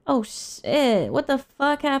 Oh shit. What the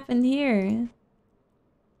fuck happened here?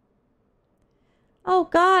 Oh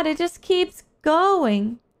god, it just keeps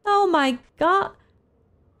going. Oh my god.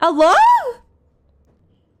 Hello?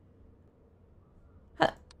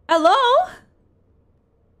 Hello?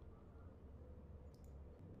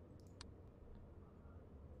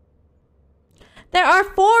 There are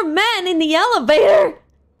 4 men in the elevator.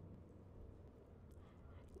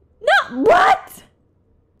 No, what?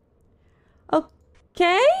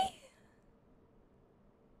 Okay.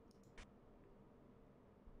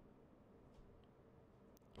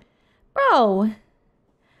 Bro.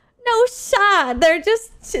 No shot. They're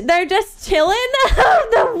just chilling out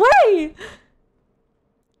of the way.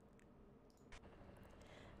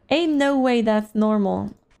 Ain't no way that's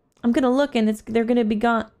normal. I'm gonna look and they're gonna be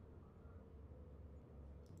gone.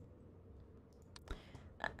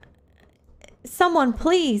 Someone,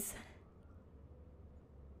 please.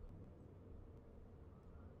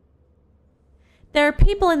 There are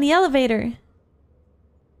people in the elevator.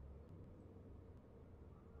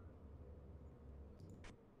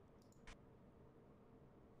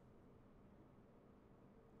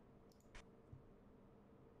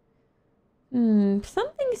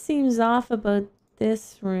 Something seems off about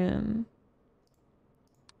this room.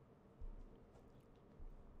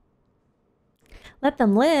 Let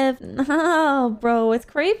them live. No, bro, it's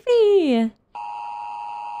creepy.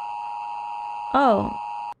 Oh.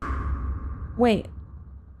 Wait.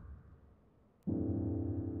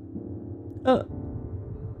 Oh.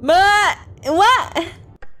 What?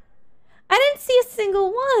 I didn't see a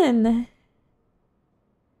single one.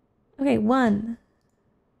 Okay, 1.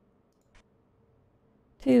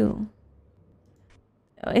 2.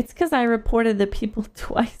 Oh, it's because I reported the people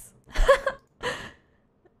twice.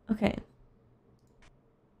 Okay.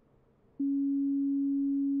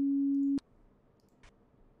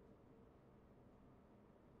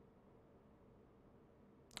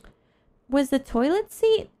 Was the toilet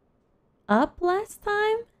seat up last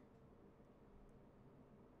time?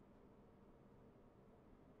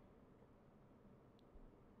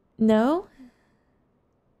 No?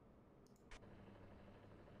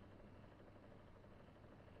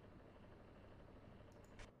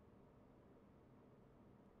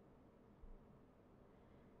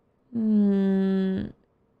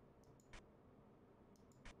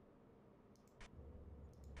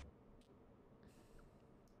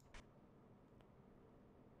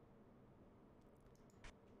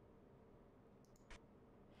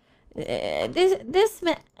 This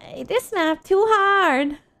map too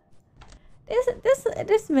hard.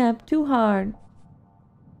 This map too hard.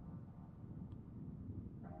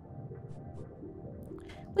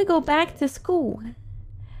 We go back to school.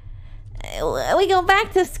 We go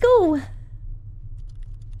back to school.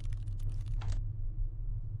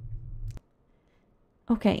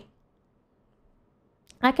 Okay.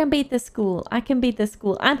 I can beat the school. I can beat the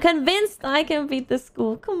school. I'm convinced I can beat the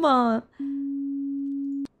school. Come on.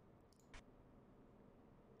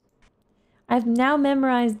 I've now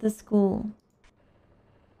memorized the school.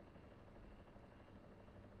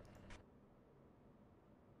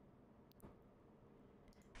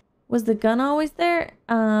 Was the gun always there?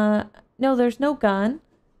 No, there's no gun.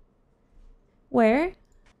 Where?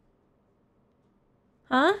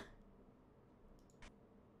 Huh?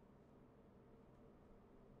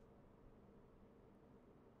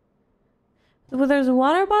 Well, there's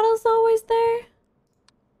water bottles always there?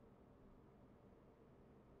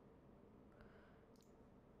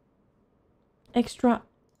 Extra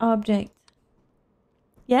object.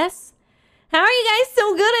 Yes? How are you guys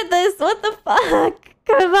so good at this? What the fuck?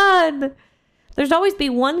 Come on. There's always be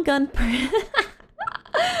one gun per...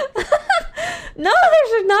 No, there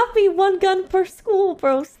should not be one gun per school,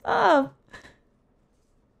 bro. Stop.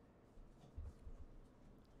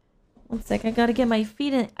 One sec, I gotta get my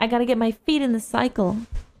feet in. I gotta get my feet in the cycle.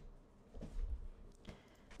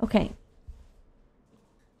 Okay.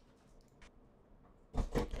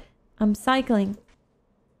 I'm cycling.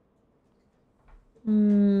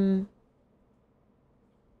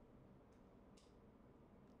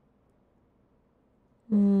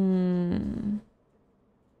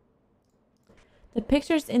 The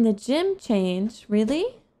pictures in the gym change. Really?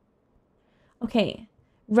 Okay.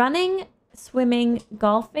 Running, swimming,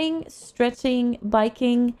 golfing, stretching,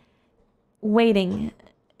 biking, weighting.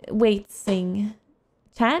 Weightsing.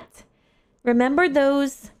 Chat? Remember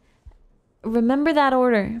those... Remember that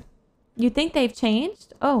order. You think they've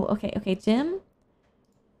changed? Oh, okay, okay. Gym.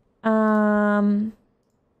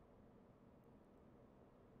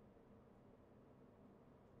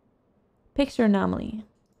 Picture anomaly.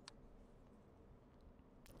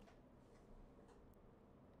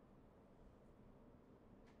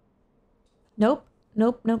 Nope.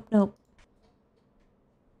 Nope, nope, nope.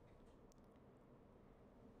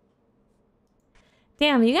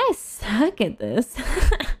 Damn, you guys suck at this.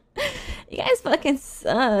 You guys fucking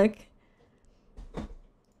suck.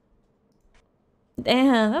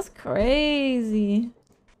 Damn, that's crazy.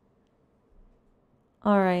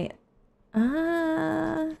 Alright.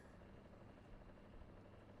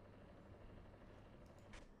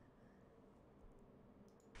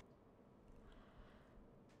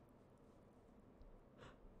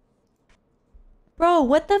 Bro,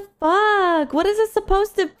 what the fuck? What is this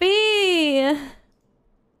supposed to be?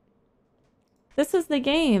 This is the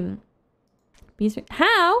game.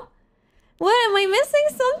 How? What? Am I missing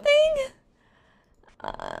something?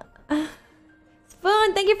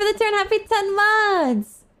 Spoon, thank you for the turn. Happy 10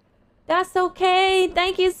 months. That's okay.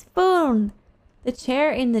 Thank you, Spoon. The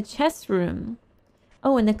chair in the chess room.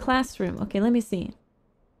 Oh, in the classroom. Okay, let me see.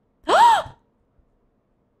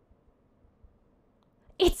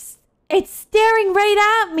 It's staring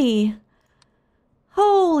right at me.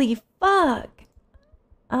 Holy fuck.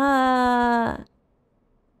 Damn,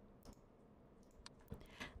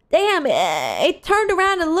 it turned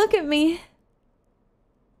around and looked at me.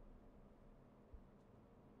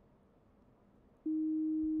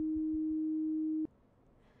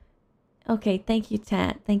 Okay, thank you,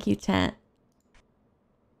 chat. Thank you, chat.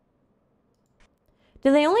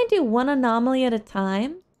 Do they only do one anomaly at a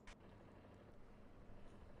time?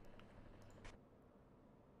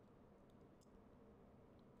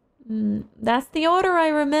 That's the order I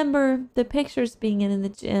remember the pictures being in the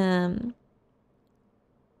gym.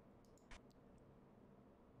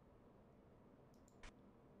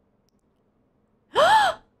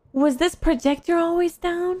 Was this projector always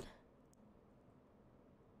down?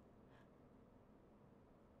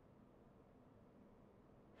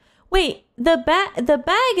 Wait, the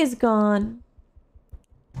bag is gone.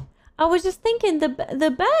 I was just thinking the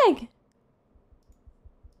bag.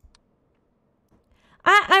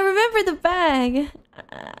 I remember the bag.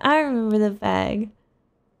 I remember the bag.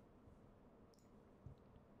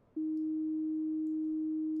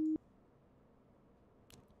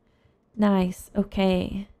 Nice.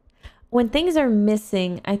 Okay. When things are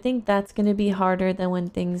missing, I think that's going to be harder than when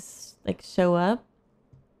things like show up.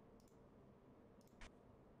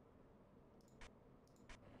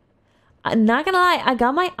 I'm not gonna lie, I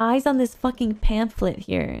got my eyes on this fucking pamphlet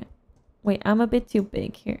here. Wait, I'm a bit too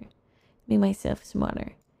big here. Make myself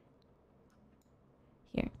smaller.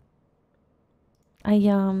 Here.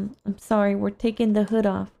 I'm sorry, we're taking the hood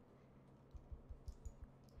off.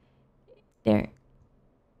 There.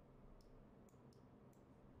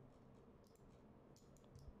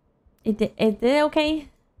 Is it okay?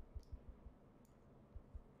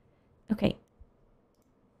 Okay.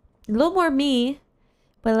 A little more me,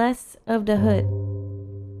 but less of the hood.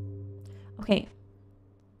 Okay.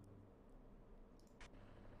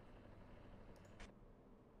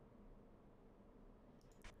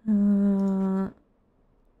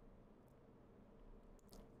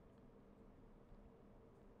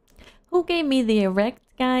 Who gave me the erect,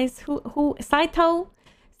 guys? Who? Saito?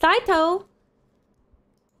 Saito?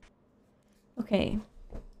 Okay.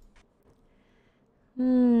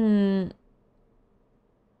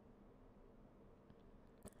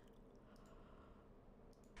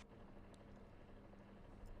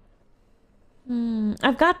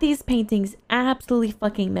 I've got these paintings absolutely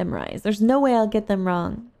fucking memorized. There's no way I'll get them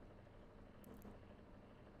wrong.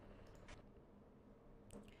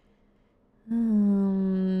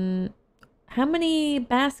 How many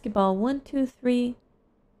basketball? 1, 2, 3.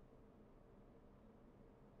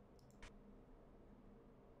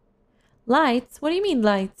 Lights? What do you mean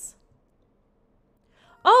lights?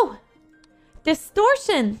 Oh!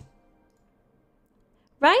 Distortion!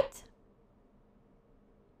 Right?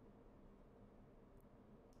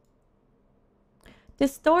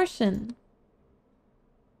 Distortion.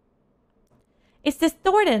 It's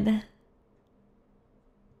distorted.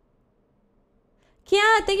 Kia,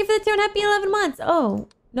 thank you for the 2.5 11 months. Oh,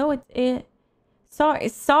 no, it.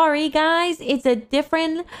 Sorry, guys. It's a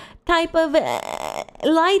different type of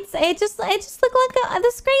lights. It just look like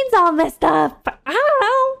the screen's all messed up. I don't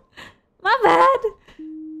know. My bad.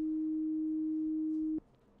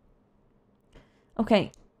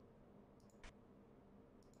 Okay.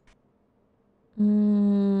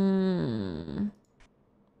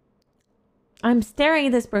 I'm staring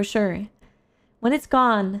at this brochure. When it's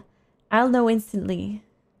gone, I'll know instantly.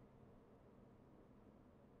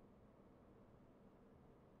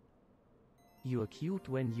 You're cute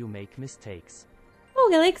when you make mistakes.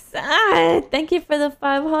 Oh, Alex, thank you for the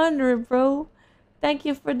 500, bro. Thank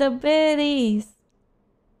you for the biddies.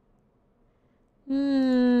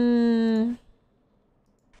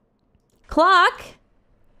 Clock?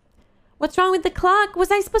 What's wrong with the clock?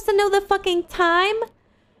 Was I supposed to know the fucking time?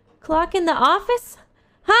 Clock in the office?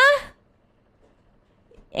 Huh?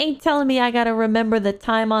 Ain't telling me I gotta remember the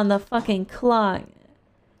time on the fucking clock.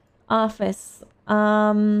 Office.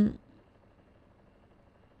 What?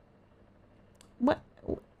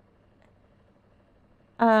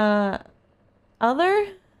 Other?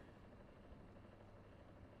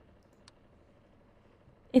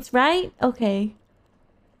 It's right? Okay.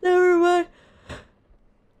 Never mind.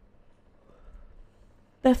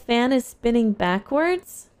 The fan is spinning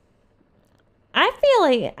backwards? I feel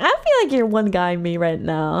like you're one guy me right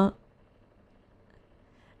now.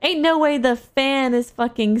 Ain't no way the fan is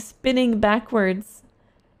fucking spinning backwards.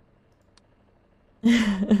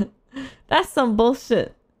 That's some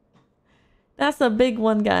bullshit. That's a big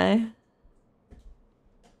one guy.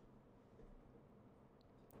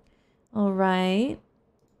 All right.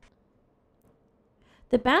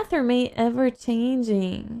 The bathroom ain't ever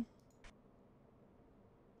changing.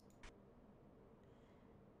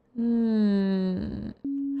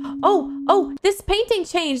 Oh, this painting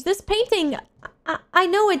changed. This painting, I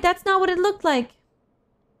know it. That's not what it looked like.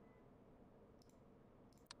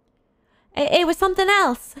 It was something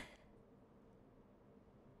else.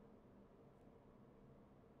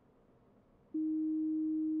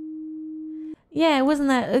 Yeah, it wasn't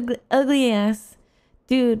that ugly ass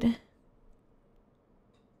dude.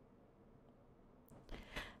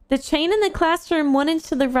 The chain in the classroom, 1 inch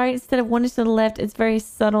to the right instead of 1 inch to the left. It's very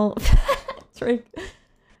subtle. Trick.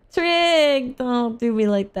 Don't do me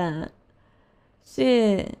like that.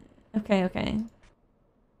 Shit. Okay.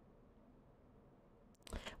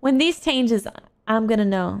 When these changes, I'm gonna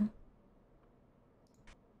know.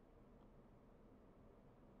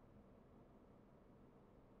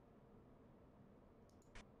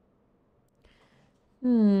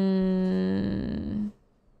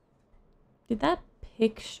 Did that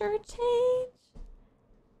picture change?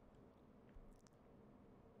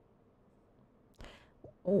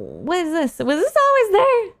 What is this? Was this always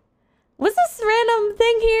there? Was this random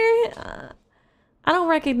thing here? I don't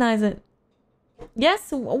recognize it.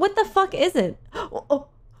 Yes? What the fuck is it? What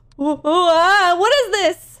is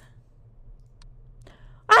this?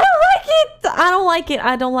 I don't like it! I don't like it.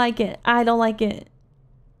 I don't like it. I don't like it.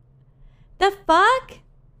 The fuck?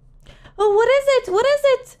 Oh, what is it? What is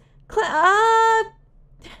it?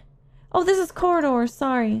 Oh, this is corridor.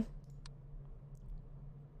 Sorry.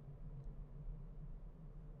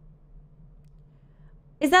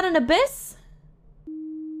 Is that an abyss?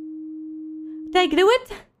 Did I do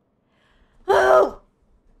it? Oh!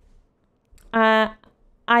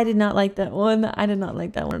 I did not like that one. I did not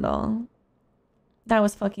like that one at all. That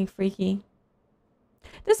was fucking freaky.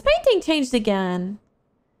 This painting changed again.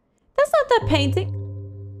 That's not the painting.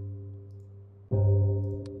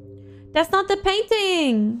 That's not the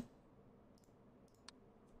painting.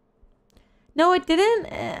 No, it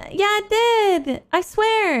didn't. Yeah, it did. I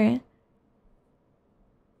swear.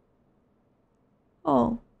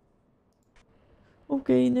 Oh.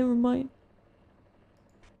 Okay, never mind.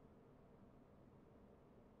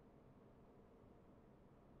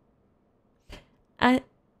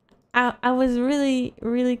 I was really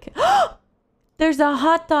There's a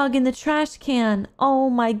hot dog in the trash can. Oh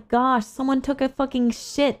my gosh, someone took a fucking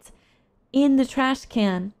shit in the trash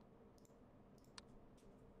can.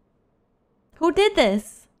 Who did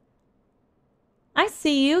this? I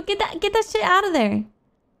see you. Get that shit out of there.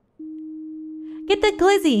 Get the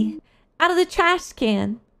glizzy out of the trash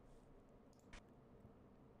can.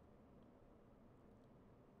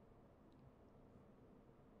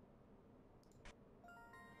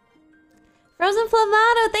 Frozen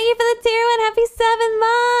Flavato, thank you for the tier 1. Happy 7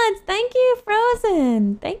 months. Thank you,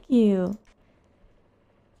 Frozen. Thank you.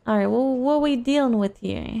 Alright, well, what are we dealing with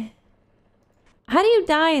here? How do you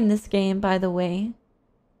die in this game, by the way?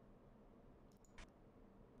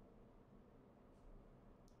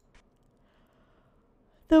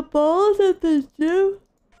 The balls at the gym?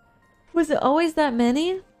 Was it always that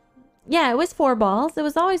many? Yeah, it was 4 balls. It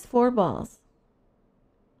was always 4 balls.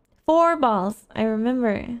 4 balls. I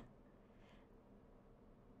remember.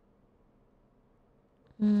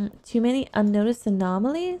 Too many unnoticed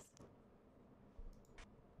anomalies?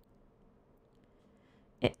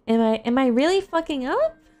 Am I really fucking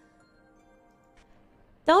up?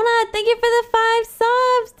 Donut, thank you for the 5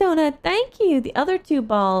 subs. Donut, thank you. The other 2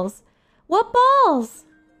 balls. What balls?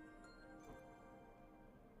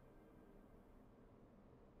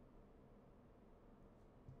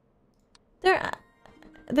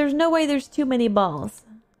 There's no way there's too many balls.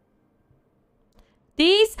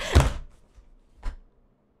 These?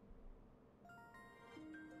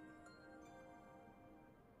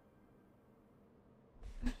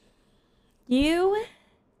 You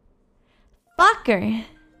fucker.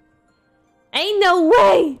 Ain't no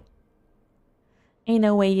way. Ain't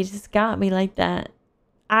no way you just got me like that.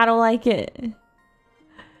 I don't like it.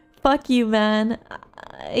 Fuck you, man.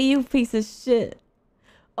 You piece of shit.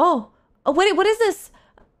 Oh, wait, what is this?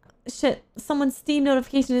 Shit, someone's Steam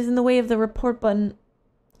notification is in the way of the report button.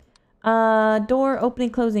 Door opening,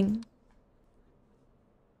 closing.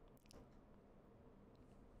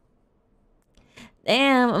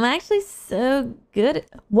 Damn, I'm actually so good.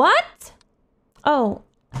 What? Oh,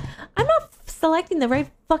 I'm not selecting the right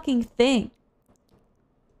fucking thing.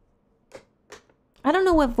 I don't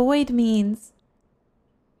know what void means.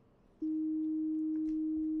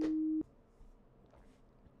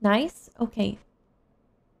 Nice. Okay.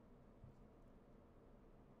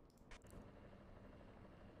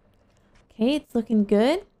 Okay, it's looking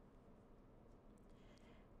good.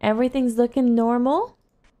 Everything's looking normal.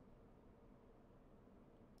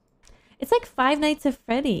 It's like Five Nights at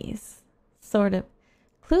Freddy's. Sort of.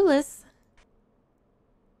 Clueless.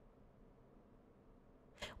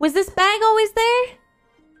 Was this bag always there?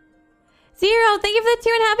 Zero, thank you for the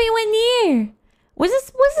tier and happy 1 year. Was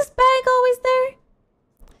this bag always there?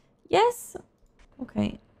 Yes?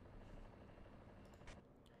 Okay.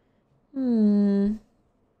 I'm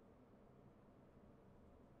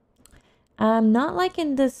not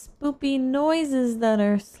liking the spoopy noises that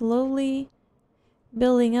are slowly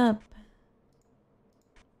building up.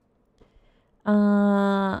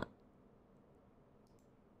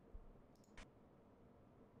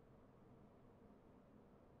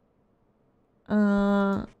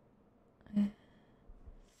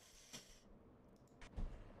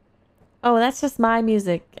 Oh, that's just my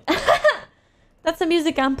music. That's the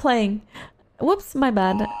music I'm playing. Whoops, my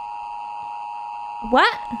bad.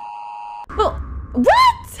 What? Well,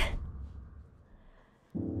 what?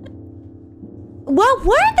 What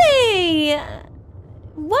were they?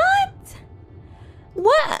 What?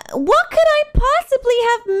 What could I possibly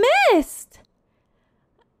have missed?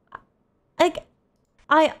 Like,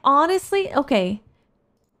 I honestly, okay.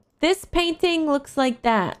 This painting looks like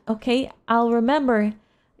that, okay? I'll remember.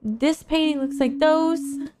 This painting looks like those.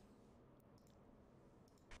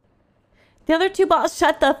 The other 2 balls,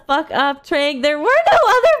 shut the fuck up, Trig. There were no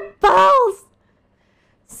other balls.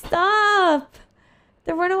 Stop.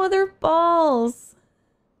 There were no other balls.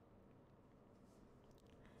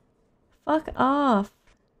 Fuck off.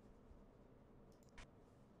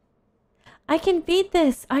 I can beat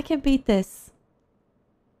this. I can beat this.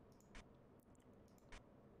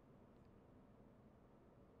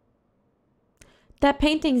 That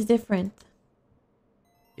painting's different.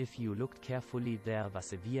 If you looked carefully, there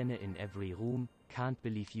was a Vienna in every room. Can't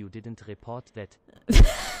believe you didn't report that.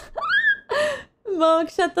 Monk,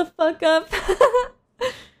 shut the fuck up.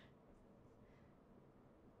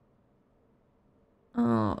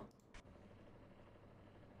 Oh.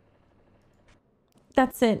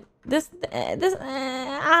 That's it.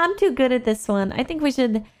 I'm too good at this one. I think we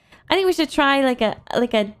should try like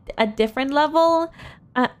a different level.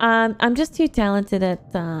 I'm just too talented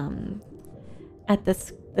at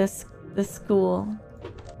this school.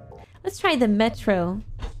 Let's try the metro.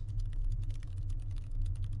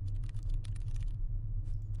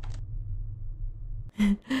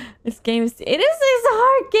 This game is it's a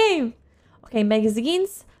hard game. Okay,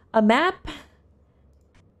 magazines, a map,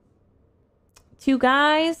 2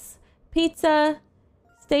 guys, pizza,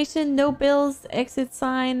 station, no bills, exit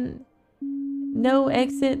sign, no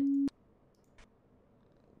exit.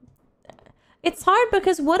 It's hard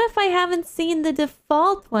because what if I haven't seen the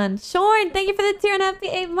default one? Shorn, thank you for the 2.5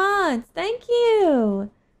 8 months. Thank you.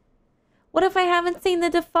 What if I haven't seen the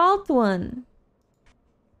default one?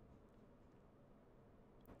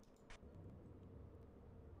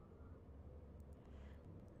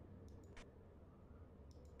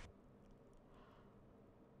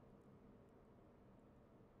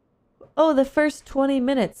 Oh, the first 20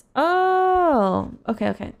 minutes. Oh,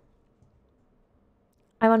 okay.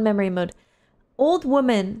 I'm on memory mode. Old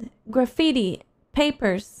woman, graffiti,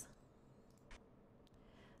 papers.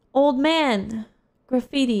 Old man,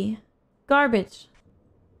 graffiti, garbage.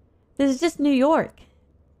 This is just New York.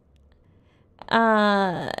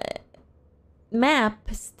 Map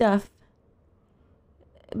stuff.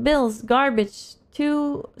 Bills, garbage,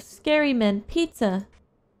 2 scary men, pizza.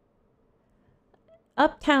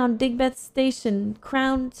 Uptown, Digbeth Station,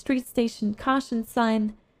 Crown Street Station, caution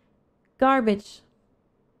sign, garbage.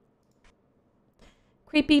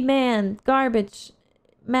 Creepy man, garbage,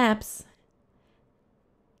 maps.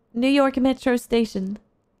 New York Metro Station.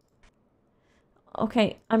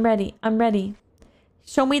 Okay, I'm ready.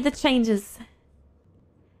 Show me the changes.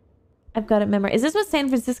 I've got it memorized. Is this what San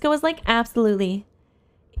Francisco was like? Absolutely.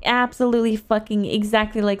 Absolutely fucking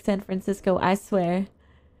exactly like San Francisco, I swear.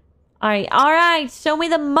 Alright, show me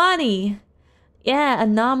the money. Yeah,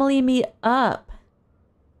 anomaly me up.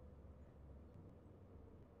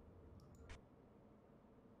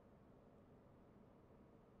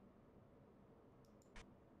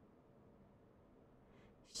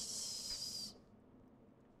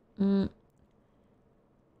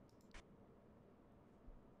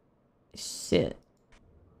 Shit.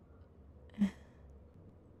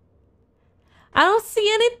 I don't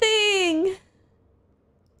see anything.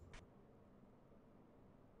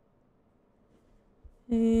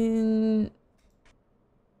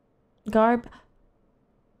 Garb.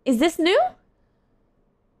 Is this new?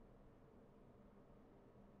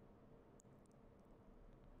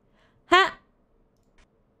 Ha!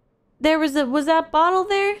 There was that bottle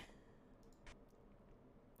there?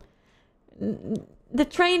 The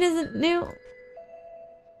train isn't new.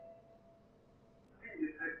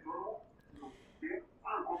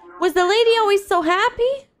 Was the lady always so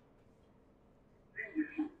happy?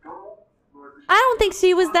 I don't think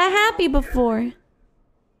she was that happy before.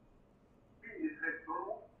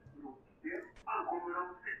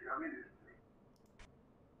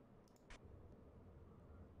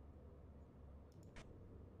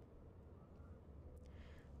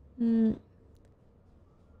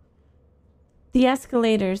 The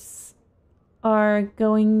escalators are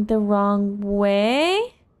going the wrong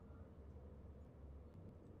way.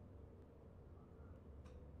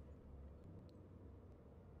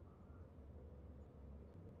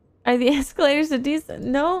 Are the escalators a decent?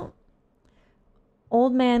 No.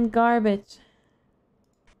 Old man, garbage.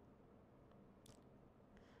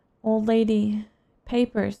 Old lady,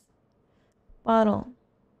 papers, bottle.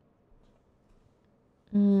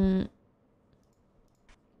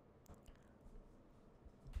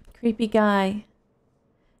 Creepy guy.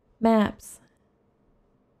 Maps.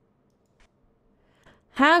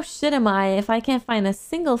 How shit am I if I can't find a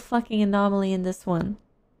single fucking anomaly in this one?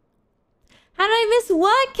 How did I miss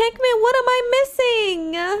what? Kekman, what am I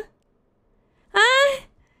missing? Huh?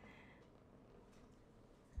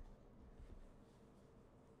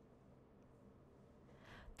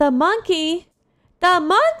 The monkey? The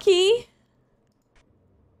monkey?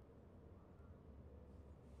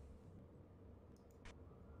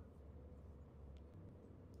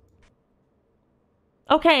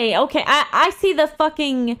 Okay. I see the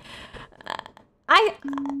fucking...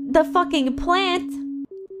 The fucking plant.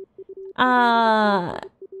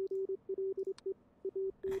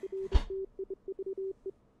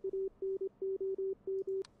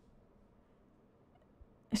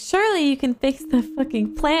 Surely you can fix the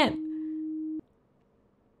fucking plant.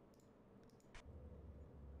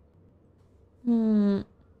 Hmm.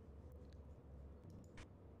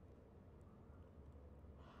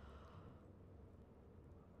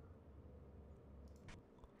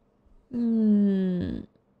 Hmm.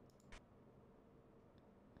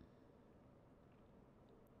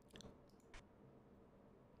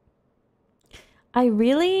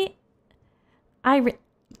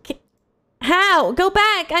 How? Go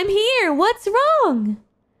back! I'm here! What's wrong?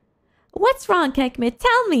 What's wrong, Kekmit?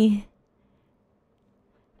 Tell me!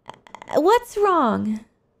 What's wrong?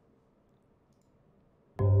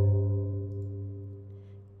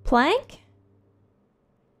 Plank?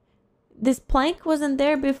 This plank wasn't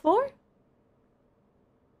there before?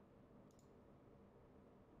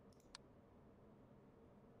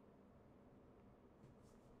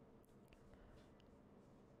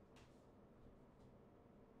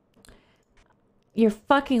 You're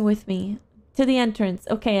fucking with me. To the entrance.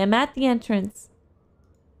 Okay, I'm at the entrance.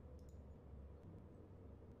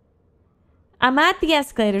 I'm at the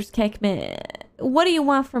escalators, Kekmit. What do you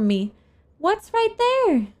want from me? What's right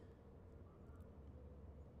there?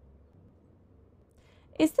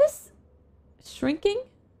 Is this shrinking?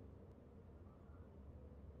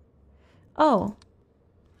 Oh.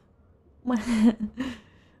 Well,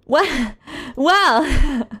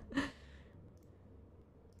 well.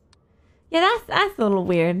 Yeah, that's a little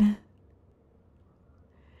weird.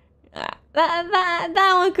 That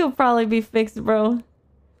one could probably be fixed, bro.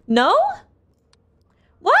 No?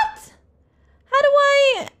 What? How do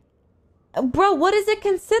I... Bro, what is it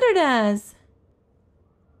considered as?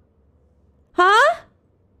 Huh?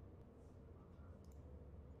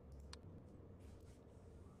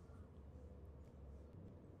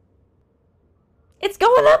 It's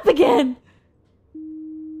going up again.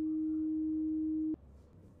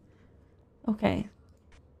 Okay.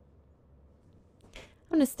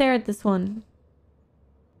 I'm gonna stare at this one.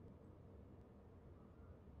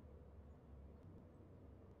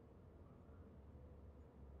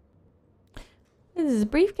 This is a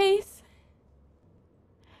briefcase.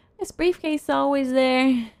 This briefcase is always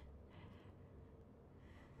there.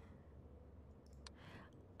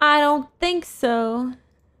 I don't think so.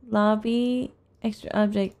 Lobby, extra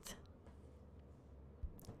object.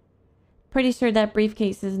 Pretty sure that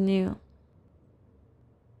briefcase is new.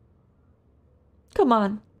 Come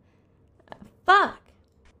on. Fuck.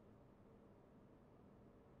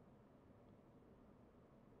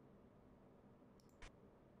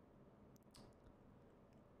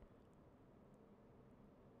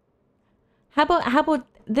 How about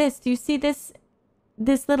this? Do you see this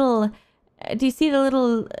little do you see the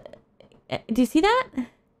little do you see that?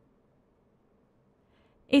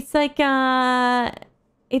 It's like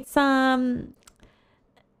it's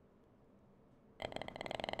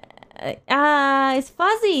it's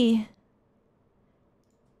fuzzy.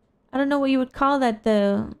 I don't know what you would call that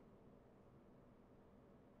though.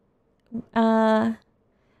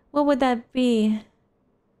 What would that be?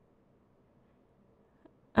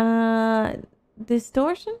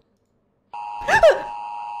 Distortion?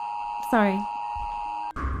 Sorry.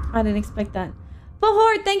 I didn't expect that.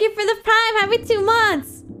 Bahor, thank you for the prime. Happy 2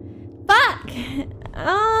 months. Fuck.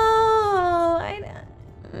 Oh,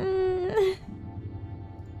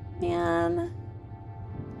 man.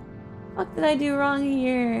 What did I do wrong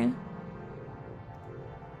here?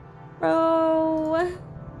 Bro.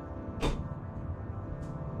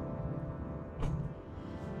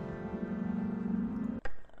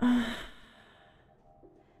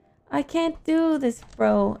 I can't do this,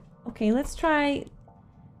 bro. Okay, let's try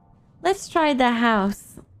the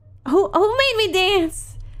house. Who made me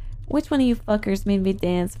dance? Which one of you fuckers made me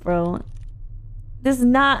dance, bro? This is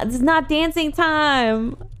not dancing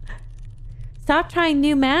time. Stop trying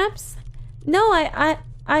new maps? No, I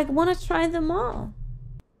want to try them all.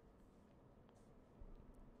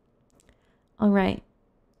 All right.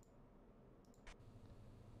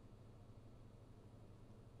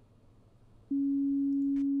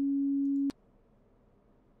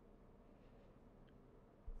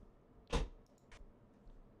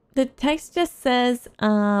 The text just says,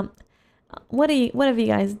 what have you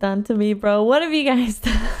guys done to me, bro? What have you guys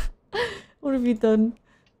done? What have you done?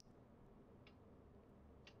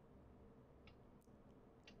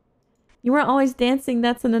 You weren't always dancing,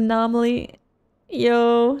 that's an anomaly.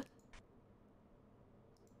 Yo.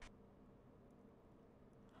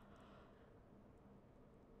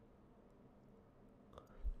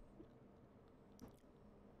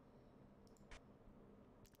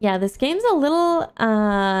 Yeah, this game's a little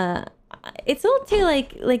it's a little too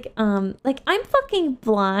like I'm fucking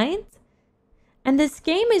blind and this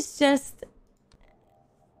game is just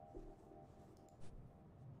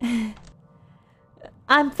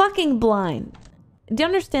I'm fucking blind. Do you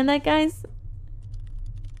understand that, guys?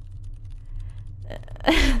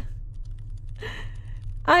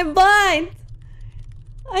 I'm blind.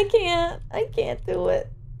 I can't do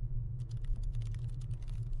it.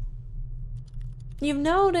 You've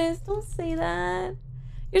noticed. Don't say that.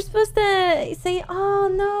 You're supposed to say, oh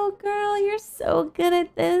no, girl, you're so good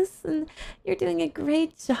at this and you're doing a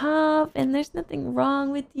great job and there's nothing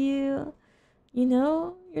wrong with you. You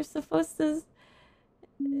know, you're supposed to...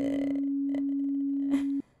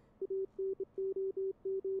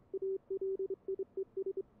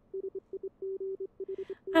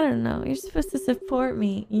 I don't know. You're supposed to support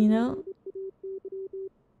me, you know?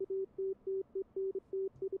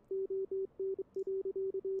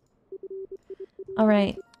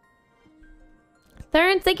 Alright.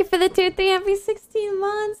 Thurns, thank you for the 2-3. Happy 16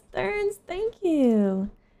 months. Thurns, thank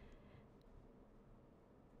you.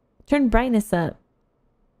 Turn brightness up.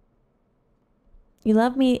 You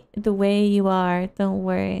love me the way you are. Don't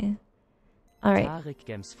worry. Alright.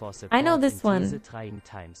 I know this one.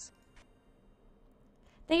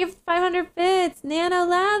 Thank you for 500 bits. Nano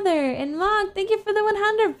Lather and Mog, thank you for the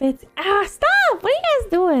 100 bits. Ah, stop! What are you guys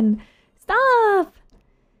doing? Stop!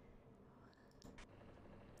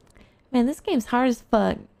 Man, this game's hard as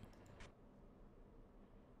fuck.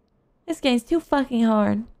 This game's too fucking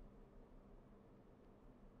hard.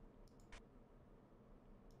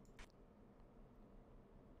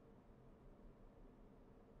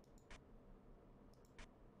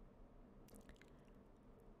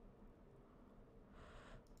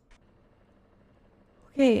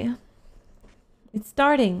 Okay. It's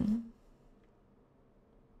starting.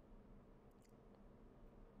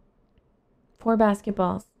 4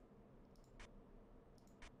 basketballs.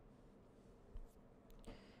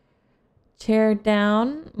 Chair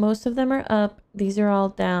down. Most of them are up. These are all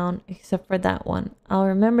down except for that one. I'll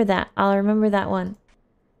remember that. I'll remember that one.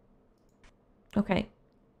 Okay.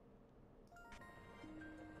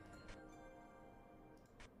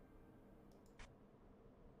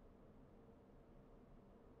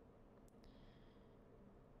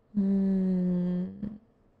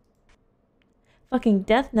 Fucking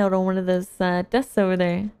death note on one of those desks over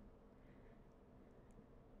there.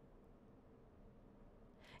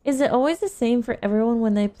 Is it always the same for everyone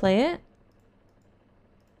when they play it?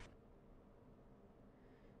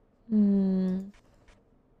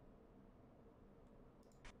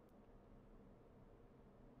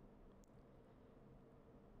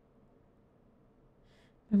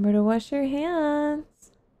 Remember to wash your hands.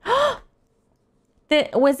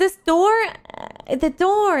 Was this door? The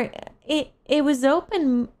door. It was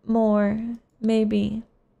open more. Maybe.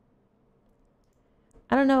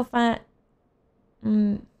 I don't know if I...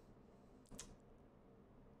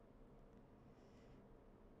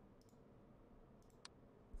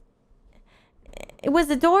 It was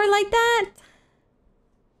the door like that?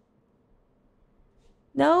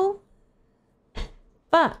 No?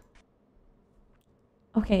 But...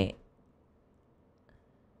 Okay.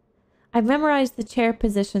 I've memorized the chair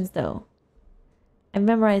positions though. I've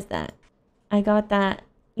memorized that. I got that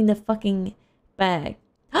in the fucking bag.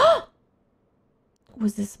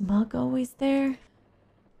 Was this mug always there?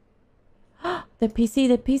 The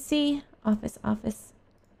PC. Office.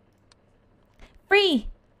 Free!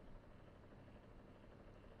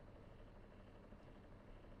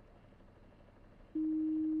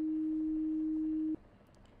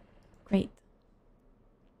 Great.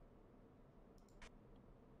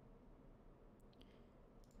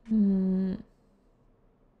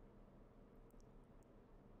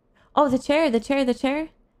 Oh, the chair.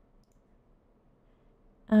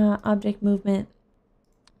 Object movement.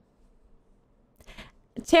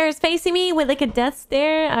 The chair is facing me with like a death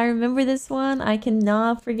stare. I remember this one. I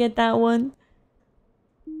cannot forget that one.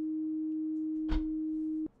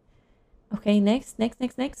 Okay, next.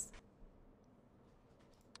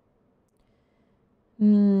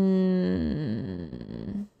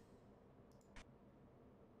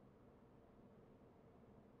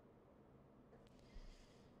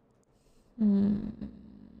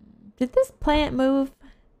 Did this plant move?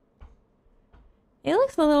 It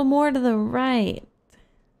looks a little more to the right.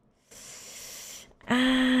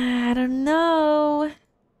 I don't know.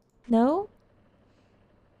 No?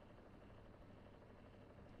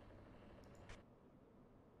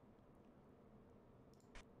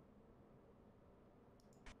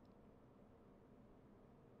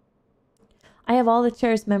 I have all the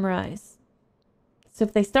chairs memorized. So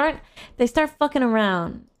if they start fucking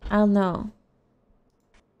around, I'll know.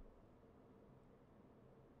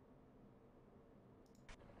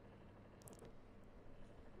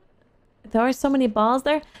 There are so many balls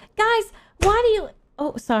there. Guys, why do you...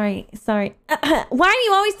 Oh, sorry. Why do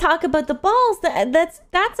you always talk about the balls? That's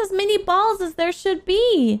as many balls as there should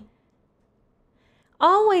be.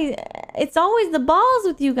 Always. It's always the balls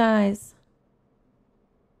with you guys.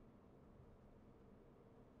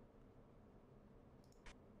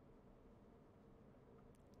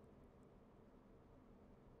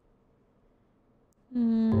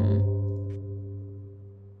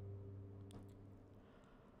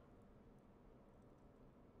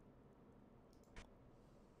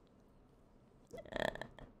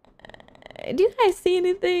 Do you guys see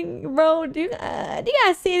anything, bro? Do you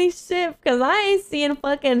guys see any shit? Because I ain't seeing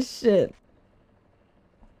fucking shit.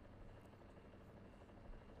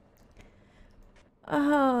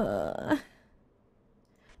 The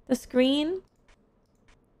screen.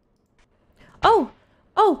 Oh,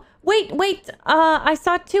 wait. I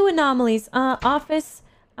saw two anomalies. Office,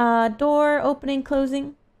 door opening,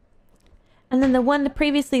 closing. And then the one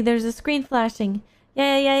previously, there's a screen flashing.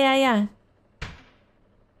 Yeah.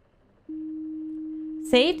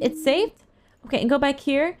 Saved? It's saved? Okay, and go back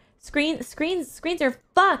here. Screens are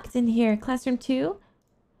fucked in here. Classroom 2.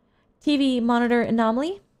 TV monitor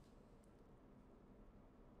anomaly.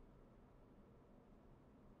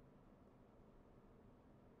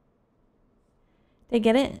 They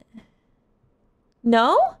get it?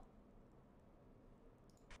 No?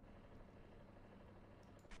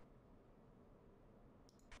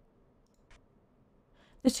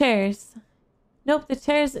 The chairs. Nope, the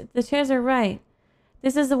chairs are right.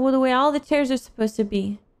 This is the way all the chairs are supposed to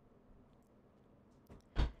be.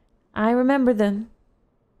 I remember them.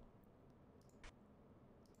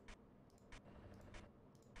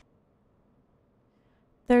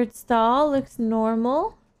 Third stall looks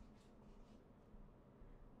normal.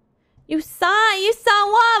 You saw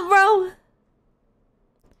what, bro?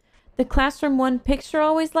 The classroom 1 picture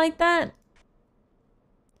always like that?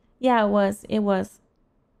 Yeah, it was.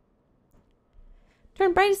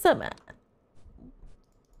 Turn brightest up.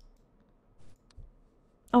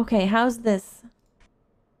 Okay, how's this?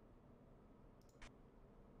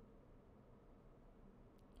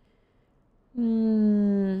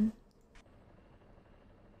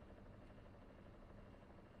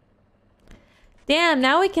 Damn,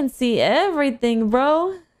 now we can see everything,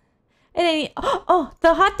 bro. It ain't... Oh,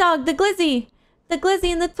 the hot dog, the glizzy. The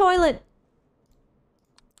glizzy in the toilet.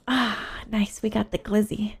 Ah, nice. We got the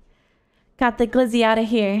glizzy. Got the glizzy out of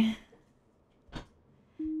here.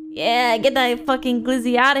 Yeah, get that fucking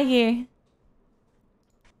glizzy out of here.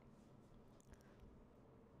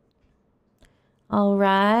 All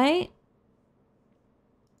right.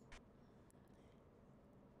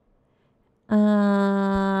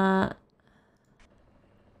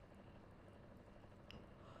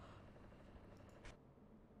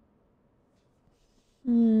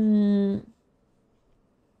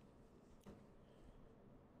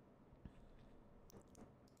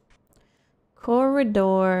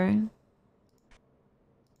 Corridor.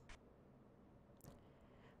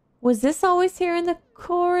 Was this always here in the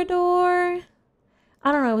corridor?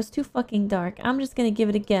 I don't know. It was too fucking dark. I'm just gonna give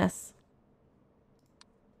it a guess.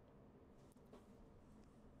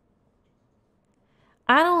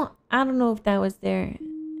 I don't know if that was there.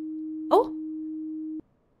 Oh.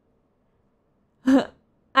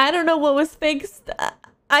 I don't know what was fixed.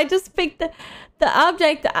 I just picked the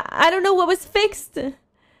object. I don't know what was fixed.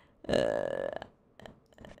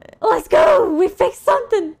 Let's go. We fixed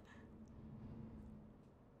something.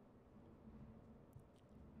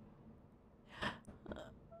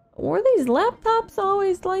 Were these laptops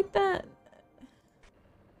always like that?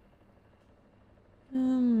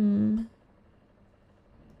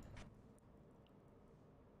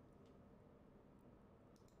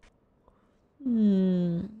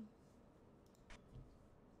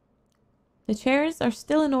 The chairs are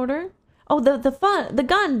still in order. Oh, the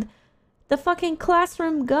gun. The fucking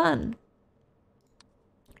classroom gun.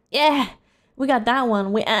 Yeah, we got that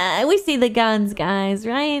one. We see the guns, guys,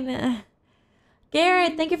 right?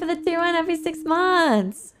 Garrett, thank you for the tier 1 every 6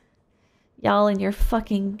 months. Y'all and your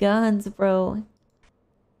fucking guns, bro.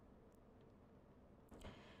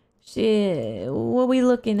 Shit, what we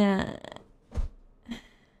looking at?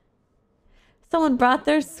 Someone brought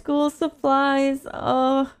their school supplies.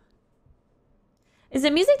 Oh. Is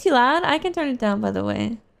the music too loud? I can turn it down, by the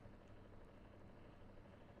way.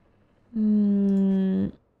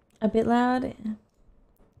 A bit loud.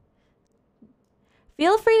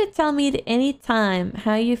 Feel free to tell me at any time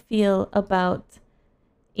how you feel about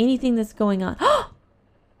anything that's going on.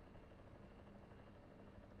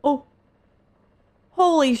 Oh,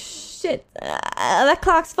 Holy shit. That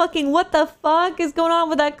clock's fucking... What the fuck is going on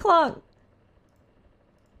with that clock?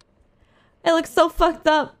 It looks so fucked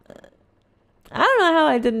up. I don't know how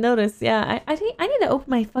I didn't notice. Yeah, I need to open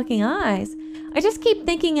my fucking eyes. I just keep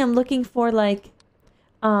thinking I'm looking for like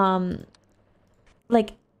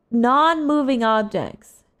non-moving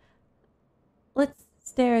objects. Let's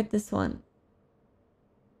stare at this one.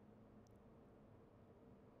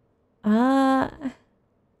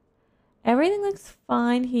 Everything looks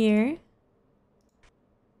fine here.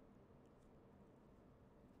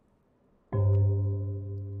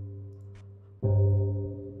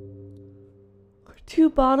 Two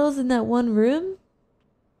bottles in that one room.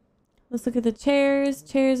 Let's look at the chairs.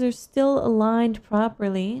 Chairs are still aligned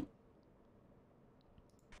properly.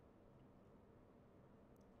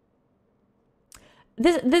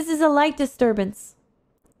 This is a light disturbance.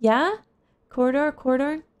 Yeah?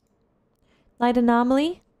 Corridor. Light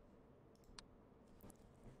anomaly.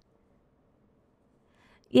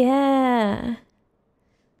 Yeah.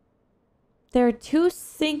 There are two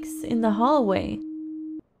sinks in the hallway.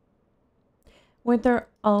 Weren't there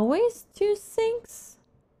always two sinks?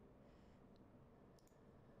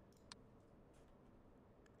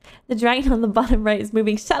 The dragon on the bottom right is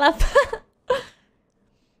moving. Shut up!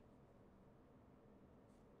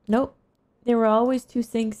 Nope. There were always two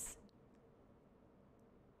sinks.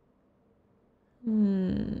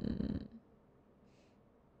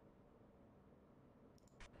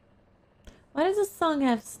 Why does this song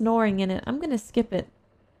have snoring in it? I'm gonna skip it.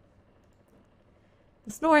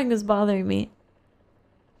 The snoring was bothering me.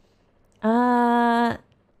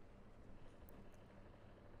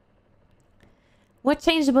 What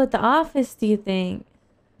changed about the office, do you think?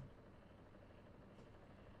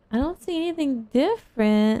 I don't see anything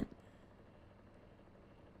different.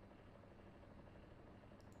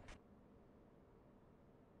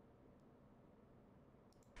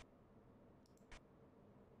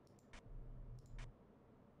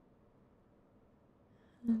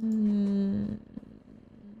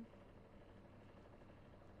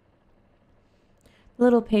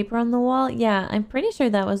 Little paper on the wall? Yeah, I'm pretty sure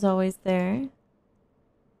that was always there.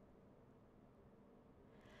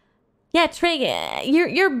 Yeah, Trig,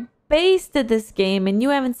 you're based at this game and you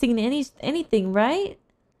haven't seen anything, right?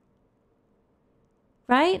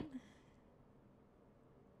 Right?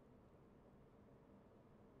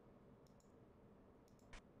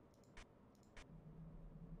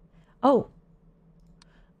 Oh.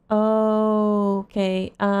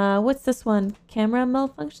 Okay. What's this one? Camera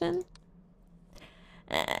malfunction?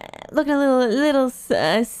 Looking a little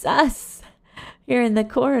sus here in the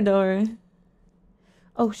corridor.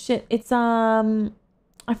 Oh shit! It's I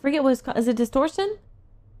forget what it's called. Is it distortion?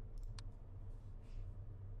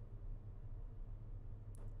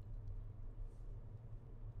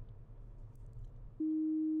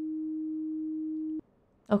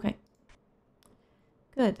 Okay.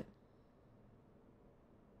 Good.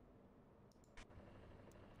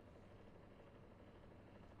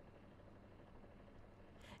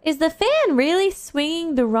 Is the fan really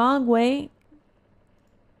swinging the wrong way?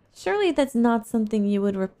 Surely that's not something you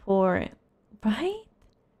would report, right?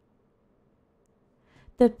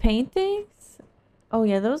 The paintings? Oh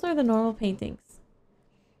yeah, those are the normal paintings.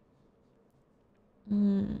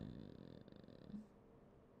 The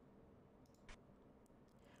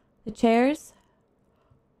chairs?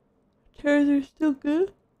 Chairs are still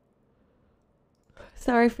good.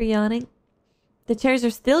 Sorry for yawning. The chairs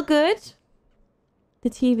are still good. The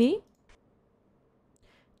TV?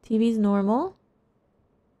 TV's normal.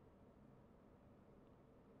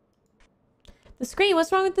 The screen,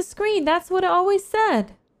 what's wrong with the screen? That's what it always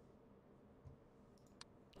said.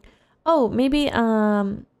 Oh, maybe, it's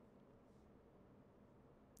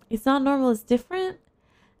not normal, it's different?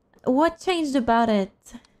 What changed about it?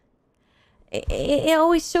 It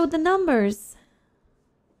always showed the numbers.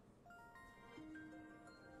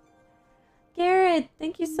 Garrett,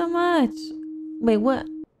 thank you so much. Wait, what?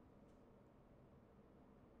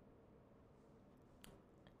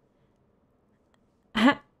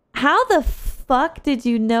 How the fuck did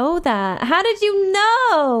you know that? How did you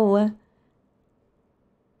know?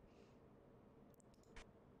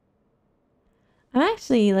 I'm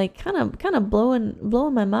actually like kind of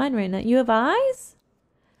blowing my mind right now. You have eyes?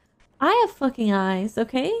 I have fucking eyes,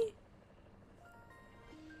 okay?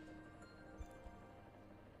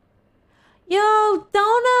 Yo,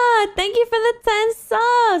 Donut! Thank you for the 10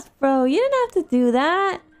 subs, bro. You didn't have to do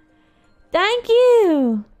that. Thank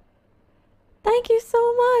you. Thank you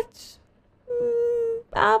so much.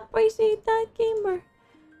 I appreciate that, gamer.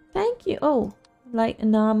 Thank you. Oh, like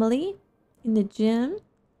anomaly in the gym.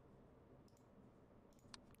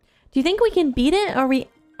 Do you think we can beat it? Are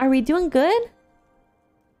we doing good?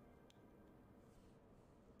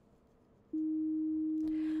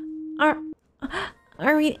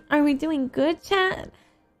 Are we doing good, chat?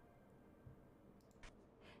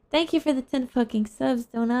 Thank you for the 10 fucking subs,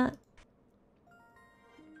 Donut.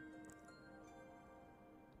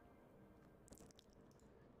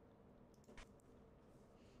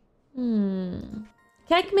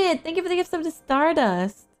 Kekmid, thank you for the gift sub to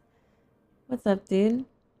Stardust. What's up, dude?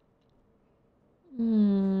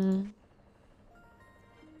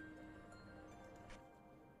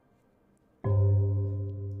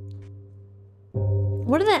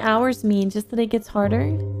 What do the hours mean? Just that it gets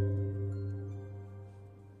harder?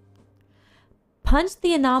 Punch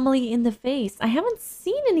the anomaly in the face. I haven't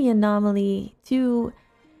seen any anomaly to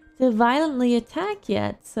violently attack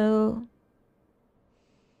yet, so...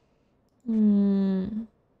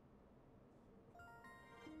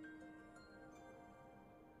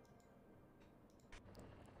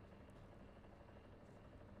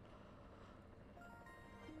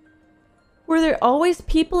 Were there always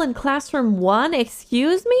people in classroom 1?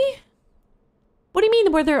 Excuse me? What do you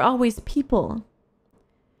mean, were there always people?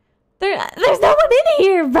 There's no one in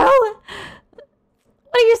here, bro! What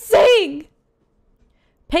are you saying?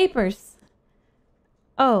 Papers.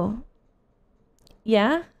 Oh.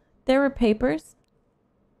 Yeah? There were papers?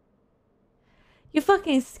 You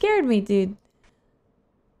fucking scared me, dude.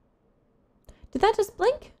 Did that just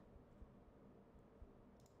blink?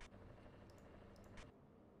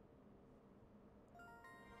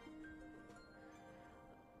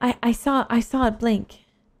 I saw it blink.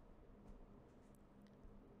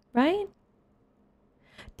 Right?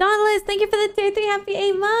 Dauntless, thank you for the 3 happy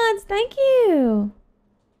 8 months. Thank you.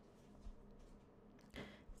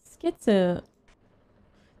 Schizo.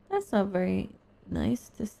 That's not very nice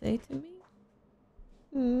to say to me.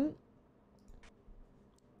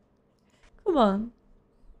 Come on.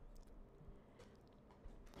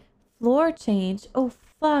 Floor change. Oh,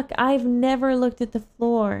 fuck. I've never looked at the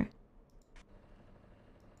floor.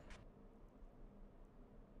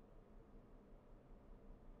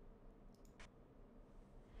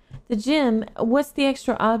 The gym. What's the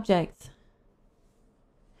extra object?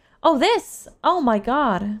 Oh, this. Oh, my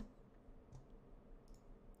God.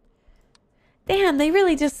 Damn, they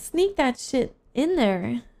really just sneak that shit in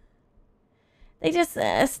there. They just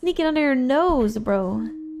sneak it under your nose, bro.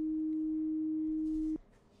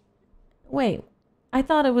 Wait, I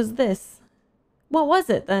thought it was this. What was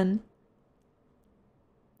it then?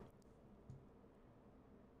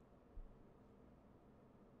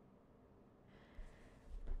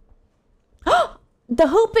 The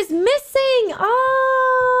hoop is missing!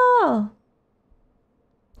 Oh!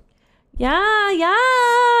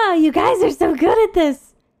 Yeah! You guys are so good at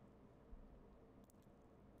this!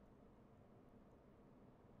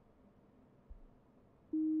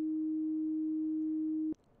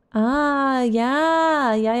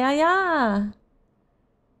 Yeah.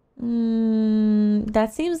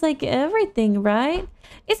 That seems like everything, right?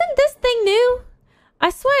 Isn't this thing new? I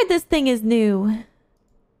swear this thing is new.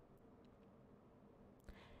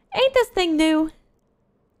 Ain't this thing new?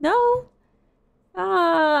 No?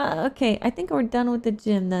 Okay. I think we're done with the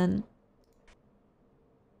gym then.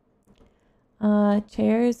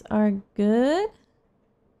 Chairs are good.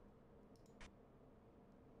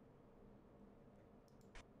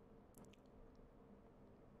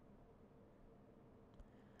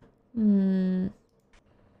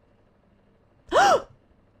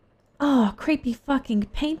 Oh, creepy fucking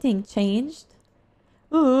painting changed.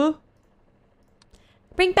 Ooh.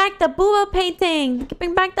 Bring back the booba painting!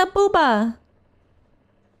 Bring back the booba!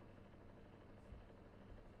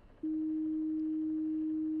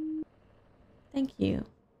 Thank you.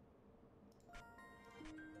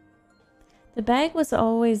 The bag was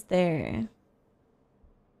always there.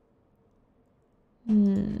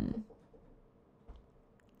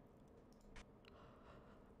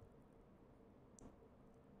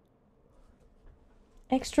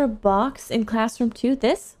 Extra box in classroom 2.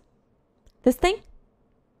 This thing?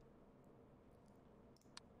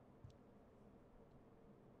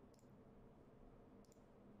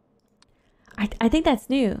 I think that's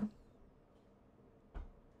new.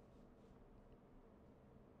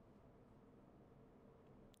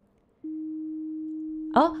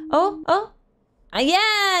 Oh.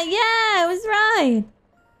 Yeah, it was right.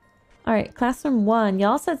 All right, classroom 1.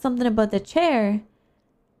 Y'all said something about the chair.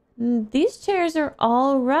 These chairs are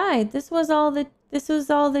all right. This was all the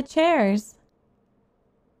chairs.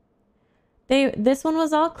 This one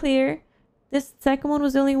was all clear. This second one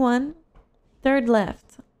was only one. Third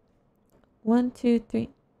left. 1, 2, 3.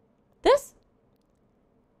 This?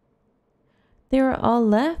 They were all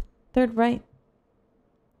left. Third right.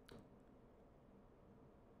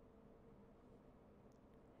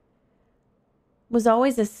 Was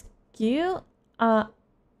always askew? I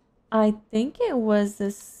think it was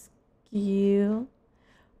askew.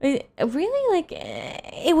 Really, like,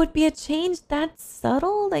 it would be a change that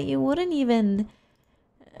subtle that you wouldn't even...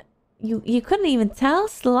 You couldn't even tell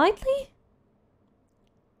slightly?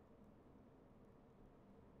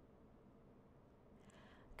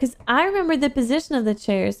 Because I remember the position of the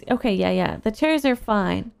chairs. Okay, yeah. The chairs are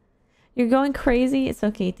fine. You're going crazy? It's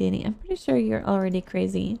okay, Danny. I'm pretty sure you're already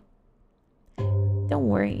crazy. Don't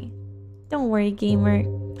worry. Don't worry, gamer.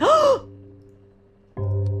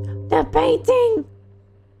 The painting!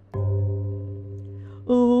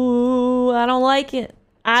 Ooh, I don't like it.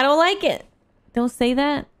 I don't like it. Don't say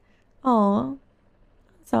that. Oh,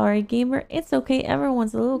 sorry, gamer. It's okay.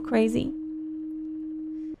 Everyone's a little crazy.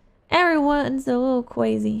 Everyone's a little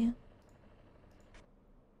crazy.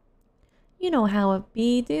 You know how it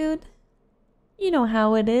be, dude. You know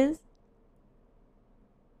how it is.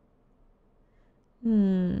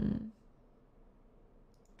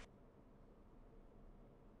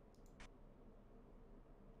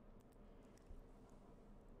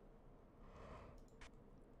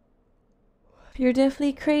 You're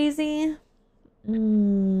definitely crazy.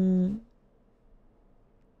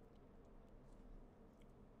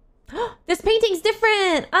 This painting's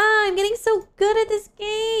different. Ah, I'm getting so good at this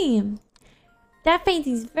game. That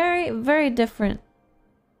painting's very, very different.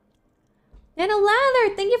 Nano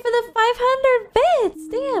Lather, thank you for the 500 bits.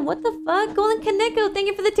 Damn, what the fuck? Golden Kaneko, thank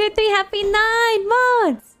you for the tier 3. Happy 9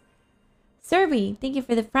 months. Serby, thank you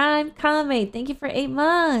for the prime. Kamei, thank you for 8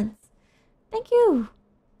 months. Thank you.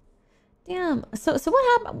 Damn. So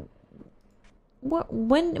what happened? What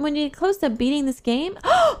when you get close to beating this game?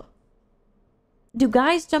 Do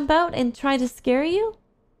guys jump out and try to scare you?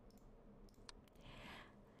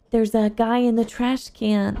 There's a guy in the trash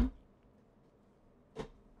can.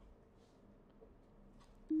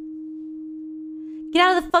 Get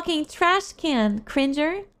out of the fucking trash can,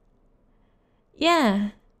 cringer. Yeah.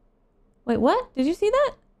 Wait, what? Did you see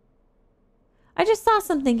that? I just saw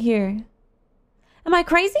something here. Am I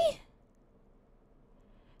crazy?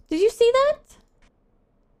 Did you see that?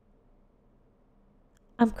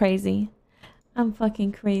 I'm crazy. I'm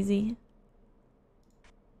fucking crazy.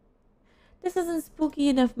 This isn't spooky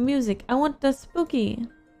enough music. I want the spooky.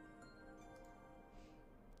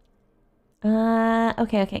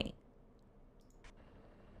 Okay.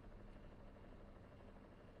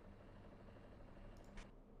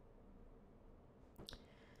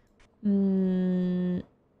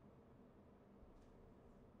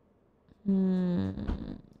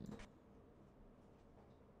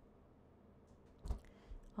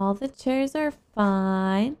 All the chairs are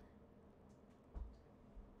fine.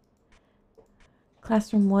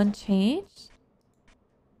 Classroom 1 changed.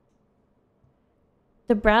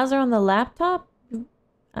 The browser on the laptop?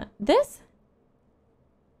 This?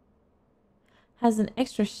 Has an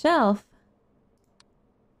extra shelf.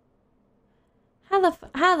 How the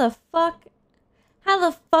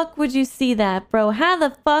fuck would you see that, bro? How the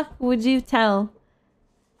fuck would you tell?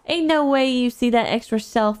 Ain't no way you see that extra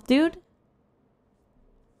shelf, dude.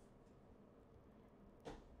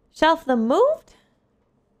 Shelf them moved?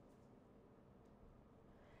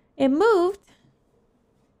 It moved?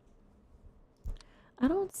 I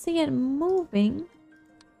don't see it moving.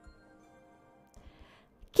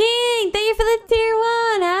 King, thank you for the tier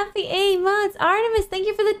 1. Happy 8 months. Artemis, thank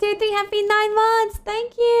you for the tier 3. Happy 9 months.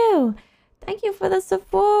 Thank you. Thank you for the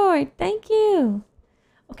support. Thank you.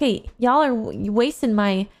 Okay, y'all are wasting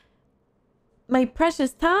my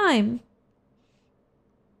precious time.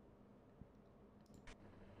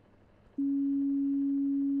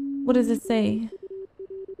 What does it say?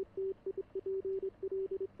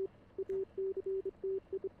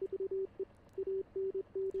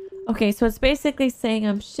 Okay, so it's basically saying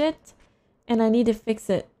I'm shit and I need to fix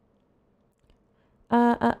it.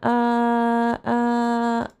 I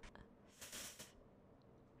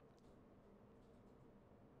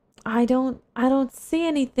don't see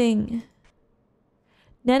anything.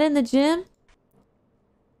 Net in the gym?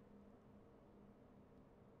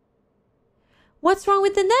 What's wrong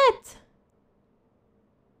with the net?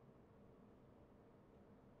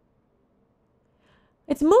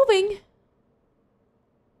 It's moving.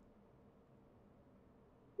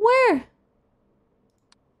 Where?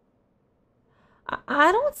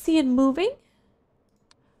 I don't see it moving.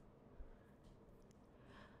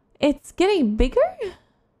 It's getting bigger?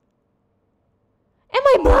 Am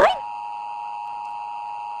I blind?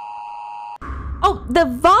 Oh, the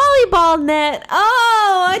volleyball net.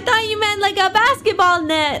 Oh, I thought you meant like a basketball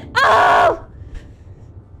net. Oh!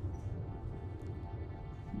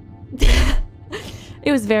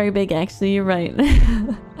 It was very big, actually. You're right.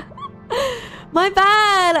 My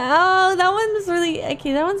bad. Oh, that one was really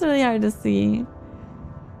okay. That one's really hard to see.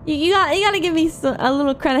 You gotta give me a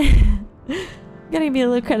little credit. You gotta give me a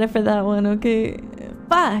little credit for that one, okay?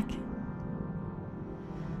 Fuck.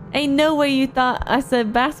 Ain't no way you thought I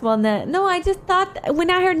said basketball net. No, I just thought when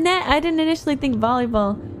I heard net, I didn't initially think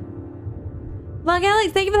volleyball. Long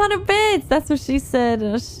Alex, thank you for the 100 bits. That's what she said.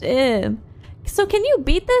 Oh shit. So can you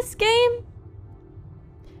beat this game?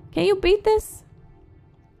 Can you beat this?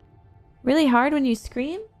 Really hard when you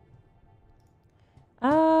scream?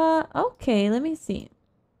 Okay, let me see.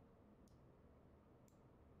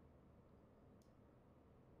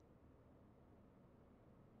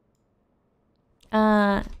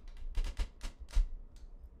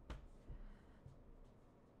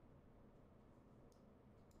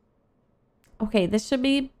 Okay, this should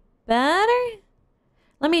be better.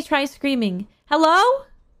 Let me try screaming. Hello?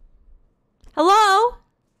 Hello?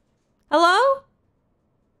 Hello?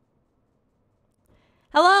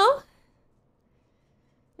 Hello?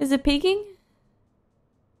 Is it peaking?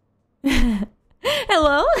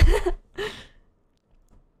 Hello?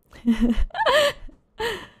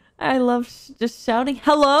 I love just shouting.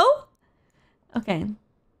 Hello? Okay.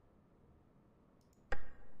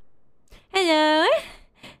 Hello?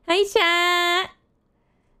 Hi, chat.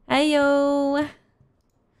 Heyo.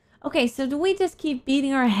 Okay, so do we just keep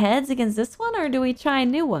beating our heads against this one, or do we try a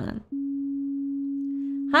new one?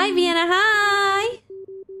 Hi, Vienna. Hi.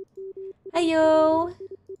 Heyo.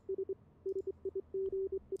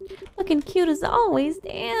 Looking cute as always.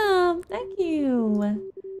 Damn. Thank you.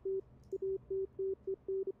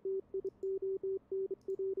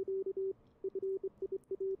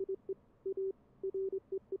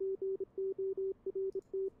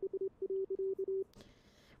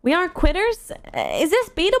 We aren't quitters? Is this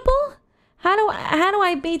beatable? How do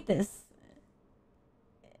I beat this?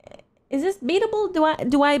 Is this beatable?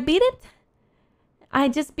 Do I beat it? I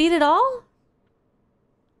just beat it all?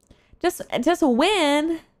 Just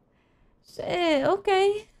win? Shit,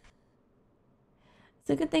 okay. It's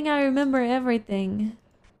a good thing I remember everything.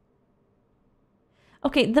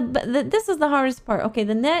 Okay, this is the hardest part. Okay,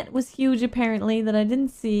 the net was huge apparently that I didn't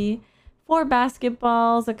see. 4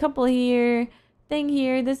 basketballs, a couple here. Thing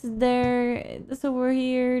here, this is there, this over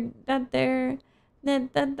here, that there,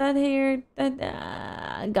 that here,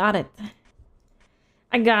 that got it.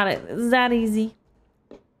 I got it. It's that easy.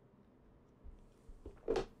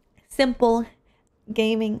 Simple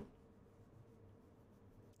gaming.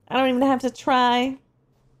 I don't even have to try.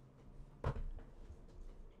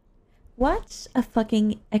 Watch a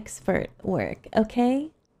fucking expert work,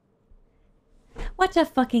 okay? Watch a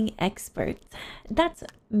fucking expert. That's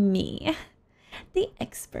me. The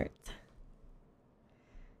expert.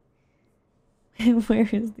 Where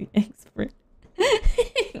is the expert?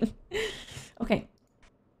 Okay.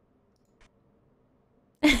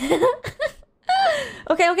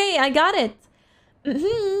 Okay, I got it.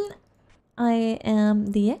 I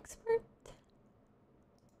am the expert.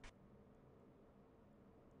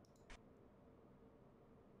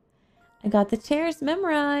 I got the chairs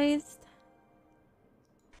memorized.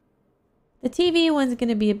 The TV one's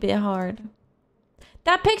gonna be a bit hard.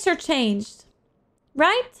 That picture changed,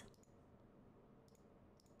 right?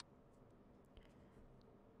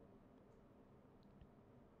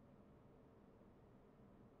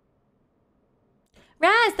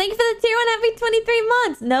 Raz, thank you for the tier 1 every 23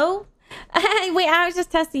 months. No? Wait, I was just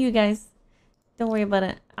testing you guys. Don't worry about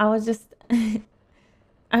it. I was just...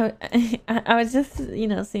 I was just, you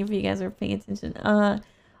know, seeing if you guys were paying attention.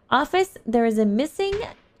 Office, there is a missing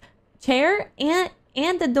chair and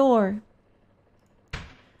a door.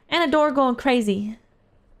 And a door going crazy.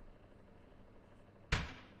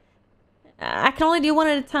 I can only do one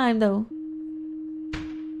at a time, though.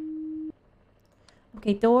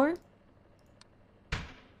 Okay, door.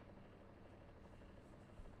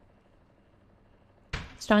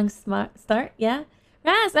 Strong smart start, yeah.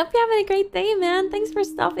 Raz, hope you're having a great day, man. Thanks for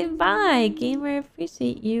stopping by. Gamer,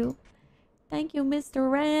 appreciate you. Thank you,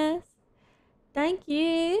 Mr. Raz. Thank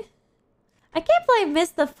you. I can't believe I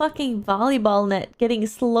missed the fucking volleyball net getting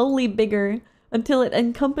slowly bigger until it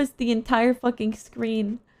encompassed the entire fucking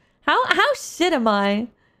screen. How shit am I?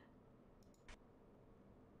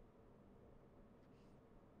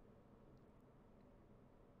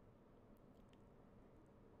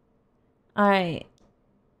 Alright.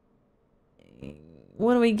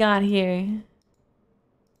 What do we got here?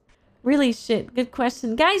 Really shit. Good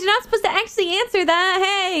question. Guys, you're not supposed to actually answer that.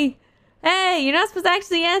 Hey! Hey, you're not supposed to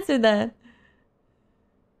actually answer that.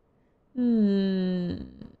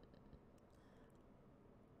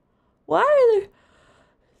 Why are there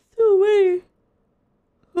so many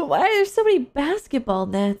why are there so many basketball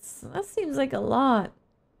nets? That seems like a lot.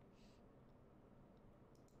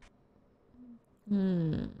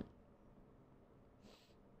 I'm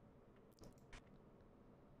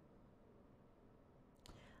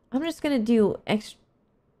just gonna do extra.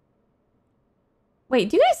 Wait,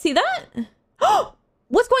 do you guys see that?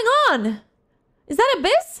 What's going on? Is that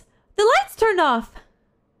Abyss? The lights turned off.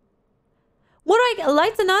 What do I get?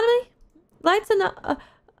 Lights anomaly? Lights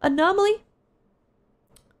anomaly?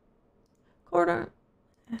 Corridor.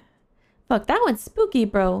 Fuck, that one's spooky,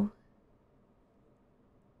 bro.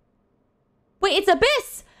 Wait, it's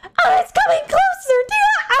Abyss! Oh, it's coming closer, dear!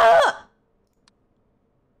 Ah!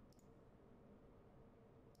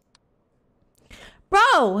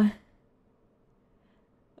 Bro!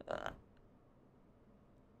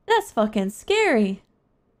 That's fucking scary.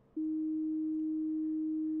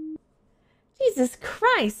 Jesus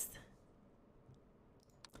Christ.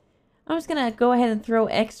 I'm just gonna go ahead and throw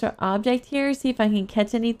extra object here, see if I can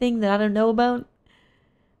catch anything that I don't know about.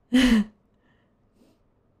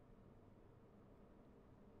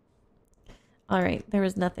 Alright, there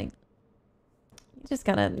was nothing. You just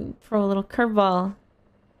gotta throw a little curveball.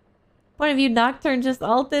 Point of view Nocturne just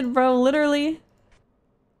ulted, bro, literally.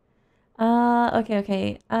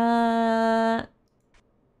 Okay.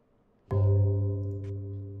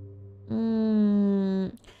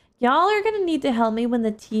 Y'all are gonna need to help me when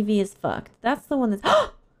the TV is fucked. That's the one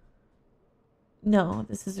that's... No,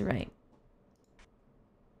 this is right.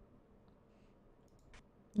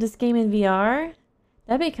 This game in VR?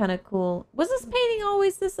 That'd be kind of cool. Was this painting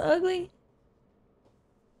always this ugly?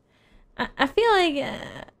 I feel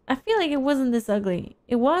like it wasn't this ugly.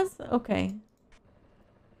 It was? Okay.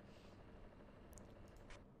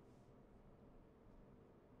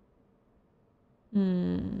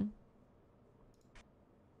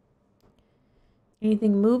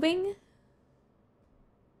 Anything moving?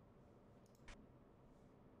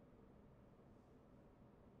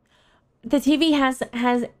 The TV has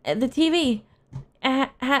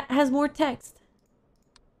more text.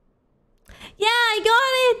 Yeah, I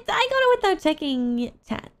got it. I got it without checking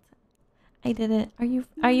chat. I did it.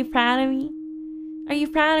 Are you proud of me? Are you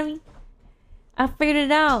proud of me? I figured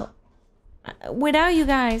it out without you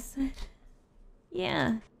guys.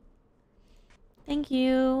 Yeah. Thank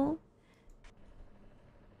you.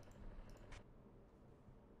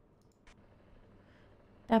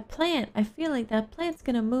 That plant, I feel like that plant's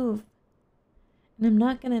gonna move. And I'm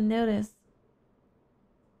not gonna notice.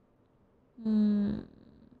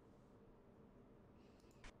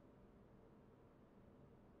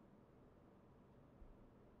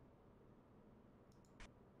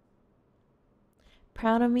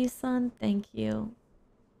 Proud of me, son? Thank you.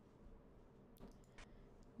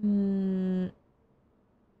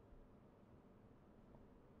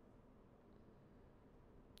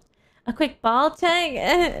 A quick ball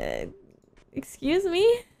check? Excuse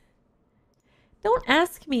me? Don't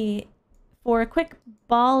ask me for a quick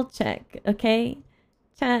ball check, okay?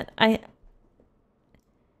 Chat,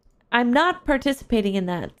 I'm not participating in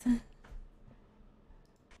that.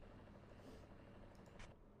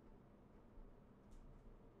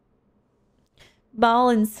 Ball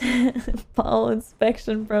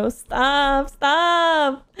inspection, bro. Stop.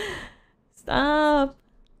 The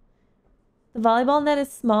volleyball net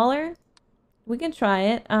is smaller. We can try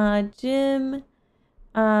it. Gym.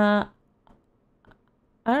 I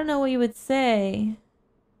don't know what you would say.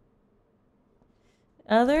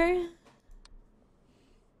 Other?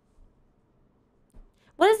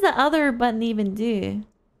 What does the other button even do?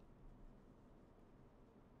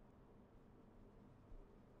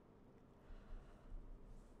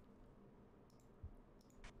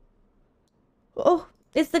 Oh,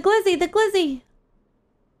 it's the glizzy.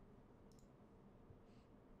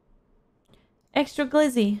 Extra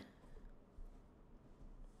glizzy.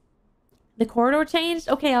 The corridor changed?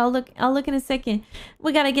 Okay, I'll look in a second.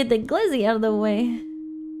 We gotta get the glizzy out of the way.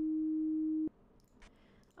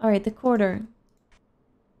 Alright, the corridor.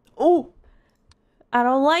 Oh! I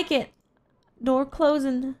don't like it. Door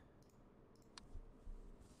closing.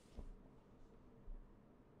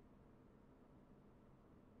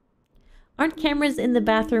 Aren't cameras in the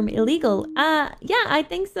bathroom illegal? Yeah, I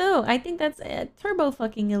think so. I think that's turbo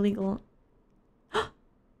fucking illegal.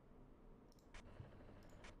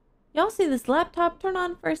 Y'all see this laptop turn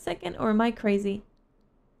on for a second, or am I crazy?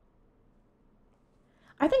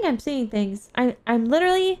 I think I'm seeing things. I'm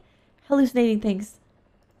literally hallucinating things.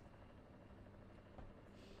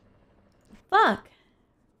 Fuck.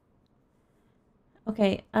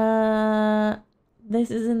 Okay, this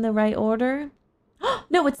is in the right order.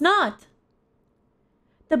 No, it's not!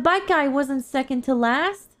 The bike guy wasn't second to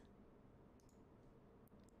last.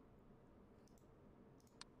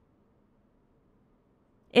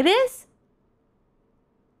 It is?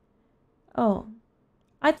 Oh.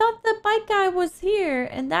 I thought the bike guy was here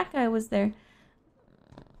and that guy was there.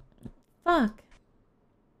 Fuck.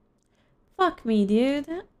 Fuck me, dude.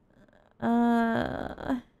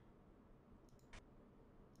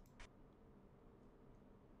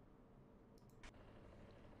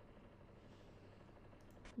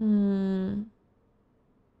 Hmm.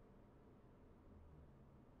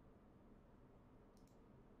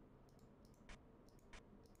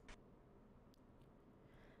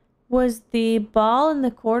 Was the ball in the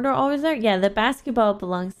corridor always there? Yeah, the basketball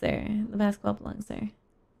belongs there. The basketball belongs there.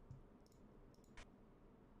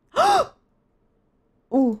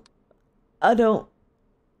 Ooh. I don't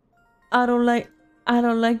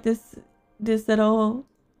like this at all.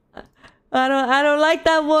 I don't like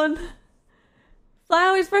that one.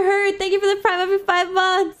 Flowers for her. Thank you for the prime every 5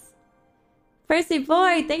 months. Percy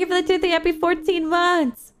Boy, thank you for the 2 happy 14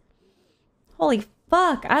 months. Holy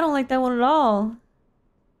fuck, I don't like that one at all.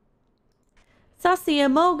 Saucy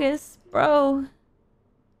Amogus, bro.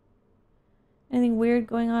 Anything weird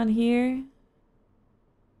going on here?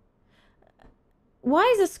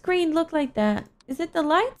 Why does the screen look like that? Is it the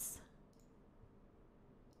lights?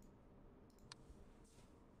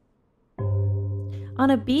 On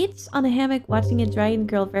a beach, on a hammock, watching a dragon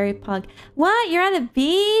girl, very pug. What? You're at a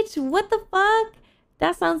beach? What the fuck?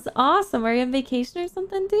 That sounds awesome. Are you on vacation or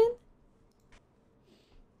something, dude?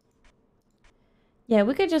 Yeah,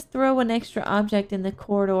 we could just throw an extra object in the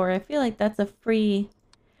corridor. I feel like that's a free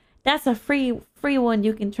one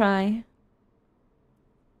you can try.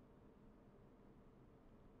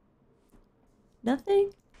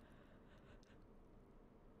 Nothing?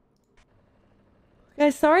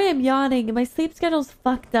 Guys, sorry I'm yawning. My sleep schedule's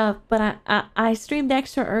fucked up, but I streamed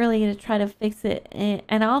extra early to try to fix it.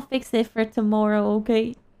 And I'll fix it for tomorrow,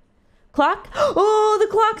 okay? Clock? Oh, the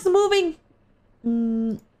clock's moving!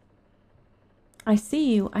 I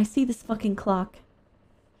see you. I see this fucking clock.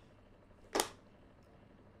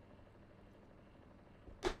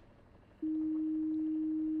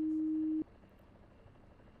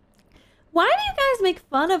 Why do you guys make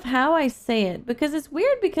fun of how I say it? Because it's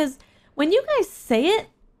weird because when you guys say it,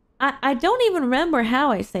 I don't even remember how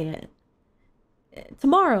I say it.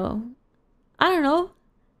 Tomorrow. I don't know.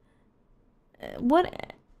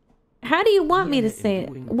 What? How do you want me to say it?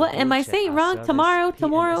 What am I saying wrong? Tomorrow?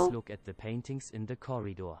 Tomorrow? Look at the paintings in the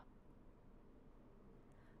corridor.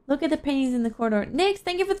 Look at the paintings in the corridor. Nix,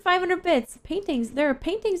 thank you for the 500 bits. Paintings. There are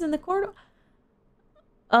paintings in the corridor.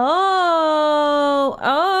 Oh,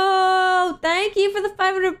 thank you for the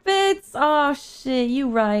 500 bits. Oh, shit, you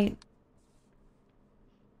right.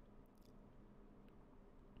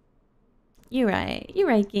 You're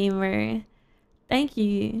right, gamer. Thank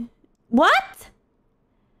you. What?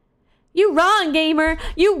 You wrong, gamer.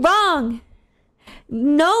 You wrong.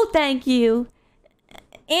 No, thank you.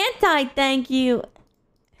 Anti-thank you.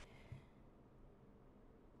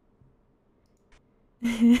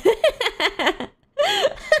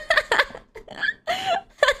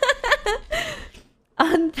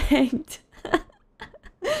 Unthanked.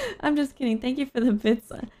 I'm just kidding. Thank you for the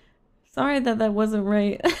bits. Sorry that wasn't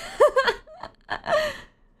right.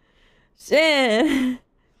 Shit.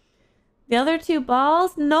 The other 2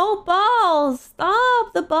 balls? No balls!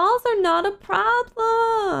 Stop! The balls are not a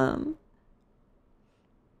problem.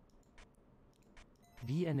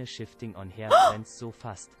 Vienna shifting on her friends so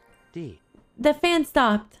fast. D. The fan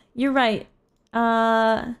stopped. You're right.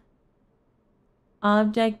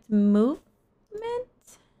 Object movement?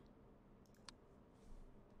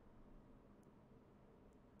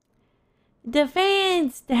 The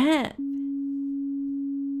fan stop.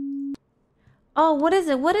 Oh, what is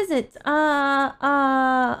it? What is it?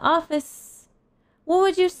 Office. What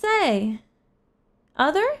would you say?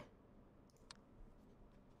 Other?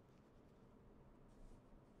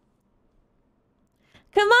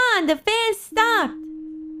 Come on, the fan stopped.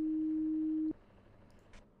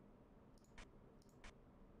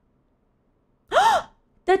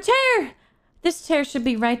 The chair! This chair should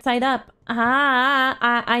be right side up.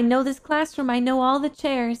 I know this classroom. I know all the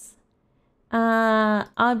chairs.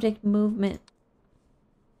 Object movement.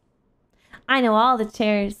 I know all the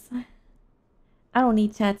chairs. I don't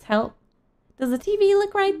need chat's help. Does the TV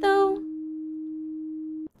look right though?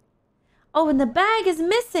 Oh, and the bag is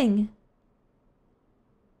missing.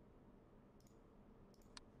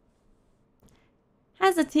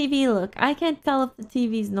 How's the TV look? I can't tell if the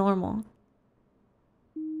TV's normal.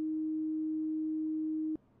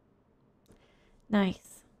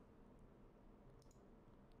 Nice.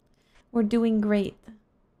 We're doing great.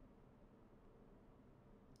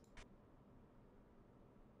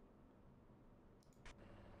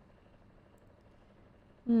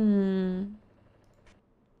 Hmm.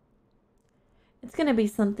 It's gonna be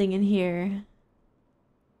something in here.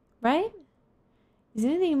 Right? Is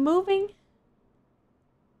anything moving?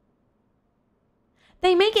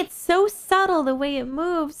 They make it so subtle the way it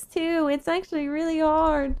moves, too. It's actually really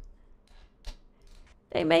hard.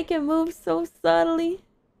 They make it move so subtly.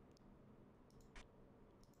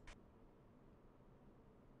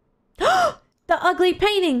 The ugly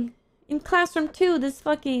painting in classroom 2.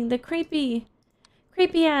 The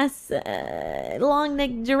creepy ass long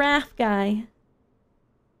necked giraffe guy.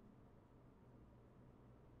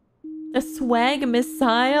 The swag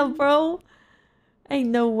messiah, bro. Ain't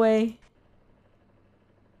no way.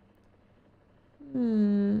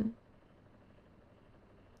 I'm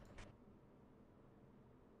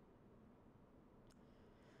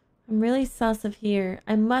really sus of here.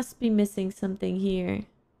 I must be missing something here.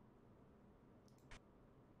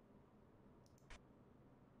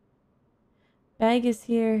 Bag is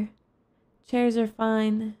here. Chairs are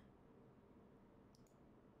fine.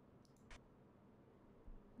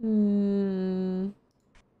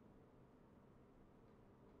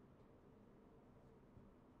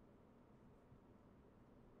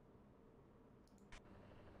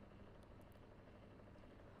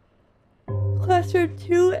 Classroom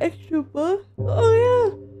 2 extra book. Oh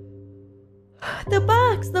yeah. The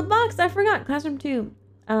box. I forgot. Classroom 2.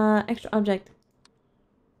 Extra object.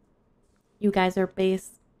 You guys are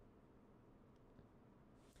base.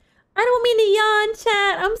 I don't mean to yawn,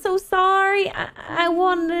 chat. I'm so sorry. I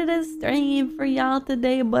wanted to stream for y'all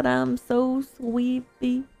today, but I'm so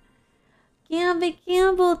sleepy.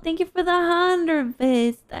 Campbell, thank you for the 100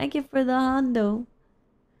 bits. Thank you for the hundo.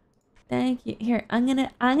 Thank you. Here, I'm gonna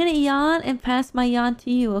yawn and pass my yawn to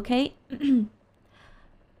you, okay?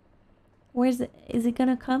 Where's it? Is it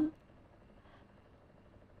gonna come?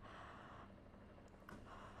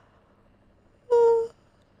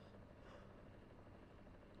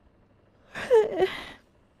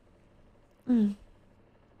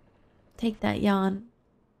 Take that yawn.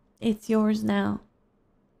 It's yours now.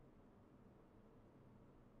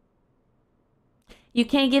 You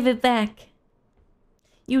can't give it back.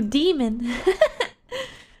 You demon.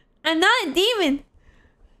 I'm not a demon.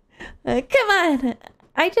 Come on.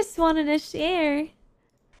 I just wanted to share.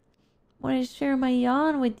 Want to share my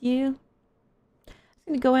yawn with you.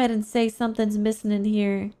 I'm gonna go ahead and say something's missing in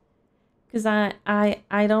here. Cause I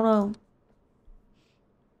don't know.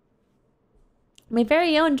 My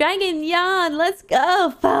very own dragon yawn. Let's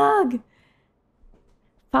go, Fog.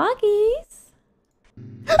 Foggies.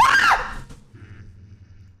 Ah!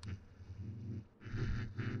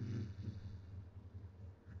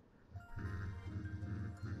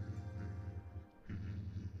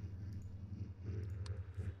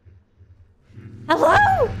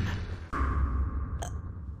 Hello?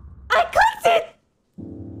 I clicked it!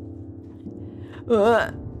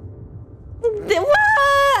 What?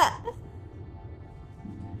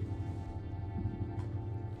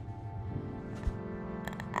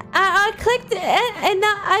 I clicked it and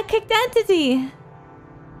I clicked entity.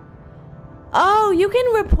 Oh, you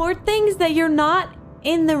can report things that you're not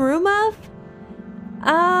in the room of?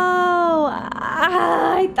 Oh,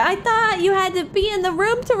 I thought you had to be in the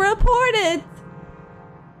room to report it.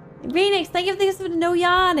 Phoenix, thank you for no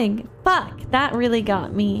yawning. Fuck, that really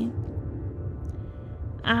got me.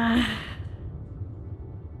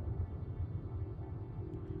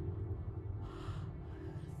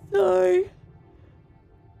 Sorry.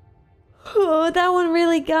 Oh, that one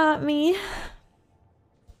really got me.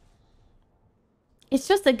 It's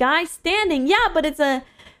just a guy standing. Yeah, but it's a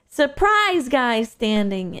surprise guy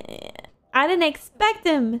standing. I didn't expect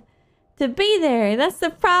him to be there. That's the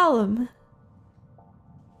problem.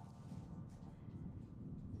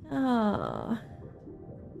 Oh.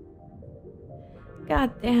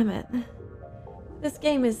 God damn it. This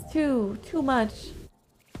game is too much.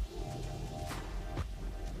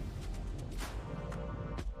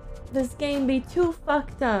 This game be too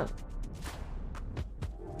fucked up.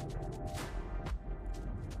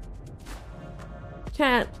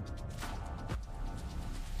 Chat.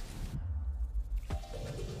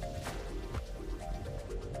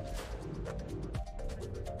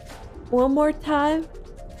 One more time.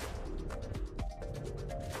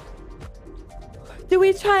 Do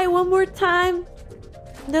we try one more time?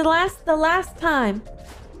 The last time.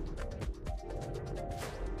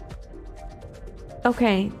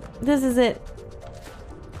 Okay, this is it.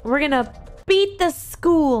 We're gonna beat the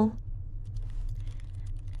school.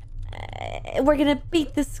 We're gonna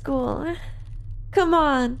beat the school. Come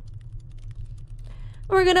on.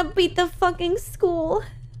 We're gonna beat the fucking school.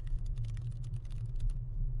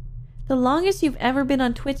 The longest you've ever been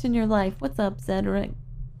on Twitch in your life. What's up, Cedric?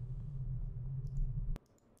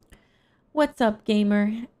 What's up,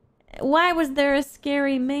 gamer? Why was there a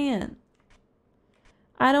scary man?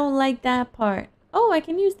 I don't like that part. Oh, I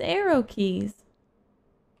can use the arrow keys.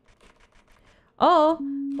 Oh.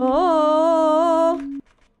 Oh.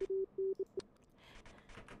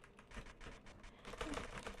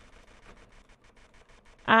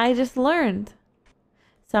 I just learned.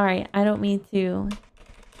 Sorry, I don't mean to.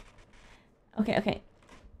 Okay.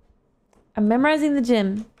 I'm memorizing the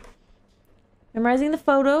gym. Memorizing the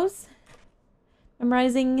photos.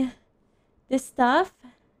 Memorizing this stuff.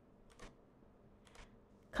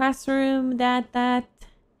 Classroom, that.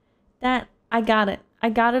 I got it.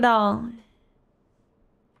 I got it all.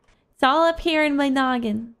 It's all up here in my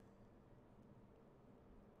noggin.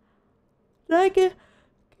 Like a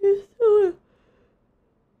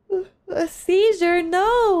seizure,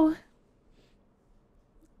 no.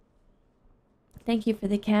 Thank you for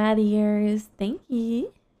the cat ears. Thank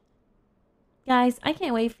you. Guys, I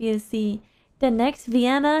can't wait for you to see the next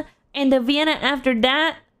Vienna and the Vienna after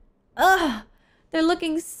that. Ugh, they're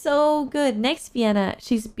looking so good. Next Vienna,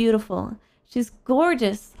 she's beautiful. She's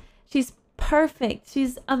gorgeous. She's perfect.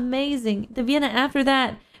 She's amazing. The Vienna after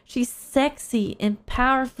that, she's sexy and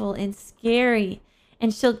powerful and scary.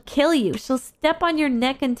 And she'll kill you. She'll step on your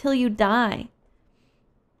neck until you die.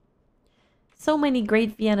 So many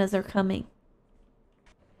great Viennas are coming.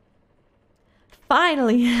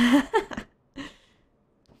 Finally.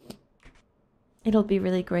 It'll be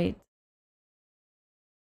really great.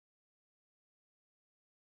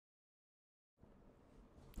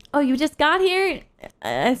 Oh, you just got here?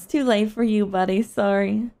 It's too late for you, buddy.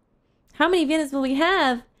 Sorry. How many Viennas will we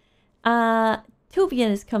have? 2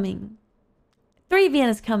 Viennas coming. 3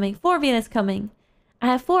 Viennas coming. 4 Viennas coming. I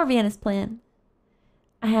have 4 Viennas planned.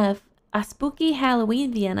 I have a spooky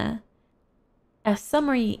Halloween Vienna, a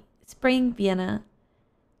summery spring Vienna,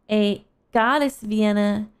 a goddess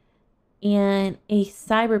Vienna, and a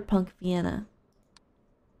cyberpunk Vienna.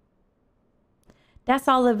 That's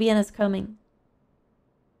all the Viennas coming.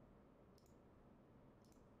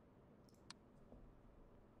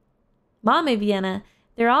 Mommy Vienna.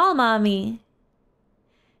 They're all mommy.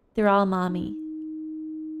 They're all mommy.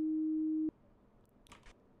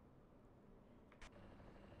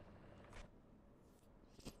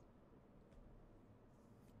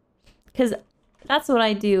 Because that's what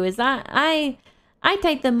I do, is I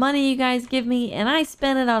take the money you guys give me and I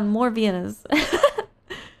spend it on more Viennas.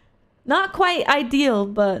 Not quite ideal,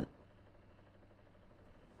 but...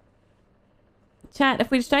 Chat, if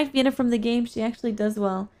we distract Vienna from the game, she actually does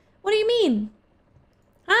well. What do you mean?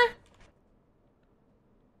 Huh?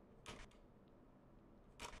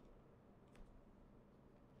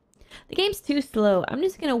 The game's too slow. I'm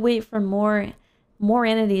just gonna wait for more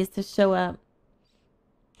entities to show up.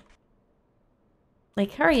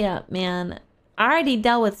 Like, hurry up, man. I already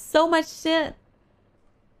dealt with so much shit.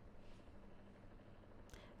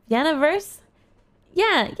 Viennaverse?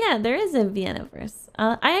 Yeah, there is a Viennaverse.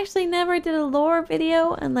 I actually never did a lore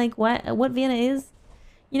video on like what Vienna is.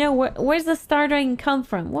 You know, where's the Star Dragon come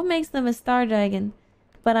from? What makes them a Star Dragon?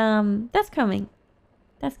 But that's coming.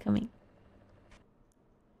 That's coming.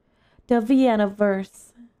 The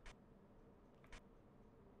Viennaverse.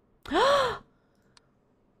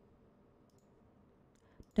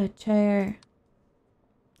 The chair.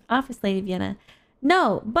 Office Lady Vienna.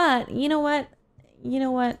 No, but you know what? You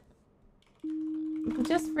know what?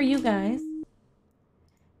 Just for you guys.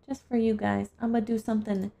 Just for you guys. I'm gonna do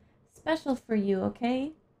something special for you,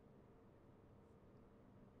 okay?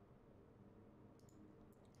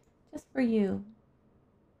 Just for you.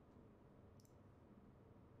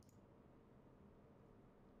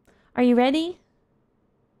 Are you ready?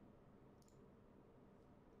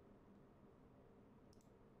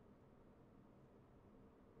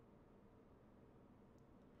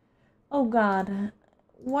 Oh God,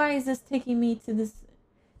 why is this taking me to this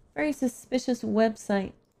very suspicious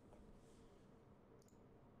website?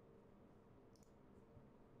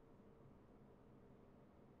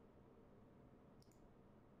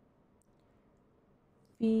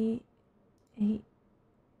 Man,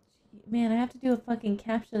 I have to do a fucking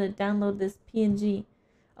captcha to download this PNG.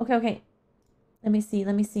 Okay. Let me see.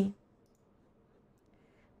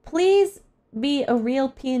 Please be a real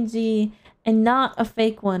PNG and not a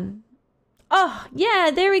fake one. Oh,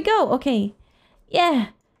 yeah, there we go. Okay. Yeah,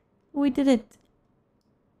 we did it.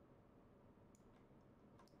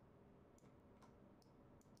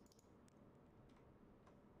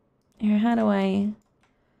 Here,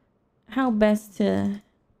 how best to...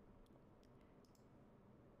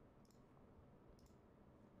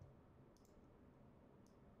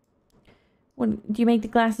 What, do you make the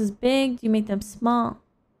glasses big? Do you make them small?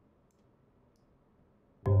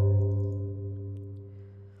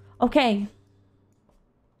 Okay.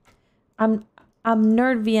 I'm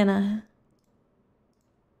nerd Vienna.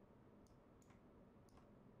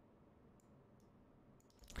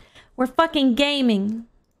 We're fucking gaming.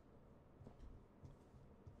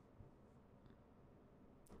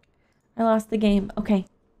 I lost the game. Okay.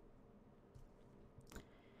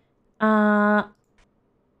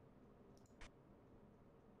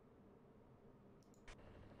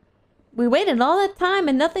 We waited all that time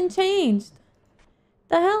and nothing changed.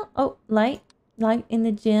 The hell? Oh, light in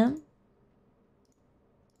the gym.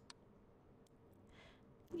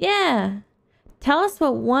 Yeah. Tell us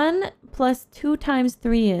what 1 plus 2 times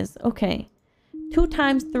 3 is. Okay. 2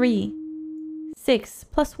 times 3. 6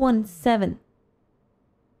 plus 1, 7.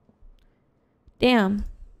 Damn.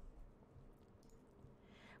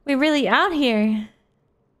 We really out here.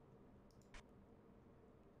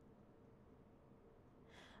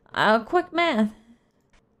 Quick math.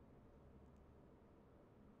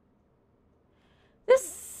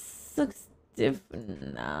 This looks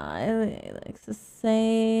different. Nah, it looks the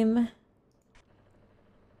same.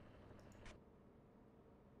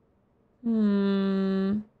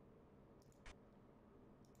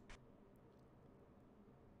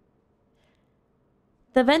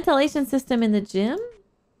 The ventilation system in the gym?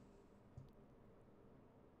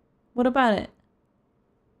 What about it?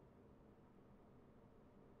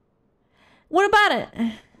 What about it?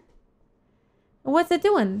 What's it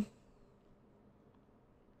doing?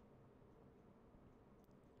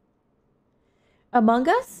 Among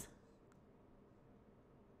Us?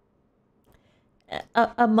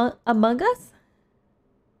 Among Us?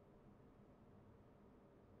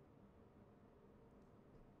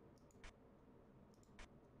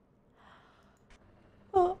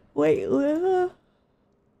 Oh, wait.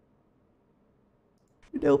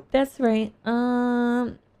 Nope, that's right.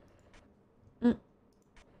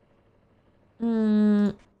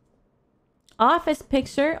 Office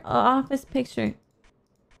picture. Office picture.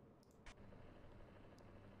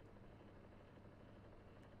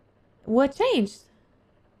 What changed?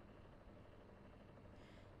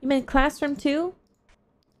 You meant classroom too?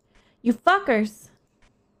 You fuckers.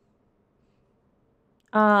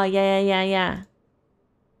 Oh, yeah.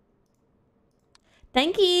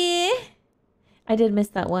 Thank you. I did miss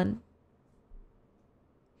that one.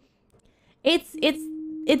 It's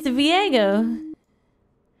Viego.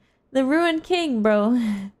 The Ruined King, bro.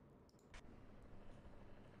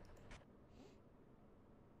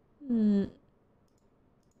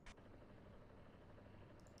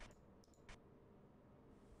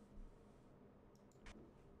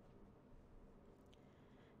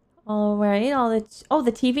 All right,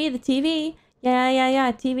 the TV.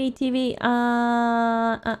 Yeah. TV.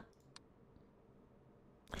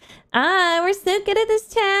 We're so good at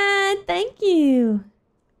this, chat. Thank you.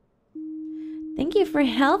 Thank you for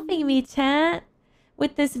helping me, chat,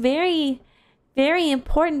 with this very, very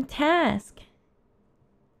important task.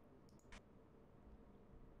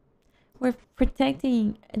 We're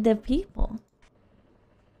protecting the people.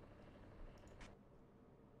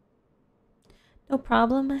 No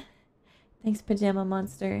problem. Thanks, Pajama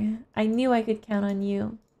Monster. I knew I could count on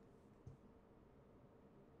you.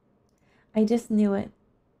 I just knew it.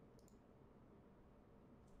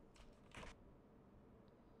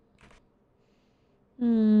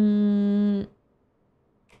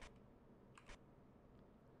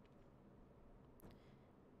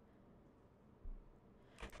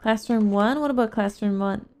 Classroom 1? What about classroom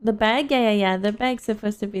 1? The bag? Yeah. The bag's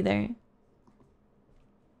supposed to be there.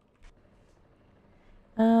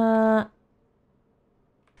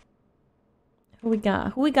 Who we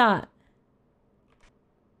got?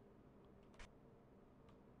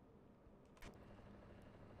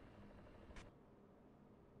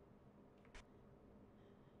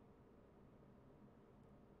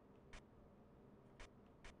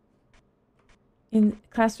 In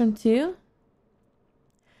classroom 2?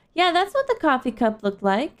 Yeah, that's what the coffee cup looked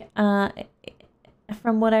like.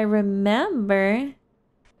 From what I remember.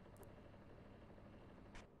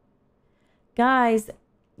 Guys,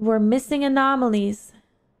 we're missing anomalies.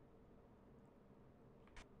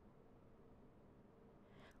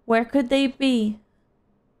 Where could they be?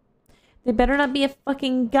 They better not be a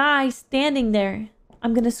fucking guy standing there.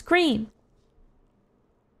 I'm gonna scream.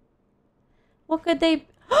 What could they...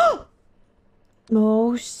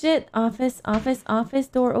 Oh shit. Office.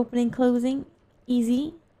 Door opening, closing.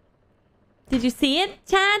 Easy. Did you see it,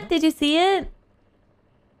 chat? Did you see it?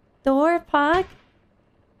 Door, Pac.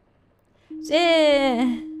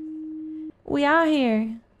 Shit. We are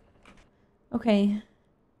here. Okay.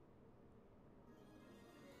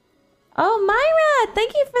 Oh, Myra!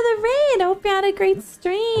 Thank you for the raid! Hope you had a great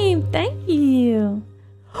stream. Thank you.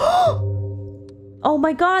 Oh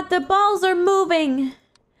my god, the balls are moving.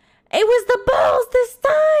 It was the balls this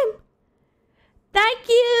time. Thank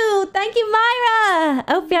you. Thank you, Myra.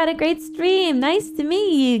 Hope you had a great stream. Nice to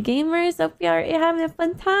meet you, gamers. Hope you're having a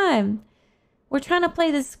fun time. We're trying to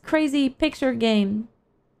play this crazy picture game.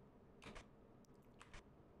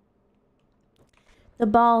 The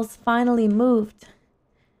balls finally moved.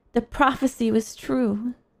 The prophecy was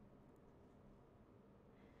true.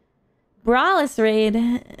 Braless raid.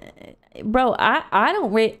 Bro, I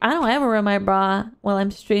don't ever wear my bra while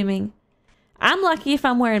I'm streaming. I'm lucky if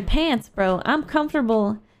I'm wearing pants, bro. I'm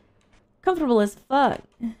comfortable as fuck.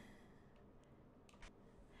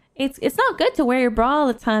 It's not good to wear your bra all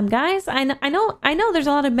the time, guys. I know there's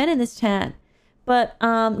a lot of men in this chat. But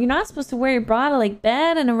you're not supposed to wear your bra to like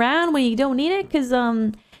bed and around when you don't need it, cuz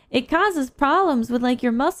it causes problems with like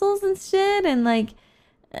your muscles and shit, and like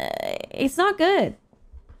it's not good.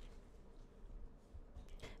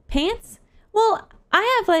 Pants? Well, I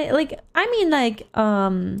have like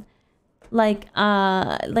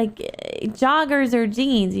joggers or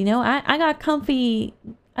jeans, you know? I got comfy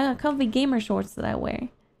gamer shorts that I wear.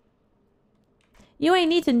 You ain't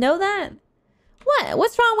need to know that? What?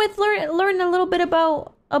 What's wrong with learning a little bit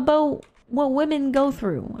about what women go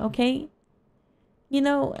through, okay? You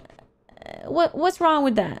know, what's wrong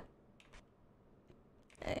with that?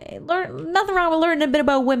 Nothing wrong with learning a bit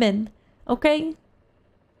about women, okay?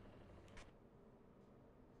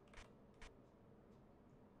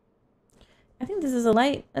 I think this is a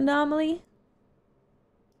light anomaly.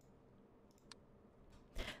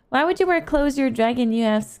 Why would you wear clothes? You're a dragon, you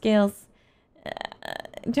have scales.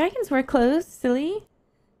 Dragons wear clothes, silly.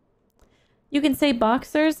 You can say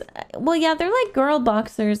boxers. Well, yeah, they're like girl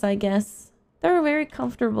boxers, I guess. They're very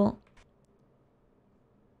comfortable.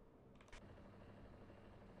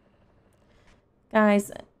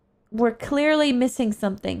 Guys, we're clearly missing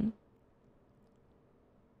something.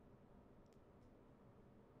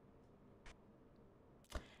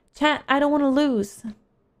 Chat, I don't want to lose.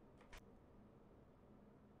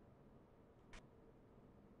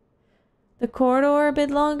 The corridor a bit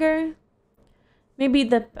longer. Maybe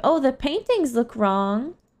the paintings look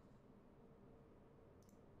wrong.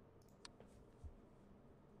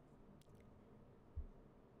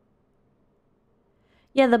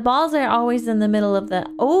 Yeah, the balls are always in the middle of the...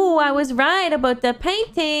 Oh, I was right about the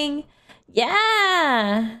painting.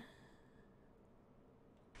 Yeah.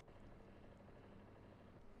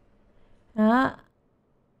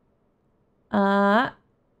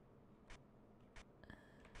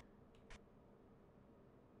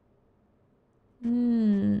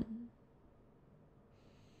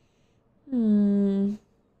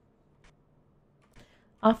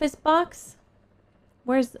 Office box?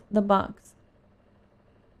 Where's the box?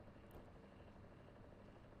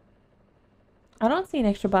 I don't see an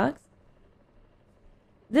extra box.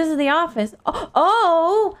 This is the office.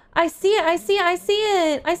 Oh, I see it. I see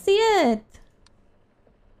it.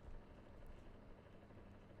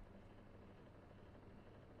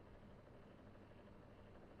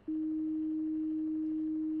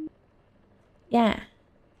 Yeah.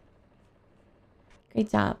 Great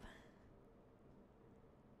job.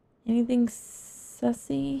 Anything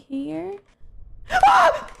sussy here?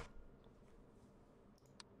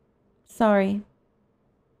 Sorry.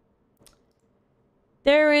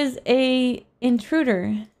 There is a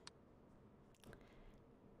intruder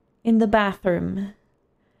in the bathroom.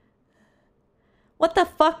 What the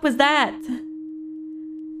fuck was that?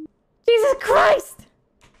 Jesus Christ!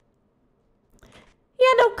 He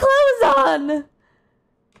had no clothes on!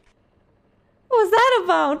 What was that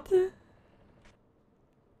about?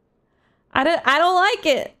 I don't like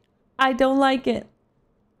it. I don't like it.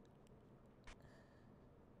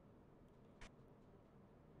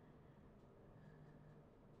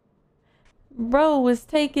 Bro was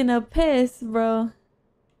taking a piss, bro.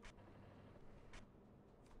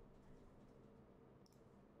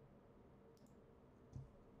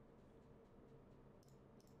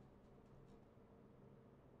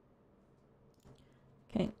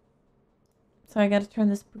 Okay. So I gotta turn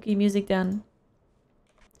the spooky music down.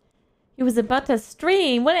 He was about to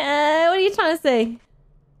stream. What are you trying to say?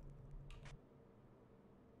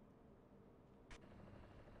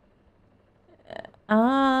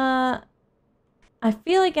 I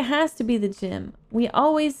feel like it has to be the gym. We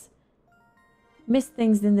always miss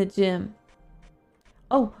things in the gym.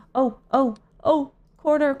 Oh.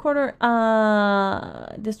 Quarter.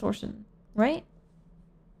 Distortion. Right?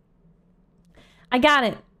 I got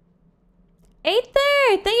it.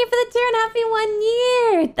 Aether! Thank you for the tier and happy 1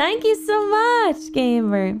 year! Thank you so much,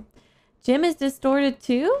 gamer. Gym is distorted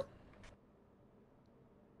too?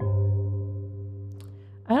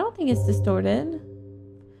 I don't think it's distorted.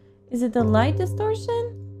 Is it the light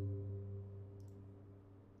distortion?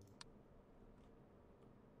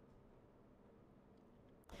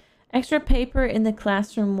 Extra paper in the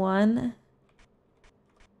classroom 1.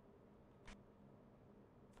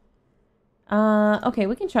 Okay,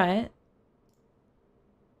 we can try it.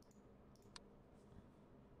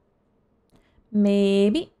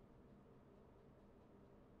 Maybe.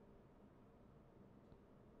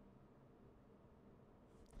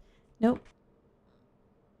 Nope.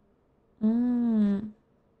 Mm.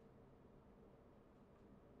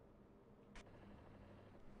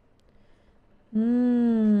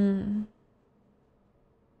 Mm.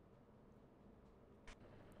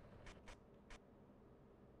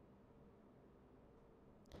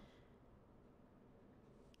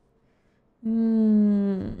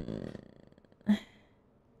 Mm.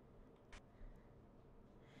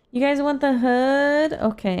 You guys want the hood?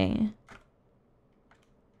 Okay.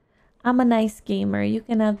 I'm a nice gamer. You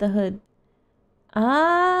can have the hood.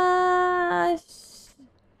 Ah,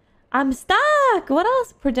 I'm stuck. What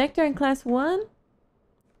else? Projector in class 1?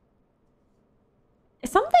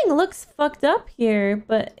 Something looks fucked up here,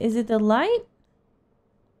 but is it the light?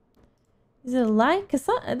 Is it a light? Cause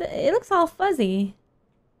it looks all fuzzy.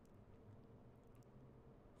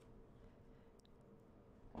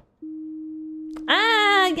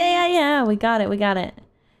 Ah, yeah. We got it.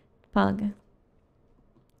 Pug.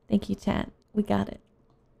 Thank you, chat. We got it.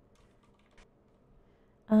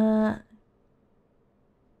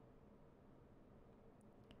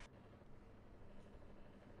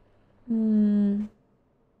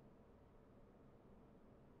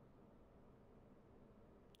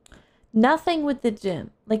 Nothing with the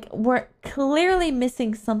gym. Like, we're clearly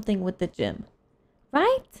missing something with the gym.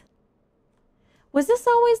 Right? Was this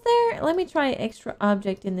always there? Let me try extra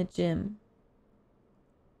object in the gym.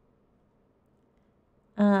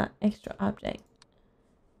 Extra object.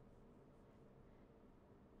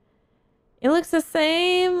 It looks the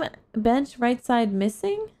same. Bench right side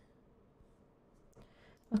missing.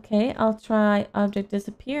 Okay, I'll try object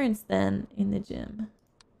disappearance then in the gym.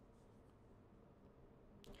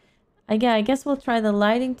 Yeah, I guess we'll try the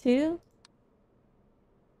lighting too.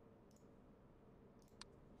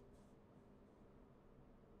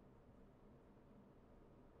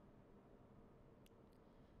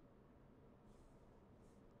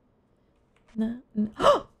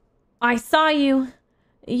 No. I saw you.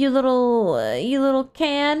 You little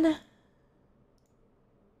can.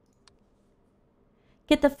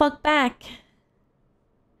 Get the fuck back.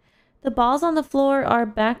 The balls on the floor are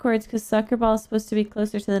backwards because soccer ball is supposed to be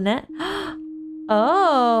closer to the net.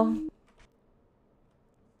 Oh.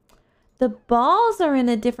 The balls are in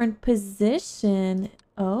a different position.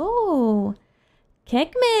 Oh.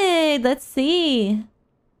 Checkmate. Let's see.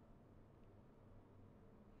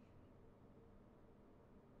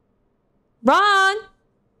 Wrong.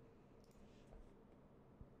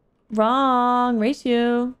 Wrong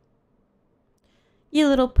ratio. You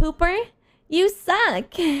little pooper. You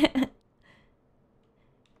suck.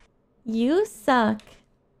 You suck.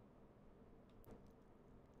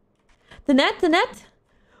 The net.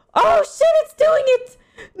 Oh shit, it's doing it.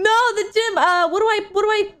 No, the gym. What do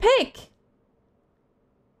I pick?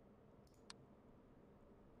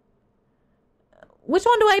 Which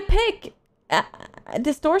one do I pick?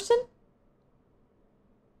 Distortion?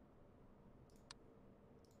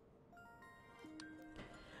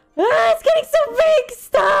 Ah, it's getting so big!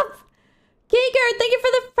 Stop! Kiger, thank you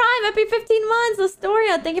for the prime! Happy 15 months!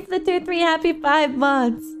 Astoria, thank you for the 2-3 happy 5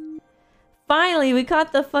 months! Finally, we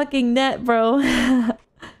caught the fucking net, bro.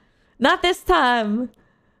 Not this time.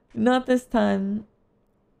 Not this time.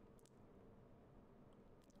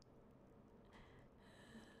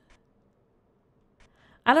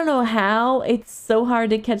 I don't know how it's so hard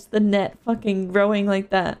to catch the net fucking growing like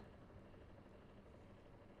that.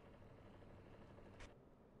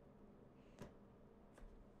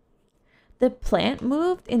 The plant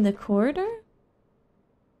moved in the corridor?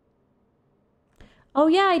 Oh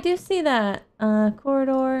yeah, I do see that.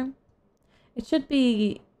 Corridor. It should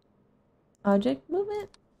be object movement.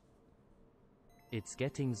 It's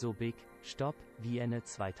getting so big. Stop. Vienna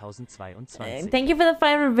 2022. Thank you for the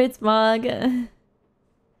 500 bits, Mog.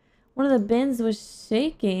 One of the bins was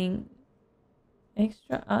shaking.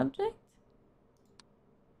 Extra object?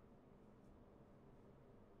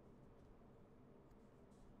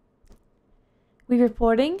 We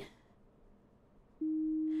reporting?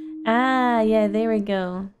 Ah, yeah, there we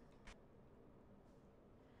go.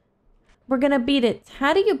 We're gonna beat it.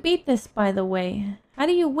 How do you beat this, by the way? How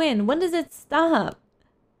do you win? When does it stop?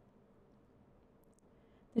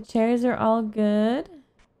 The chairs are all good.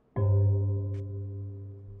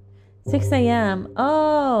 6 a.m.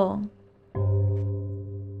 Oh.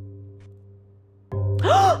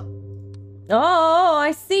 Oh,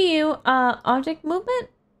 I see you. Object movement?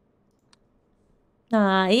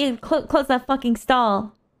 Nah, you close that fucking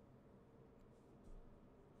stall.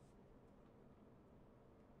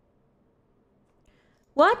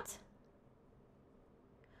 What?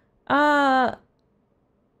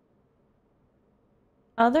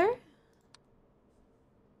 Other?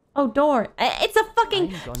 Oh, door. It's a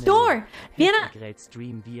fucking door! Vienna! Great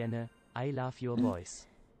stream, Vienna. I love your voice.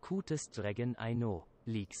 Cutest dragon I know.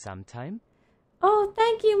 Leak sometime? Oh,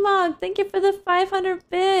 thank you, Mug. Thank you for the 500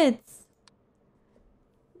 bits.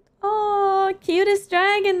 Oh, cutest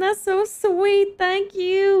dragon. That's so sweet. Thank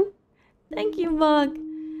you. Thank you, Mug.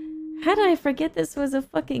 How did I forget this was a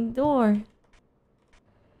fucking door?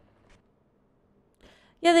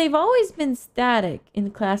 Yeah, they've always been static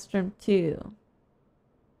in Classroom 2.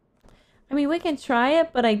 I mean, we can try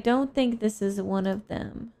it, but I don't think this is one of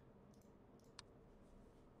them.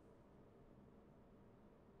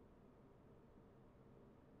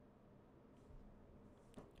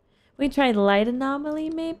 We tried light anomaly,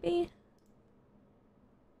 maybe?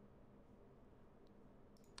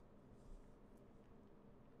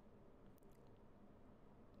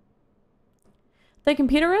 The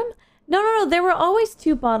computer room? No. There were always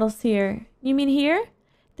 2 bottles here. You mean here?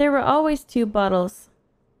 There were always 2 bottles.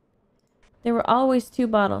 There were always 2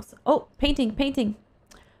 bottles. Oh, painting.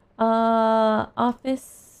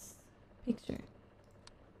 Office picture.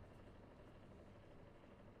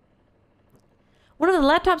 One of the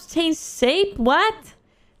laptops changed shape? What?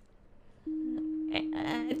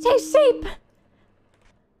 Changed shape?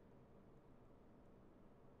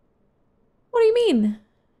 What do you mean?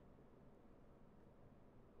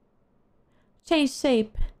 Change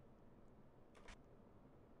shape.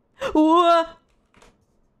 Whoa.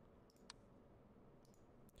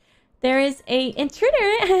 There is a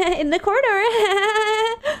intruder in the corridor.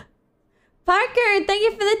 Parker, thank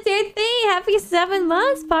you for the tier 3. Happy 7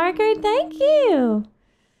 months, Parker. Thank you.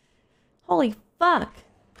 Holy fuck.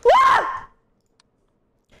 Whoa!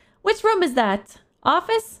 Which room is that?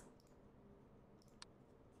 Office?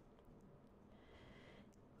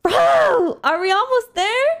 Bro, are we almost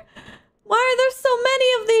there? Why are there so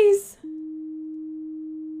many of these?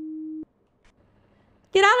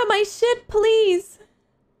 Get out of my shit, please.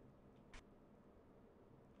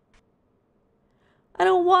 I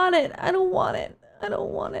don't want it. I don't want it. I don't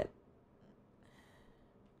want it.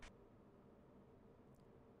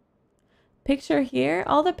 Picture here?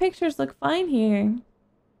 All the pictures look fine here.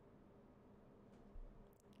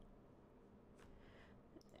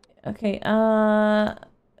 Okay,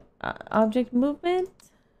 object movement.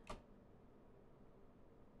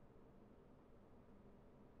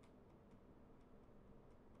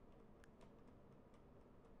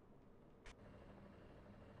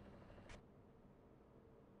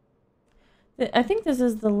 I think this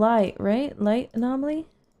is the light, right? Light anomaly?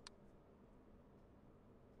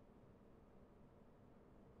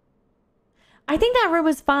 I think that room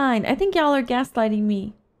was fine. I think y'all are gaslighting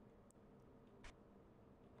me.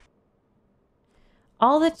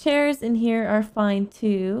 All the chairs in here are fine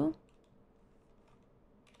too.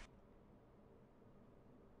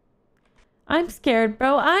 I'm scared,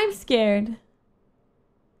 bro. I'm scared.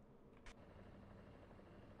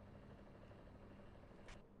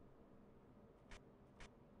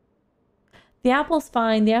 The apple's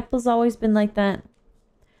fine. The apple's always been like that.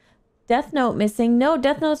 Death Note missing. No,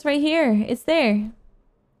 Death Note's right here. It's there.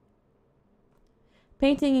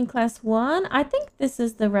 Painting in class 1. I think this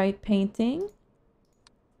is the right painting.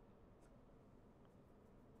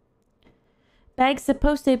 Bag's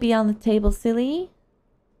supposed to be on the table, silly.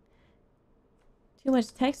 Too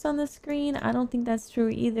much text on the screen. I don't think that's true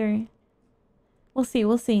either. We'll see.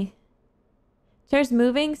 We'll see. Chair's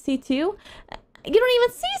moving. C2. You don't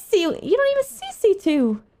even see C. You don't even see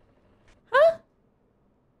C2. Huh?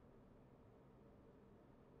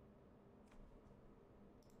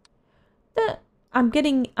 I'm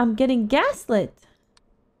getting gaslit.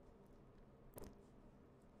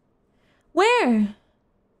 Where?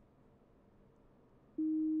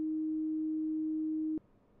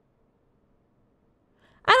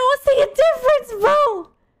 I don't see a difference, bro.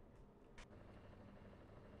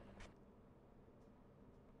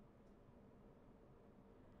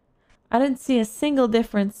 I didn't see a single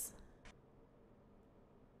difference.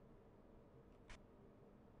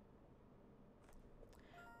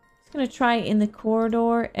 Just gonna try in the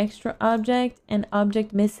corridor, extra object, and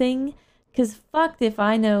object missing. Cause fucked if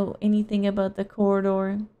I know anything about the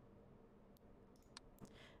corridor.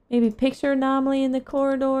 Maybe picture anomaly in the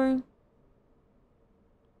corridor.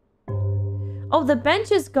 Oh, the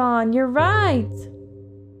bench is gone. You're right.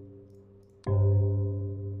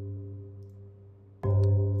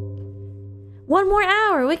 One more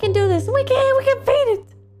hour. We can do this. We can beat it.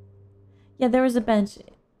 Yeah, there was a bench.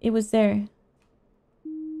 It was there.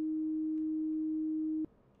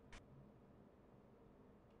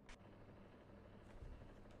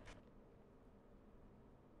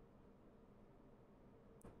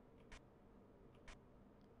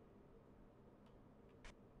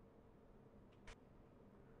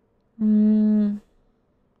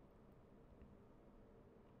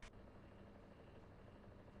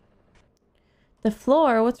 The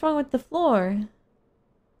floor? What's wrong with the floor?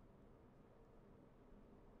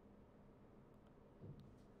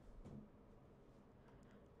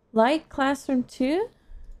 Light classroom 2?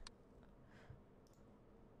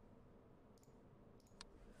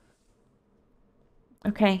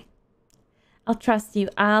 Okay. I'll trust you.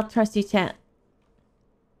 I'll trust you, chat.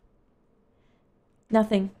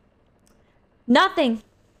 Nothing. Nothing!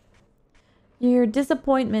 Your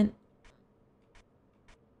disappointment.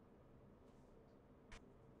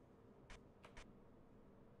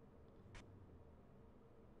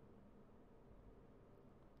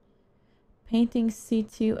 Painting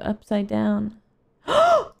C2 upside down.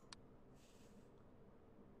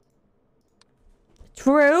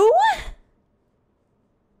 True?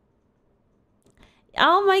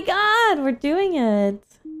 Oh my god, we're doing it.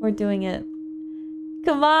 We're doing it.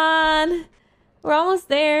 Come on. We're almost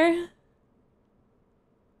there.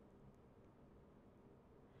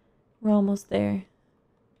 We're almost there.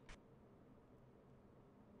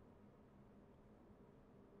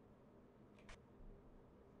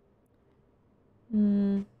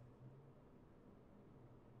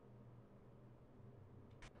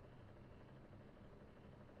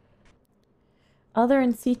 Other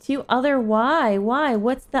in C2? Other why? Why?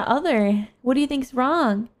 What's the other? What do you think's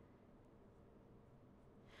wrong?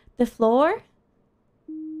 The floor?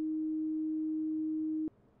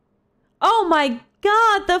 Oh my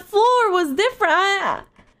god, the floor was different.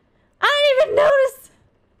 I didn't even notice.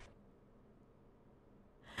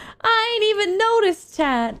 I ain't even noticed,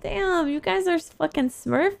 chat. Damn, you guys are fucking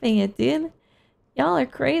smurfing it, dude. Y'all are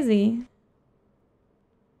crazy.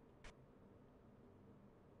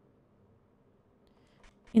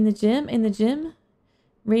 In the gym? In the gym?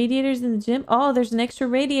 Radiators in the gym? Oh, there's an extra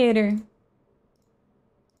radiator.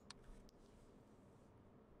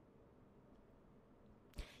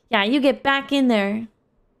 Yeah, you get back in there.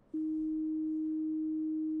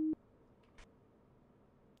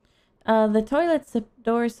 The toilet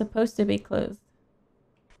door is supposed to be closed.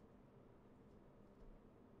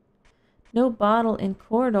 No bottle in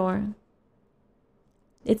corridor.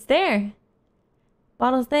 It's there.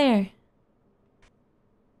 Bottle's there.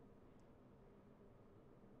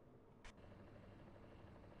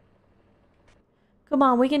 Come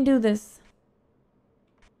on, we can do this.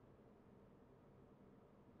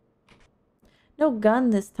 No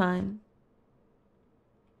gun this time.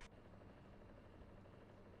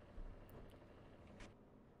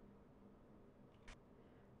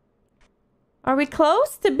 Are we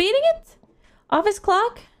close to beating it? Office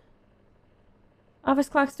clock? Office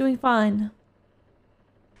clock's doing fine.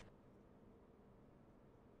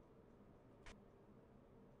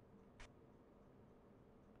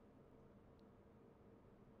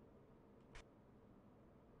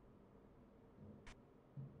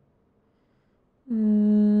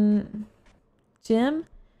 Gym?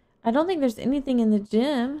 I don't think there's anything in the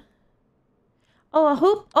gym. Oh, a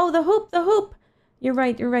hoop. Oh, the hoop, the hoop. You're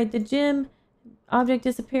right, you're right. The gym. Object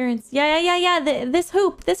disappearance. Yeah. This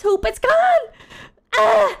hoop, it's gone!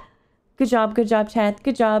 Ah! Good job, Chad.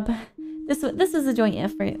 Good job. This is a joint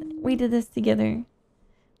effort. We did this together.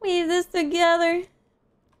 There's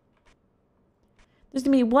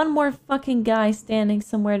gonna be one more fucking guy standing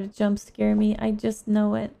somewhere to jump scare me. I just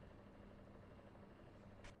know it.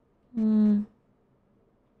 Do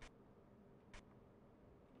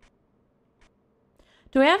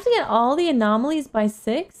I have to get all the anomalies by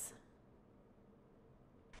 6?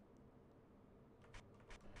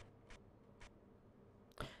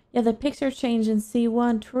 Yeah, the picture changed in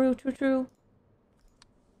C1. True.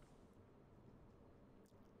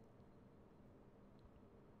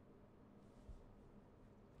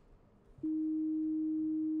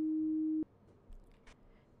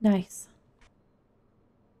 Nice.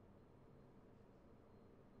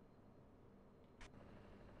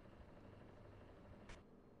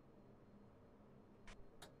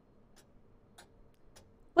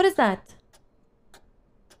 What is that?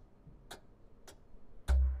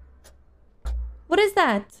 What is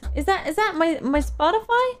that? Is that my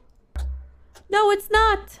Spotify? No, it's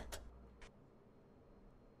not.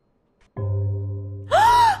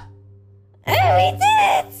 Hey, we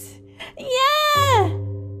did it! Yeah!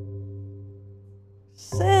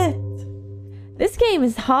 Shit. This game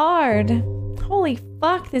is hard. Holy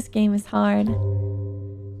fuck, this game is hard.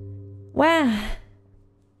 Wow.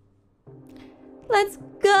 Let's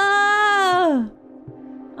go!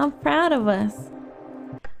 I'm proud of us.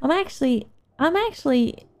 I'm actually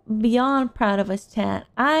beyond proud of us, chat.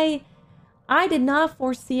 I did not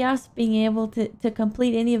foresee us being able to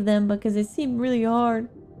complete any of them because it seemed really hard.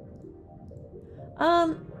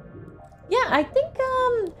 Yeah, I think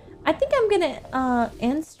I'm gonna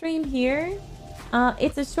end stream here.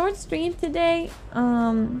 It's a short stream today.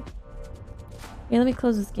 Here, let me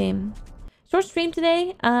close this game. Short stream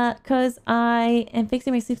today, cause I am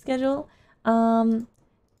fixing my sleep schedule. And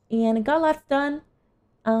it got lots done.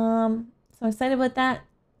 So I'm excited about that.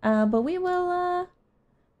 But we will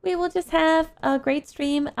just have a great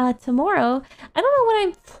stream tomorrow. I don't know what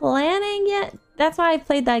I'm planning yet. That's why I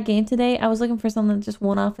played that game today. I was looking for something just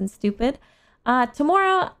one-off and stupid.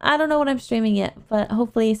 Tomorrow, I don't know what I'm streaming yet, but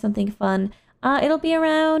hopefully something fun. It'll be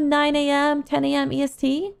around 9 a.m., 10 a.m.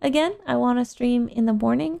 EST. Again, I want to stream in the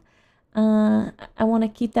morning. I want to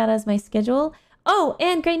keep that as my schedule. Oh,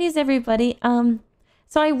 and great news, everybody.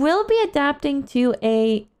 So I will be adapting to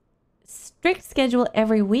a strict schedule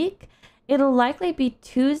every week. It'll likely be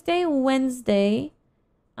Tuesday, Wednesday,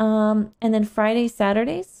 and then Friday,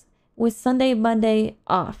 Saturdays, with Sunday, Monday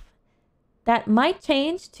off. That might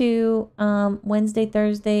change to Wednesday,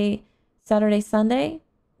 Thursday, Saturday, Sunday,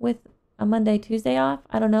 with a Monday, Tuesday off.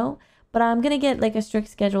 I don't know. But I'm going to get like a strict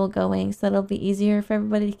schedule going so it'll be easier for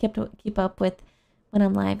everybody to keep up with when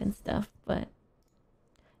I'm live and stuff. But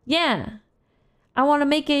yeah, I want to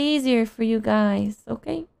make it easier for you guys.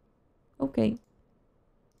 Okay? Okay.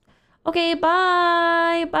 Okay,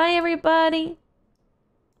 bye. Bye, everybody.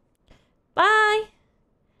 Bye.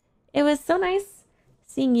 It was so nice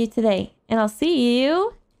seeing you today. And I'll see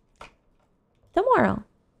you tomorrow.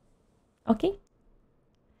 Okay?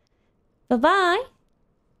 Bye-bye.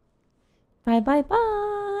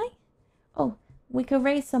 Bye-bye-bye. Oh, we could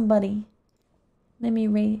raid somebody. Let me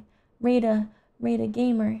raid a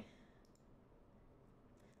gamer.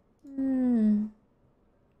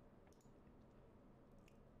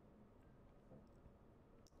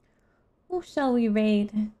 Who shall we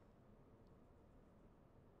raid?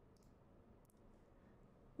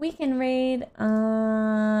 We can raid,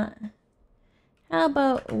 how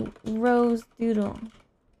about Rose Doodle?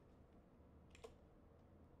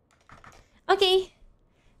 Okay.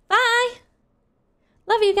 Bye.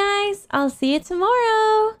 Love you guys. I'll see you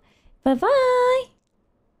tomorrow. Bye-bye.